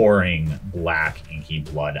pouring black inky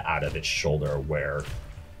blood out of its shoulder where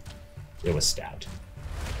it was stabbed.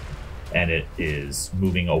 And it is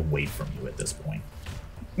moving away from you at this point.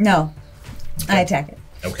 No. Okay. I attack it.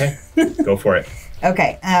 Okay. Go for it.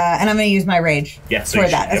 Okay. And I'm going to use my rage so for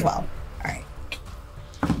that as well. All right.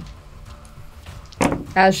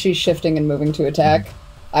 As she's shifting and moving to attack,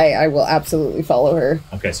 I will absolutely follow her.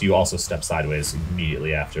 Okay, so you also step sideways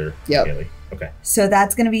immediately after Ellie. Okay. So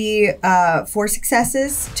that's going to be 4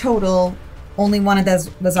 successes total. Only one of those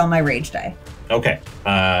was on my rage die. Okay.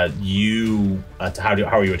 How are you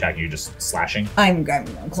attacking? You just slashing? I'm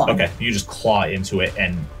clawing. Okay. You just claw into it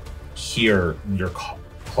and hear your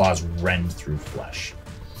claws rend through flesh.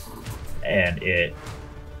 And it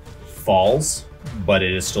falls, but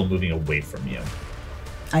it is still moving away from you.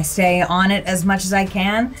 I stay on it as much as I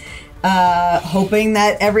can, hoping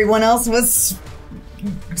that everyone else was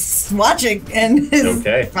watching and is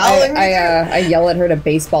following me. I yell at her to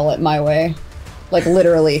baseball it my way.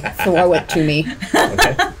 Literally, throw it to me.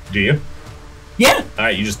 Okay. Do you? Yeah. All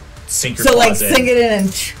right, you just sink your claws in. Sink it in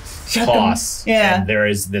and shut toss. them. Yeah. And there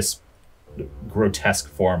is this grotesque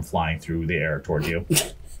form flying through the air toward you.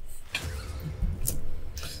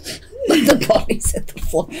 The bodies hit the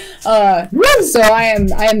floor. So I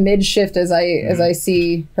am mid shift as I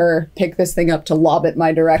see her pick this thing up to lob it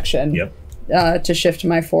my direction. Yep. To shift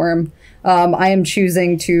my form. I am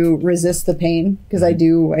choosing to resist the pain because I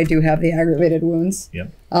do have the aggravated wounds.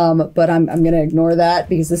 Yep. But I'm gonna ignore that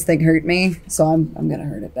because this thing hurt me, so I'm gonna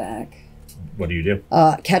hurt it back. What do you do?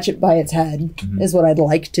 Catch it by its head is what I'd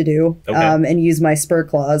like to do. Okay. And use my spur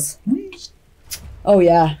claws. Oh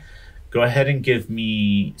yeah. Go ahead and give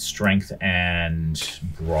me strength and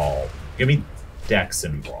brawl. Give me dex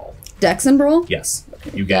and brawl. Dex and brawl? Yes.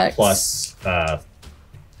 You get Dex. plus.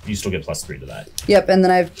 You still get +3 to that. Yep, and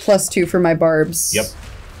then I have +2 for my barbs. Yep.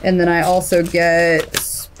 And then I also get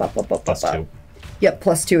 +2. Yep,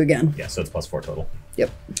 +2 again. Yeah, so it's +4 total.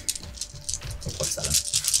 Yep. So +7.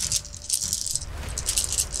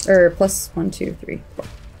 Or +1, 2, 3, 4.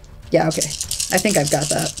 Yeah, okay. I think I've got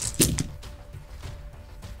that.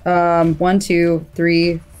 1, 2,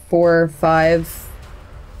 3, 4, 5.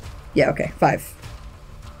 Yeah, okay, 5.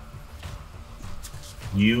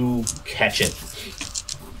 You catch it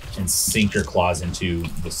and sink your claws into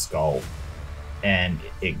the skull, and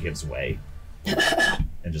it gives way.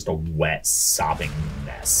 And just a wet, sobbing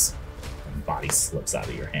mess. And body slips out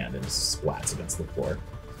of your hand and splats against the floor.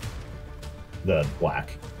 The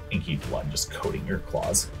black, inky blood just coating your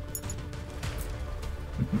claws.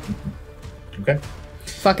 Okay.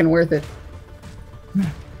 Fucking worth it.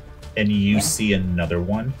 And you see another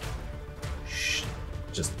one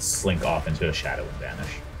just slink off into a shadow and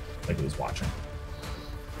vanish, like it was watching.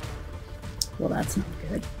 Well, that's not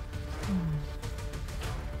good.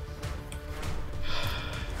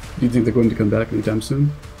 Do you think they're going to come back anytime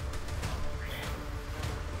soon?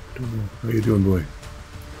 How you doing, boy?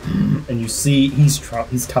 And you see he's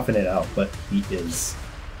toughing it out, but he is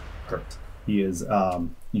hurt. He is.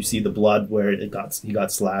 You see the blood where he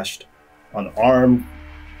got slashed on the arm,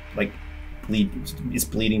 is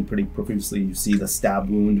bleeding pretty profusely. You see the stab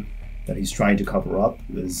wound that he's trying to cover up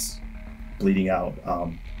is bleeding out.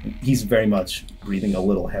 He's very much breathing a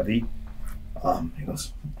little heavy. He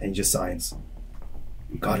goes, and he just signs.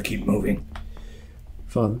 Gotta keep moving.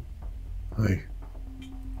 Father. Hi.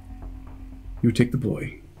 You take the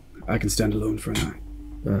boy. I can stand alone for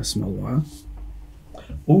a small while.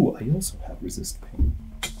 Oh, I also have resist pain.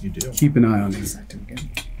 You do. keep an eye on him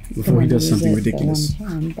before he does something ridiculous.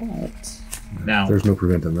 Now, There's no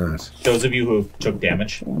preventing that. those of you who took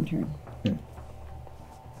damage, One turn.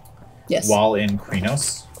 Yes. while in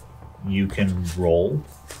Krenos, you can roll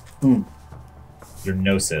your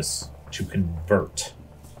Gnosis to convert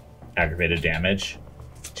aggravated damage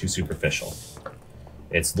to superficial.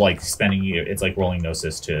 It's like it's like rolling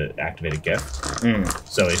Gnosis to activate a gift.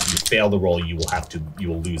 So if you fail the roll, you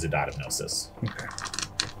will lose a dot of Gnosis. Okay.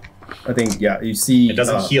 I think, yeah, you see... It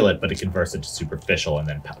doesn't heal it, but it converts it to superficial and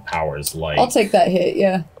then powers like... I'll take that hit,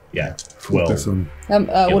 yeah. Yeah. Will. Focus on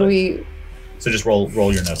What do we... So just roll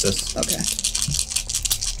your Gnosis. Okay.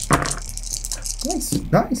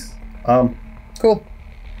 Nice. Cool.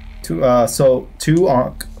 Two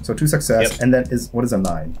success, Yep. and then what is a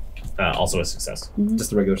 9? Also a success.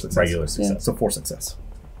 Just a regular success. Regular success. So 4 success.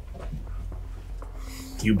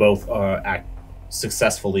 You both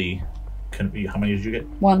successfully... how many did you get?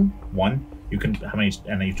 1. 1. You can... How many...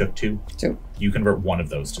 And then you took 2? 2. You convert one of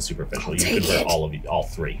those to superficial. You convert all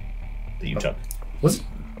 3 that you took. Was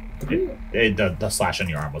The slash on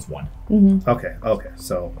your arm was 1. Okay.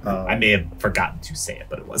 So I may have forgotten to say it,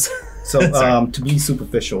 but it was. so to be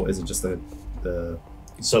superficial, is it just the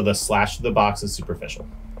So the slash of the box is superficial.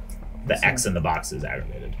 The X in the box is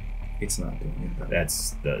aggravated. It's not doing it.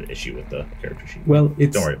 That's the issue with the character sheet. Well,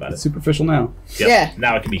 it's, Don't worry about it's it. superficial now. Yep. Yeah.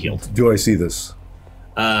 Now it can be healed. Do I see this?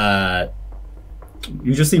 You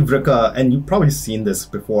just see Vrika, and you've probably seen this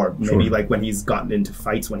before, maybe Sure. like when he's gotten into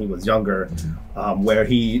fights when he was younger, where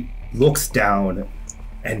he looks down,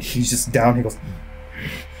 and he's just down, he goes,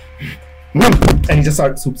 and he just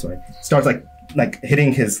starts like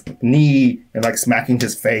hitting his knee and like smacking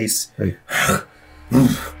his face. Hey.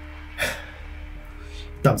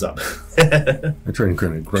 Thumbs up. I try and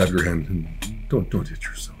kind of grab your hand and don't hit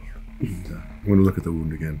yourself. And, I'm going to look at the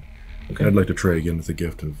wound again. Okay. I'd like to try again with the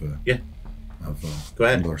gift of Go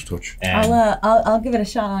ahead. Miller's touch. And I'll give it a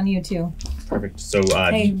shot on you too. perfect. So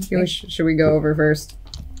Hey, Should we go over first?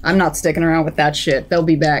 I'm not sticking around with that shit. They'll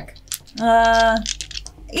be back. yeah,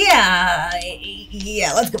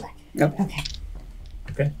 let's go back. Yep. Okay.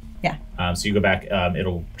 okay. Yeah. So you go back.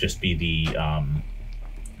 It'll just be the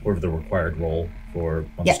whatever the required roll for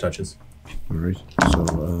bonus touches. All right. So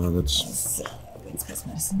that's It's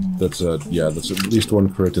Christmas. that's at least 1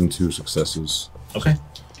 crit and 2 successes Okay.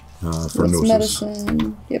 for What's Gnosis.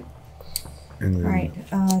 medicine? Yep. And then, All right,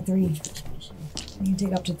 3. You can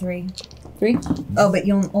take up to 3. 3? Oh, but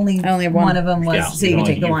you only I only have one. of them was Yeah. so you can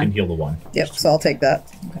take the You one. can heal the 1. Yep, so I'll take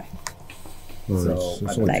that. Okay. all right, So, it's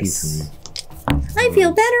only 2 nice. for me. I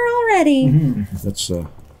feel better already. That's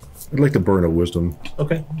I'd like to burn a wisdom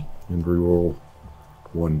Okay. and reroll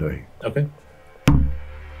 1 die. Okay.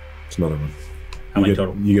 It's another one. How many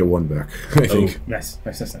total? You get 1 back, I think. Nice.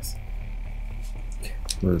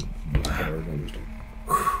 Or,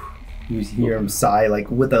 You hear him sigh, like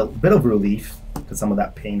with a bit of relief, because some of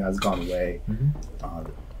that pain has gone away.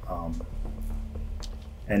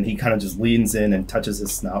 And he kind of just leans in and touches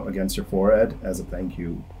his snout against your forehead as a thank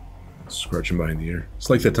you. scratching behind the ear. It's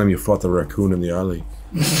like that time you fought the raccoon in the alley.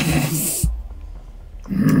 He's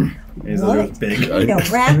a little big. Eat a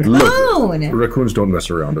Look, raccoon. raccoons don't mess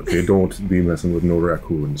around, okay? Don't be messing with no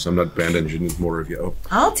raccoons. I'm not bandaging more of you up.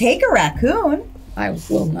 I'll take a raccoon. I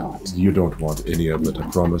will not. You don't want any of it, I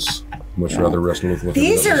promise. Much rather wrestle with what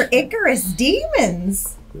These are Icarus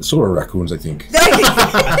demons. So are raccoons, I think.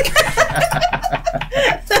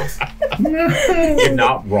 You're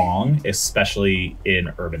not wrong, especially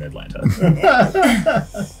in urban Atlanta.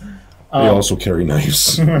 They also carry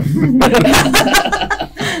knives. 10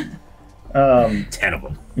 of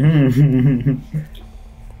them.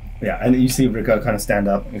 Yeah, and you see Vrika kind of stand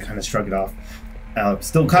up and kind of shrug it off.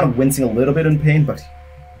 Still kind of wincing a little bit in pain,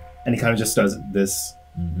 and he kind of just does this.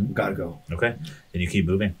 Gotta go. Okay. And you keep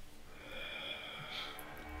moving.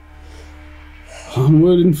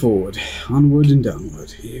 Onward and forward. Onward and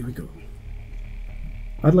downward. Here we go.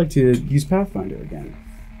 I'd like to use Pathfinder again.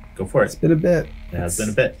 Go for It's it. been a bit. It has been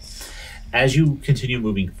a bit. As you continue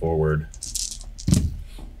moving forward,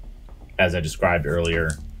 as I described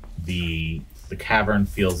earlier, the cavern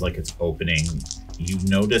feels like it's opening. You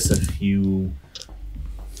notice a few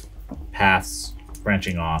paths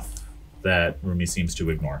branching off that Rumi seems to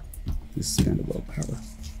ignore. This is kind of willpower.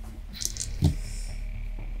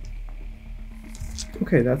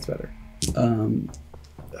 Okay, that's better. 5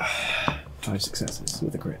 successes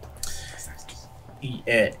with a crit.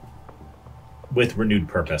 With renewed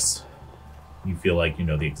purpose, you feel like you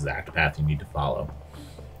know the exact path you need to follow.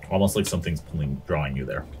 Almost like something's drawing you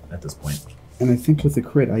there at this point. And I think with the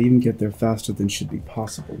crit, I even get there faster than should be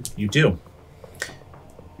possible. You do.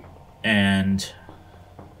 And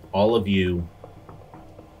all of you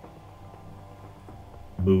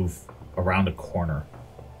move around a corner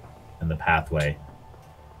in the pathway,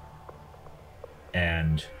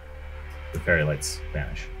 and the fairy lights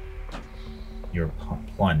vanish. You're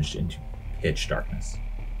plunged into pitch darkness.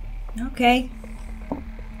 Okay.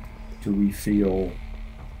 Do we feel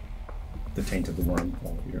the taint of the worm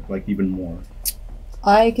all here? Like, even more?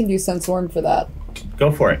 I can do sense worm for that.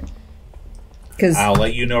 Go for it. Because I'll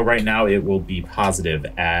let you know right now it will be positive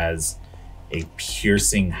as a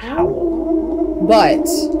piercing howl but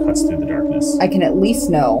cuts through the darkness. I can at least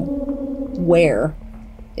know where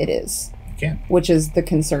it is. You can. Which is the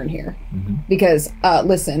concern here. Mm-hmm. Because,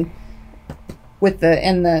 listen, with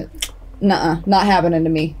the nuh-uh, not happening to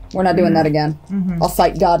me. We're not doing that again. I'll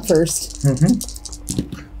fight God first.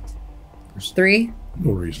 3.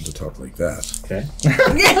 No reason to talk like that. Okay.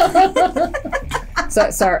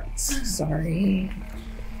 Sorry.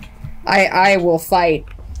 I will fight.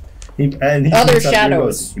 He Other looks up here and shadows.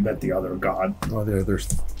 goes, you met the other god. Oh, there's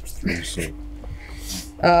 3,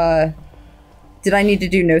 so... Did I need to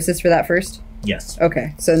do Gnosis for that first? Yes.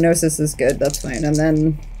 Okay, so Gnosis is good. That's fine. And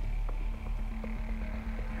then...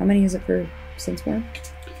 How many is it for sense worm?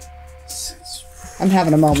 I'm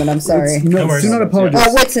having a moment. I'm sorry. No worries. Do not apologize.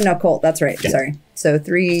 Oh, wits and occult. That's right. Yeah. Sorry. So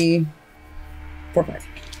 3, 4, 5.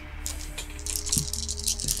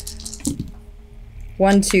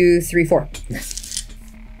 1, 2, 3, 4.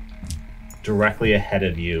 Directly ahead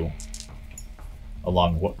of you,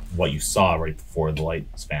 along what you saw right before the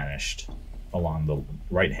lights vanished, along the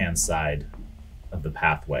right-hand side of the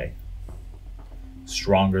pathway,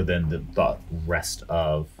 stronger than the rest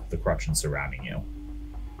of the corruption surrounding you,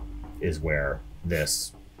 is where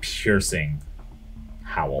this piercing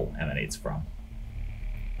howl emanates from.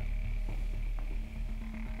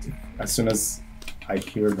 As soon as I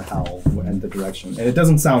hear the howl and the direction, and it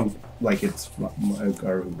doesn't sound like it's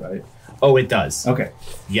Garou, right? Oh, it does. Okay.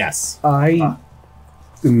 Yes. I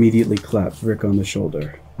immediately clap Rick on the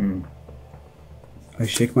shoulder. I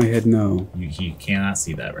shake my head no. You cannot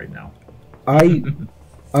see that right now. I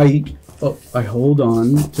hold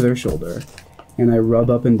on to their shoulder and I rub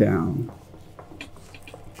up and down.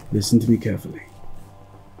 Listen to me carefully.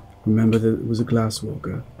 Remember that it was a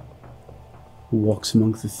Glasswalker who walks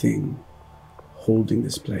amongst the thing holding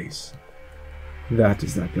this place. That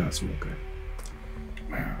is that Glasswalker.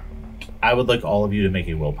 I would like all of you to make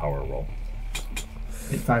a willpower roll.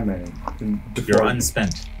 If I may. Your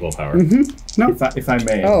unspent willpower. No. If I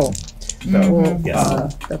may. Oh. So, Well,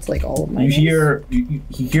 Yes. that's like all of my he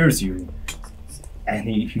hears you, and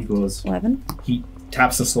he goes, 11? he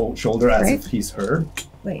taps the shoulder as Right. if he's heard,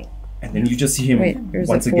 Wait. and then you just see him Wait, there's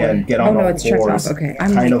once a 4. again get Oh, on no, all it's checked fours, off. Okay.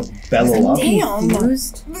 and kind of bellow up, Damn.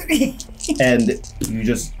 Confused. and you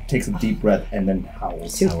just takes a deep breath and then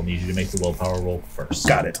howls. I will need you to make the willpower roll first.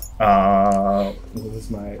 Got it. What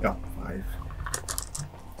was my 5?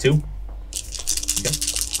 2. Okay.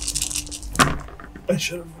 I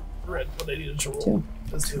should have read what I needed to roll. 2.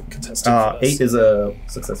 As to contest it. 8 is a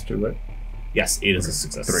success too, right? Yes, 8 is a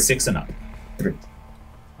success. 3. 6 and up. 3.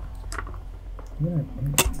 Why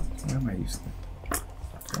am I used to?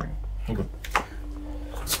 Sorry. Okay.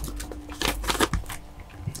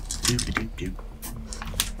 Doop-a-doop-doop.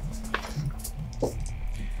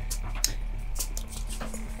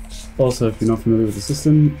 Also, if you're not familiar with the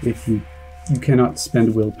system, if you cannot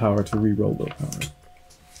spend willpower to re-roll willpower.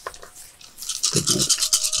 Good note.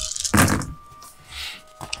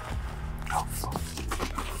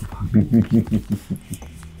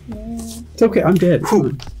 It's okay, I'm dead. It's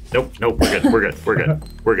fine. Nope, we're good.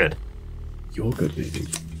 We're good. You're good, baby.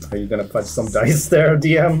 Are you gonna punch some dice there,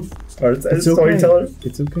 DM or It's storyteller? okay.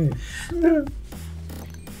 It's okay.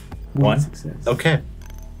 1. Success. Okay.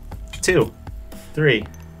 2. 3.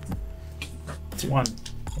 1.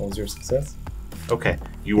 What was your success? Okay.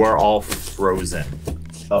 You are all frozen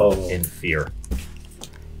Oh, in fear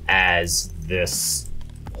as this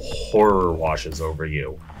horror washes over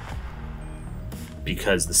you,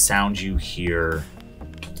 because the sound you hear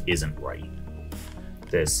isn't right.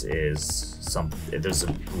 There's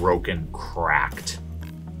a broken, cracked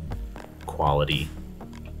quality.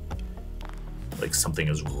 Like something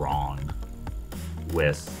is wrong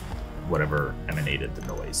with whatever emanated the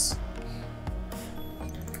noise.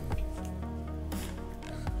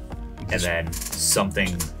 And then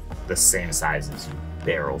something the same size as you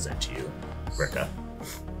barrels into you, Vrika,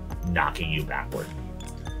 knocking you backward.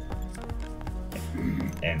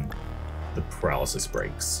 And the paralysis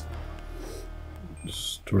breaks.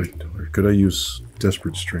 Storyteller, could I use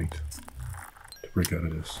desperate strength to break out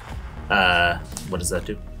of this? What does that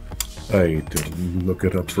do? I didn't look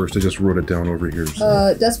it up first. I just wrote it down over here.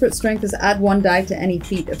 So. Desperate strength is add 1 die to any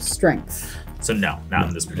feat of strength. So no, not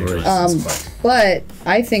in this particular instance. But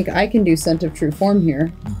I think I can do Scent of True Form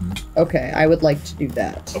here. Okay, I would like to do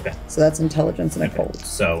that. Okay. So that's intelligence and a cold.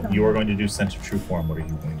 So you are going to do Scent of True Form. What are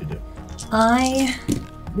you going to do?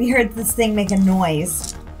 We heard this thing make a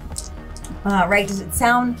noise. Right, does it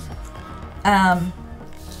sound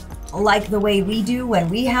like the way we do when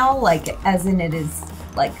we howl? Like, as in it is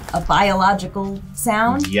like a biological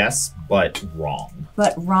sound? Yes, but wrong.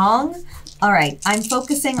 But wrong? All right, I'm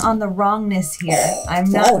focusing on the wrongness here. I'm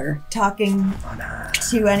not talking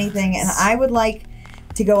to anything, and I would like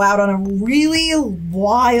to go out on a really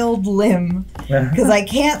wild limb because I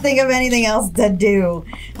can't think of anything else to do.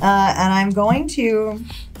 And I'm going to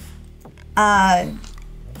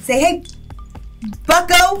say, "Hey,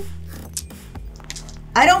 Bucko,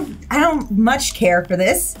 I don't much care for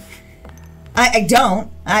this. I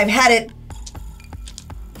don't. I've had it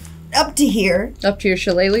up to here. Up to your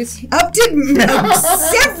shillelaghs? Up to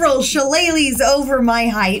several shillelaghs over my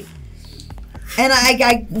height. And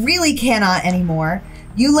I really cannot anymore.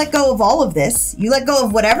 You let go of all of this. You let go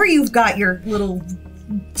of whatever you've got your little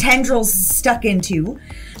tendrils stuck into.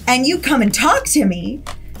 And you come and talk to me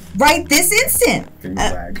right this instant.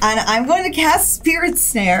 And I'm going to cast Spirit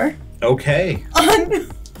Snare. Okay. On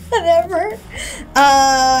whatever.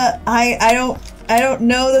 I don't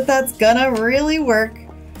know that that's gonna really work.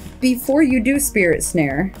 Before you do Spirit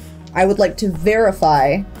Snare, I would like to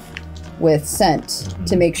verify with Scent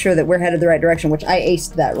to make sure that we're headed the right direction, which I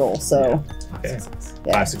aced that roll, so... Okay.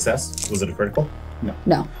 5 success. Was it a critical?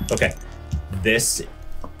 No. Okay. This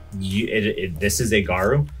is a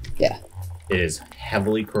Garou. Yeah. It is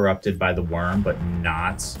heavily corrupted by the Wyrm, but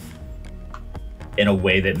not in a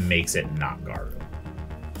way that makes it not Garou.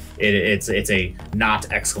 It's a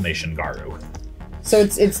not exclamation Garou. So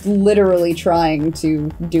it's literally trying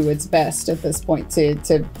to do its best at this point to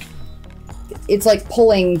it's like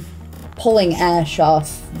pulling ash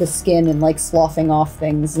off the skin and like sloughing off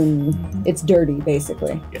things, and it's dirty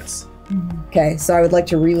basically. Yes. Okay, so I would like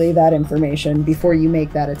to relay that information before you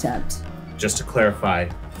make that attempt. Just to clarify,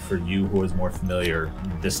 for you who is more familiar,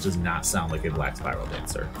 this does not sound like a Black Spiral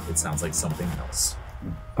Dancer. It sounds like something else.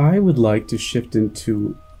 I would like to shift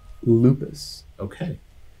into Lupus. Okay.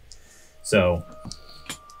 So,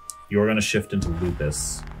 you're going to shift into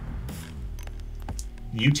Lupus.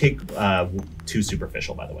 You take 2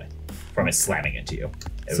 superficial, by the way, from it slamming into you.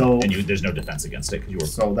 So, and there's no defense against it because you were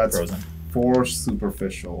so that's frozen. 4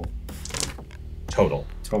 superficial. Total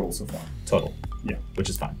so far. Total. Yeah. Which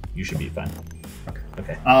is fine. You should be fine.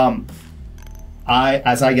 Okay.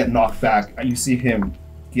 As I get knocked back, you see him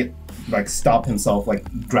stop himself, like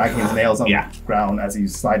dragging his nails on the ground as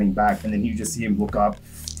he's sliding back, and then you just see him look up,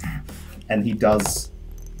 and he bellows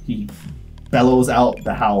out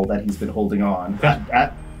the howl that he's been holding on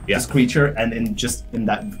at this creature, and in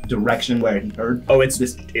that direction where he heard. Oh, it's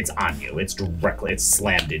on you. It's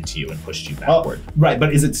slammed into you and pushed you backward. Oh, right,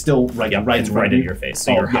 but is it still right? Yeah, right, it's right in your face.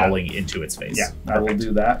 So you're howling into its face. Yeah, I will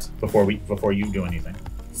do that before you do anything.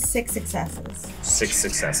 6 successes. 6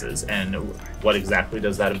 successes. And what exactly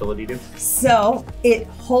does that ability do? So it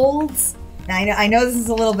holds. I know this is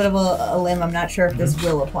a little bit of a limb. I'm not sure if this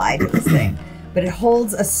will apply to this thing, but it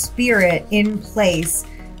holds a spirit in place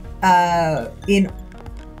in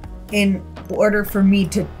order for me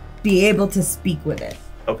to be able to speak with it.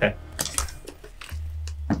 Okay.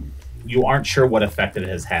 You aren't sure what effect it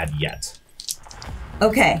has had yet.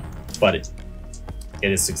 Okay. But it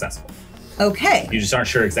is successful. Okay. You just aren't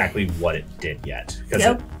sure exactly what it did yet.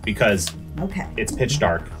 Because it's pitch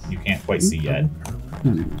dark. You can't quite see yet.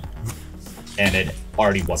 And it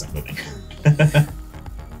already wasn't moving.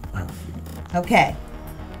 Okay.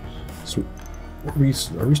 So, are we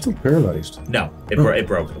still paralyzed? No, it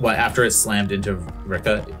broke. Well, after it slammed into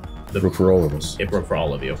Vrika, it broke for all of us. It broke for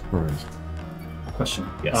all of you. All right. Question.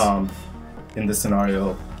 Yes. In this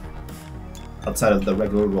scenario, outside of the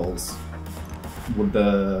regular rolls, would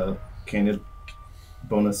the Canid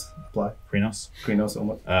bonus apply? Krenos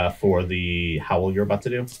almost. For the howl you're about to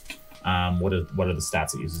do, what are the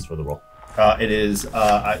stats it uses for the roll? It is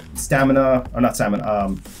stamina, or not stamina.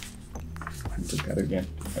 I took that again.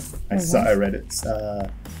 I read it.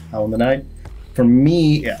 Howl in the night. For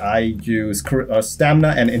me, I use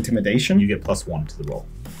stamina and intimidation. You get +1 to the roll.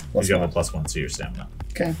 You have a +1 to your stamina.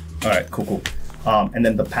 Okay. All right. Cool. And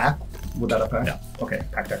then the pack. Would that apply? No. Okay.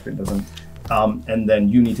 Pack definitely doesn't. And then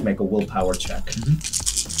you need to make a willpower check.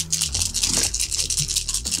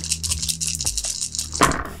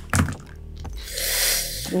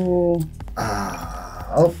 Ooh.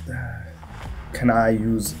 Can I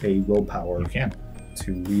use a willpower? You can.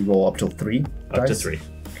 to reroll up to 3 Up to dice? 3. Okay,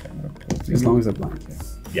 I'm gonna pull 3. As long as they're blind.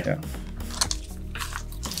 Yeah.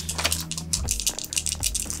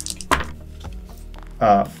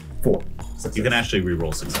 Yeah. 4. You can actually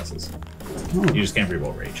reroll successes. Oh. You just can't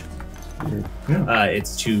reroll rage.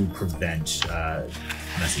 It's to prevent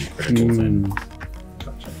messy criticals and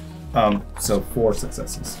Gotcha. So 4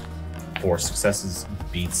 successes. 4 successes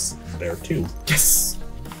beats their 2. Yes.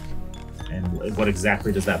 And what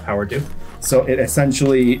exactly does that power do? So it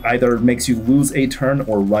essentially either makes you lose a turn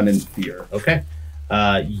or run in fear. Okay.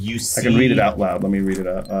 You see. I can read it out loud. Let me read it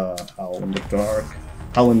out. Howl in the dark.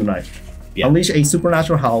 Howl in the night. Yeah. Unleash a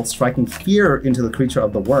supernatural howl, striking fear into the creature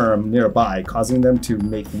of the Wyrm nearby, causing them to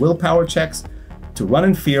make willpower checks to run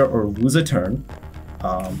in fear or lose a turn.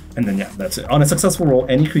 And then, yeah, that's it. On a successful roll,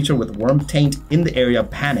 any creature with Wyrm taint in the area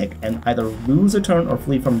panic and either lose a turn or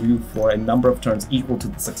flee from you for a number of turns equal to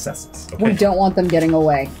the successes. Okay. We don't want them getting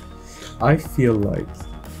away. I feel like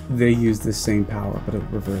they use the same power, but a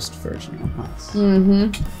reversed version on us.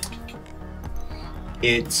 Mm-hmm.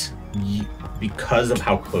 Because of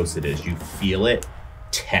how close it is, you feel it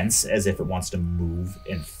tense as if it wants to move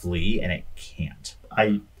and flee, and it can't.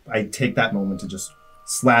 I take that moment to just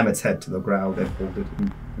slam its head to the ground and hold it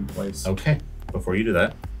in place. Okay. Before you do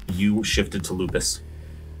that, you shifted to Lupus.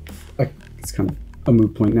 It's kind of a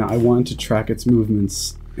moot point now. I wanted to track its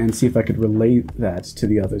movements and see if I could relate that to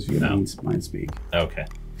the others via mind speak. Okay.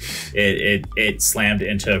 It slammed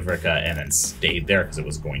into Vrika and then stayed there because it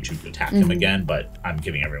was going to attack him again, but I'm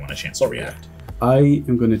giving everyone a chance to react. I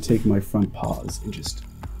am going to take my front paws and just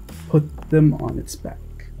put them on its back.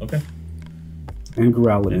 Okay. And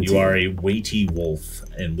growl it And into you are it. a weighty wolf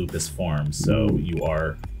in Lupus form, so you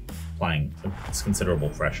are applying considerable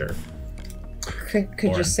pressure. Could you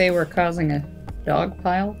Lauren. say we're causing a dog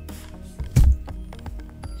pile?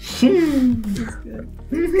 I'd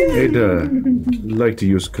like to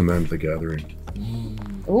use Command the Gathering.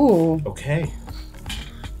 Ooh. Okay.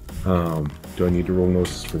 Do I need to roll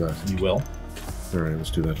notices for that? You will. Alright,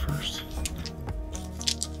 let's do that first.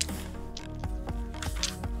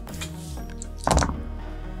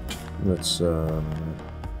 That's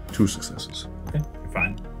 2 successes. Okay, you're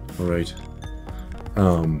fine. Alright.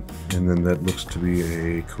 And then that looks to be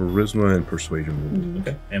a charisma and persuasion roll.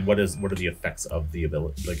 Okay. And what are the effects of the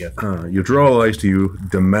ability, the gift? You draw eyes to you,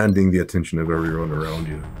 demanding the attention of everyone around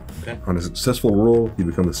you. Okay. On a successful roll, you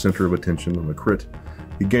become the center of attention. On a crit,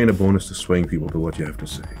 you gain a bonus to swaying people to what you have to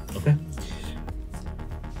say. Okay.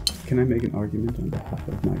 Can I make an argument on behalf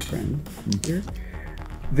of my friend here?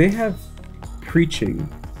 They have preaching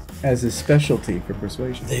as a specialty for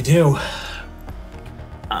persuasion. They do.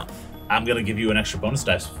 I'm gonna give you an extra bonus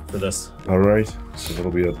dice for this. Alright, so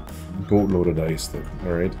that'll be a boatload of dice then.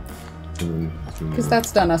 Alright. Because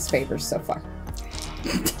that's done us favors so far.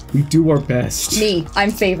 We do our best. Me,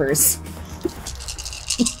 I'm favors.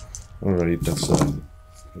 Alright, that's a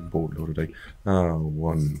boatload of dice.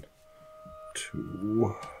 1,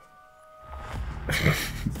 2.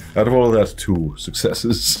 Out of all of that, 2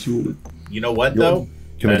 successes. You know what, though?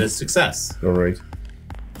 Can I- That is success. Alright.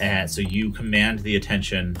 And so you command the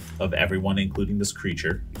attention of everyone, including this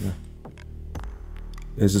creature.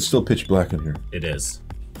 Is it still pitch black in here? It is.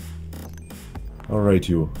 Alright,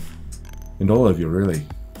 you. And all of you, really.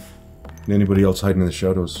 And anybody else hiding in the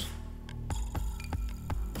shadows.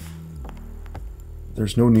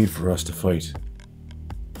 There's no need for us to fight.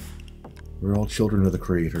 We're all children of the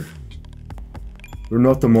Creator. We're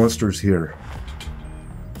not the monsters here.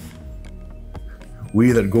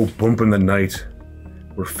 We that go bump in the night.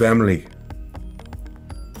 We're family.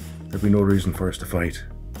 There'd be no reason for us to fight.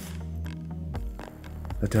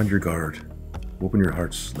 Let down your guard. Open your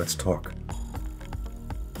hearts. Let's talk.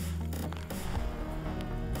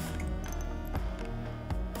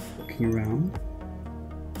 Looking around,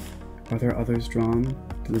 are there others drawn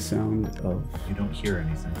to the sound of... You don't hear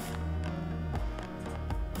anything.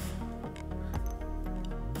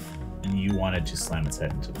 And you wanted to slam its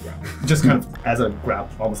head into the ground. Just kind of as a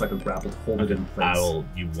grapple, almost like a grapple to hold it in place.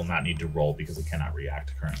 You will not need to roll because it cannot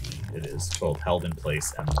react currently. It is both held in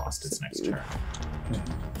place and lost its next turn.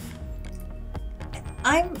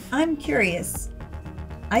 I'm curious.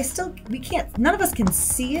 We can't, none of us can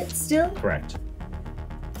see it still. Correct.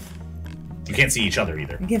 You can't see each other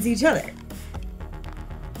either. We can see each other.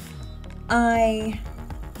 I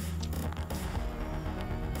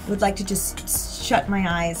would like to just shut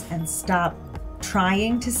my eyes and stop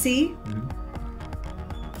trying to see.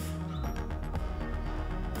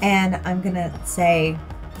 And I'm gonna say,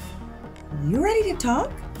 you ready to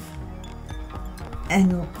talk?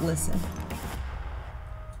 And listen.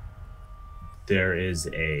 There is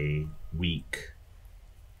a weak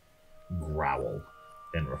growl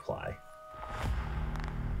in reply.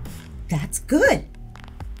 That's good.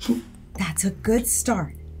 That's a good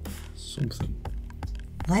start. Something.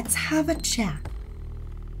 Let's have a chat.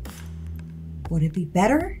 Would it be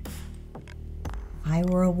better if I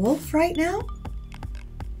were a wolf right now?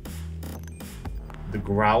 The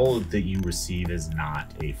growl that you receive is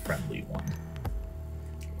not a friendly one.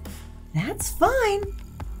 That's fine.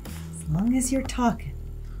 As long as you're talking.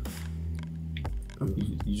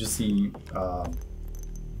 You just see. Oh,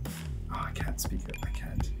 I can't speak it. I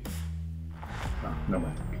can't. Oh, no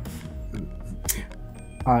mind.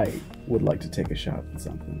 I would like to take a shot at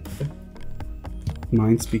something.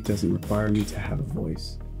 Mind speak doesn't require me to have a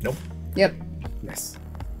voice. Nope. Yep. Yes.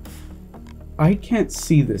 I can't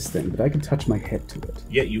see this thing, but I can touch my head to it.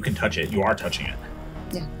 Yeah, you can touch it. You are touching it.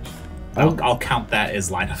 Yeah. I'll count that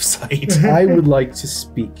as line of sight. I would like to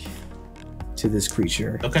speak to this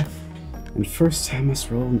creature. Okay. And first I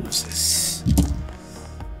must roll Gnosis.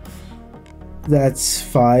 That's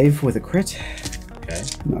 5 with a crit. Okay.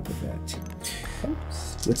 Not with that.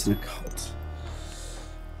 Oops. What's an occult?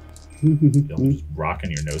 You're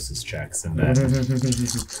rocking your gnosis checks and then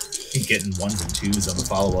getting 1s and 2s on the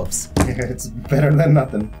follow-ups. It's better than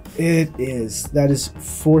nothing. It is. That is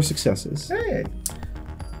 4 successes. Hey.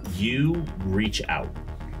 You reach out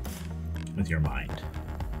with your mind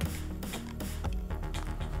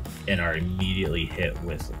and are immediately hit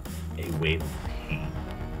with a wave of pain.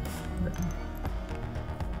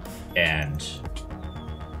 And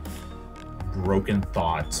broken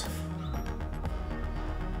thought.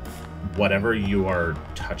 Whatever you are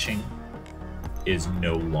touching is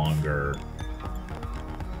no longer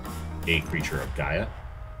a creature of Gaia.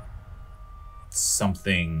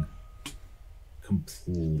 Something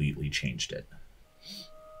completely changed it.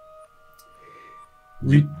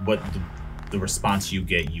 The response you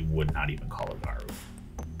get, you would not even call a Garou.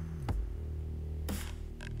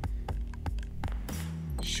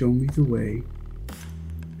 Show me the way,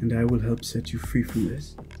 and I will help set you free from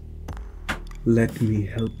this. Let me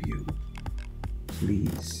help you,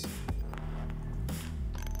 please.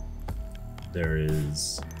 There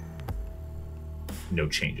is no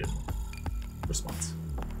change in response.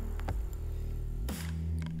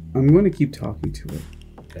 I'm going to keep talking to it.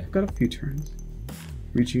 Okay. I've got a few turns.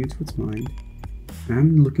 Reaching into its mind. And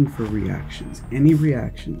I'm looking for reactions. Any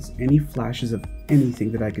flashes of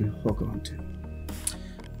anything that I can hook onto.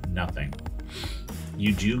 Nothing.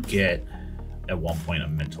 You do get, at one point, a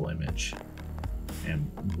mental image.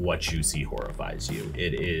 And what you see horrifies you.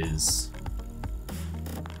 It is...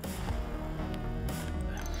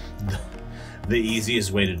 The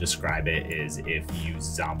easiest way to describe it is if you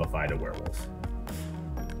zombified a werewolf.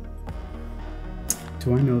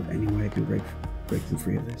 Do I know of any way I can break them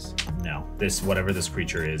free of this? No. Whatever this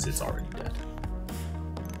creature is, it's already dead.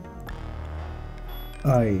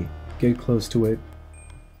 I get close to it.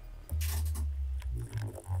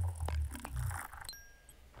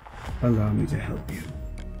 Allow me to help you.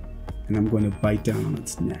 And I'm going to bite down on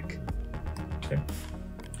its neck. Okay.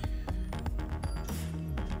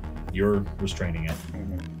 You're restraining it.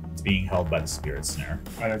 It's being held by the spirit snare.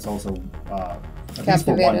 And it's also, at least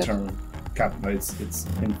for one turn, it's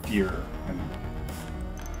in fear. And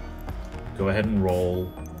Go ahead and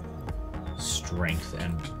roll strength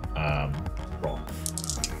and roll.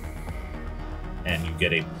 And you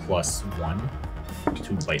get a +1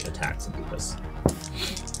 to bite attacks into this.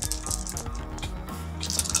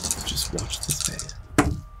 Just watch this face.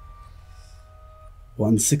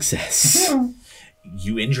 1 success.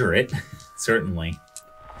 You injure it, certainly.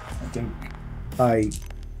 I think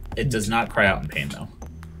It does not cry out in pain, though.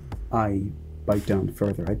 I bite down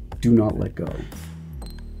further. I do not let go.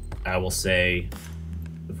 I will say,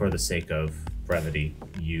 for the sake of brevity,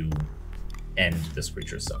 you end this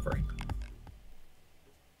creature's suffering.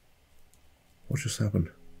 What just happened?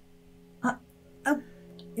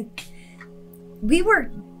 We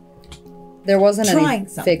were There wasn't trying any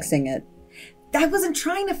something. fixing it. I wasn't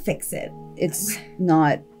trying to fix it. It's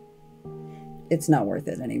not worth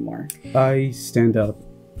it anymore. I stand up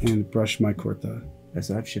and brush my kurta as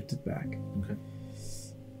I've shifted back. Okay.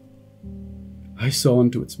 I saw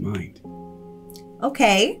into its mind.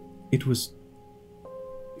 Okay. It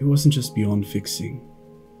wasn't just beyond fixing.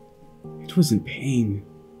 It was in pain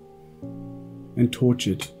and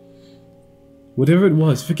tortured. Whatever it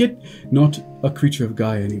was, forget not a creature of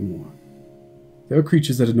Gaia anymore. There are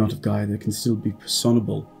creatures that are not of Gaia that can still be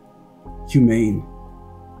personable, humane.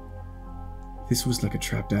 This was like a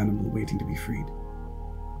trapped animal waiting to be freed.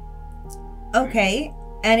 Okay.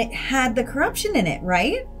 And it had the corruption in it,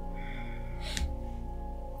 right?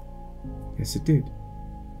 Yes, it did.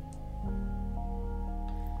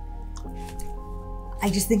 I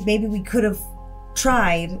just think maybe we could have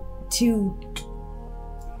tried to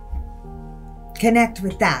connect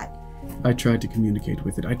with that. I tried to communicate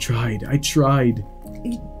with it. I tried.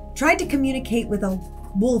 We tried to communicate with a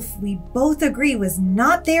wolf we both agree was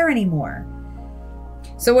not there anymore.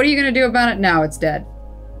 So what are you going to do about it now it's dead?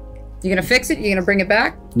 You going to fix it? You going to bring it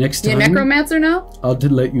back? Next You time, a necromancer now? I'll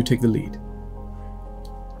let you take the lead.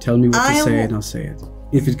 Tell me what to say and I'll say it.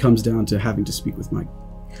 If it comes down to having to speak with my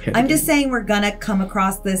head. I'm just saying we're gonna come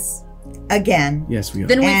across this again. Yes, we are.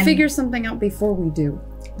 Then we figure something out before we do.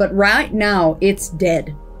 But right now, it's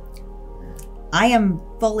dead. I am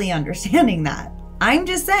fully understanding that. I'm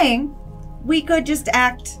just saying we could just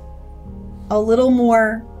act a little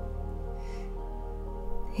more,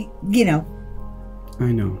 you know.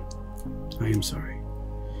 I know. I am sorry.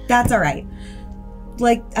 That's all right.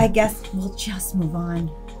 Like, I guess we'll just move on.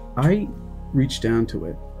 I reached down to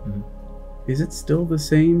it. Mhm. Is it still the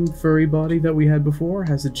same furry body that we had before? Or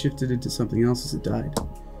has it shifted into something else as it died?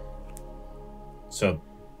 So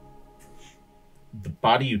the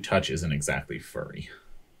body you touch isn't exactly furry.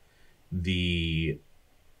 The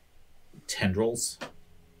tendrils,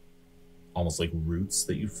 almost like roots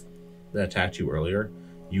that attacked you earlier,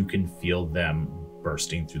 you can feel them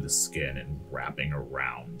bursting through the skin and wrapping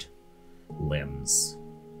around limbs,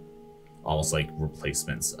 almost like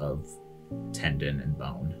replacements of tendon and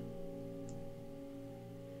bone.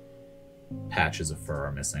 Patches of fur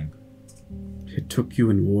are missing. It took you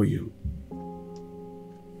and wore you.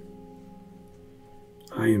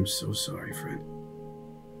 I am so sorry, friend.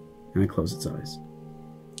 And it closed its eyes.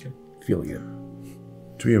 Okay. Feeling it.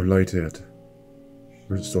 Do we have light yet?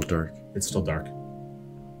 Or is it still dark? It's still dark.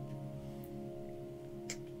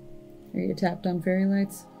 Are you tapped on fairy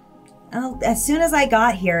lights? Oh, as soon as I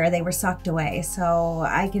got here, they were sucked away, so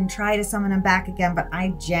I can try to summon them back again, but I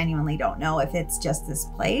genuinely don't know if it's just this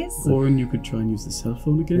place. Or you could try and use the cell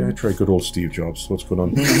phone again. Yeah, I tried good old Steve Jobs. What's going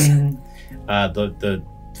on?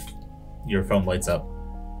 Your phone lights up.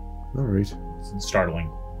 All right. It's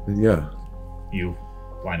startling. Yeah.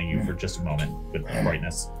 Blinding you for just a moment with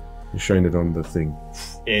brightness. You shine it on the thing.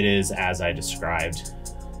 It is as I described.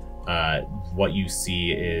 What you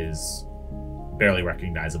see is barely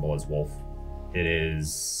recognizable as wolf. It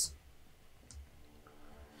is...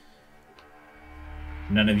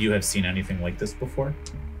 None of you have seen anything like this before.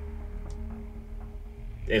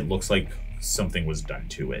 It looks like something was done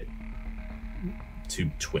to it to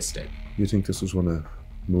twist it. You think this was one of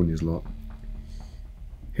Mooney's lot?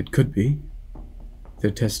 It could be.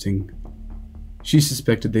 They're testing. She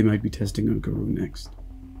suspected they might be testing on Garou next,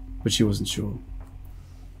 but she wasn't sure.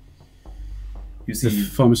 You see, The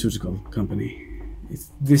pharmaceutical company. If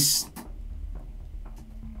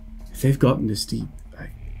they've gotten this deep,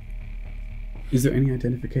 is there any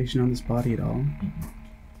identification on this body at all?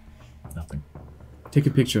 Nothing. Take a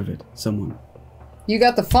picture of it, someone. You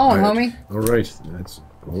got the phone, All homie. All right.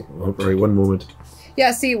 All right, one moment.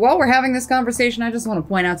 Yeah, see, while we're having this conversation, I just want to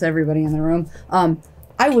point out to everybody in the room,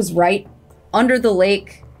 I was right. Under the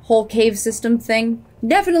lake, whole cave system thing,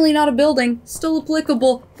 definitely not a building, still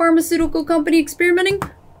applicable. Pharmaceutical company experimenting.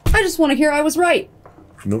 I just want to hear I was right.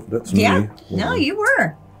 No, that's Yeah. me. No, you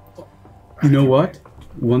were. You know what?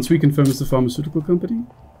 Once we confirm it's the pharmaceutical company,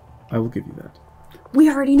 I will give you that. We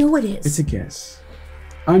already know it is. It's a guess.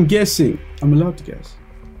 I'm guessing. I'm allowed to guess.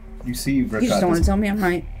 you see Vrika. You just don't want to tell me I'm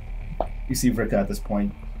right. You see Vrika at this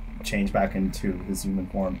point change back into his human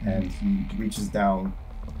form, and he reaches down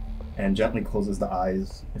and gently closes the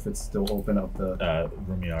eyes if it's still open of the.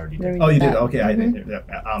 Rumi already did. Oh, you did. Okay, I did. Yeah.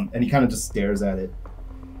 And he kind of just stares at it,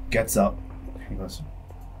 gets up, and he goes,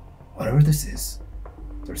 "Whatever this is,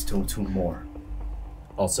 there's still two more."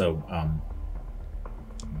 Also,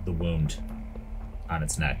 the wound on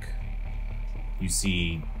its neck. You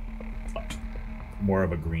see more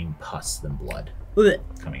of a green pus than blood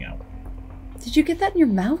coming out. Did you get that in your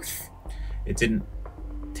mouth? It didn't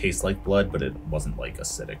taste like blood, but it wasn't like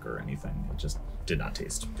acidic or anything. It just did not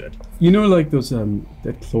taste good. You know, like those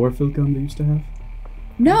that chlorophyll gum they used to have.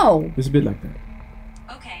 No. It's a bit like that.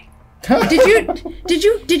 Okay.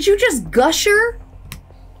 Did you just gusher?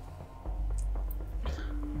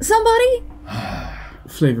 Somebody?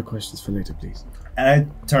 Flavor questions for later, please. And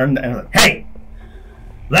I turned and I was like, "Hey,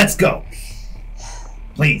 let's go,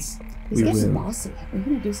 please." This We guy's will. bossy. Are you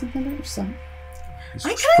gonna do something about your son? He's I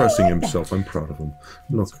kinda expressing like that. himself. I'm proud of him.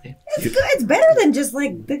 Look, It's good. It's better than just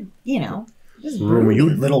like the, just Rumi, You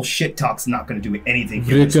you little shit talk's not going to do anything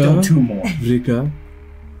here. There's still Vrika, two more. Vrika,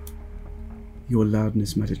 your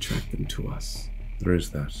loudness might attract them to us. there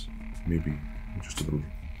is that. Maybe just a little.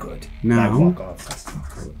 Good. Now- I walk off.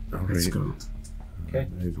 All Let's right. go. Okay.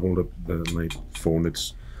 I hold up my phone.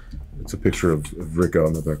 It's It's a picture of Vrika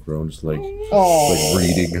on the background, just like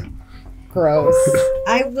reading. Gross.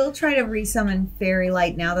 I will try to resummon fairy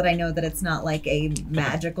light now that I know that it's not like a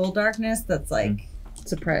magical darkness that's like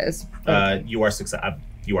surprise. You are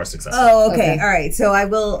successful. Oh, okay. All right. So I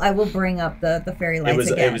will bring up the fairy lights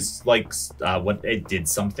again. It was like what it did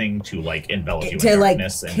something to like envelop you to in like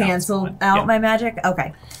darkness and cancel out my magic.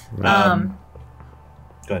 Okay. Go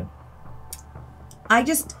ahead. I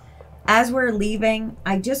just, as we're leaving,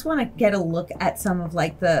 I just want to get a look at some of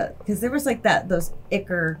like because there was like those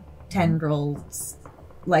ichor tendrils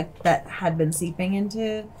like that had been seeping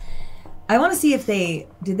into. I want to see if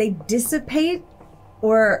did they dissipate,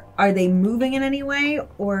 or are they moving in any way,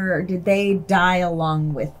 or did they die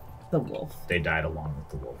along with the wolf? They died along with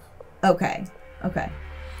the wolf. Okay.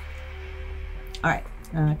 All right.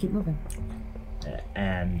 Keep moving.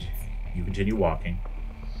 And you continue walking.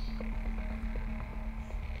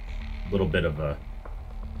 A little bit of a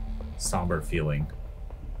somber feeling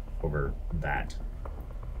over that.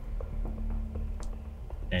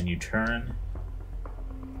 And you turn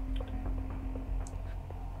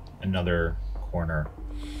another corner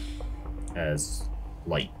as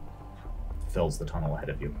light fills the tunnel ahead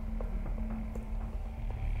of you.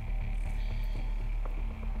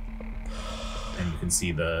 And you can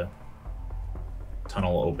see the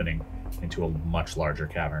tunnel opening into a much larger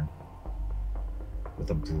cavern with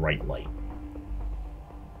a bright light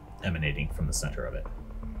emanating from the center of it.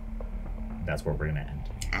 That's where we're going to end.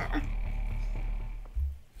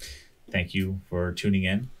 Thank you for tuning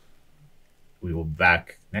in. We will be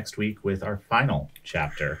back next week with our final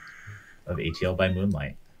chapter of ATL by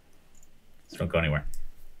Moonlight. So don't go anywhere.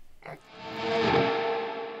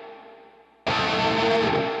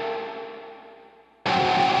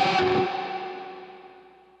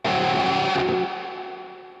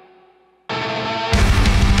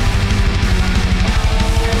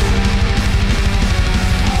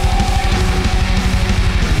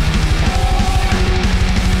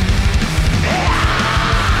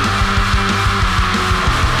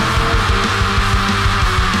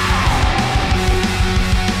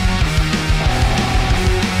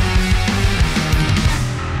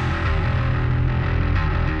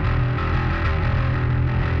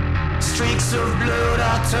 Streaks of blood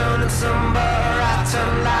are turning somber. I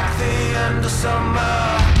turn like the end of summer.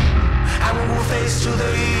 And we will face to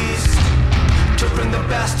the east to bring the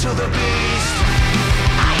best to the beast.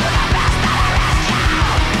 Are you the best that I rescue?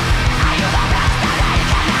 Are you the best that I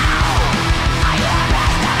can know? Are you the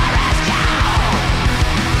best that I rescue?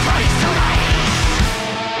 Face to the east.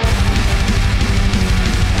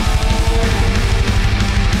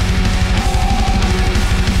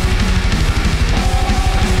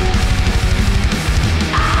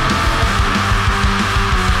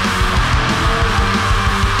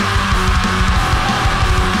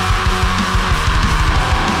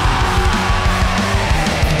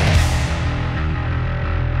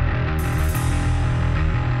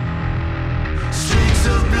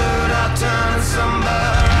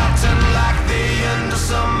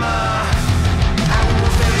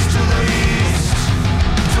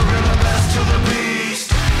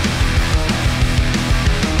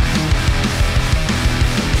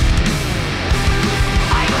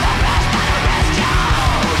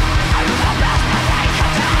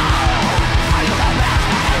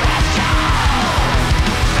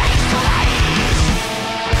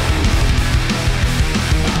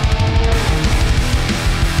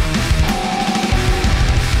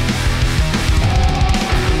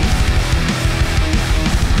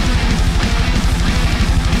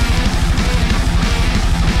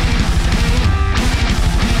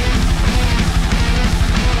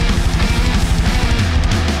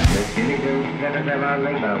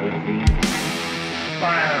 Labor with the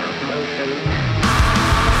fire motion.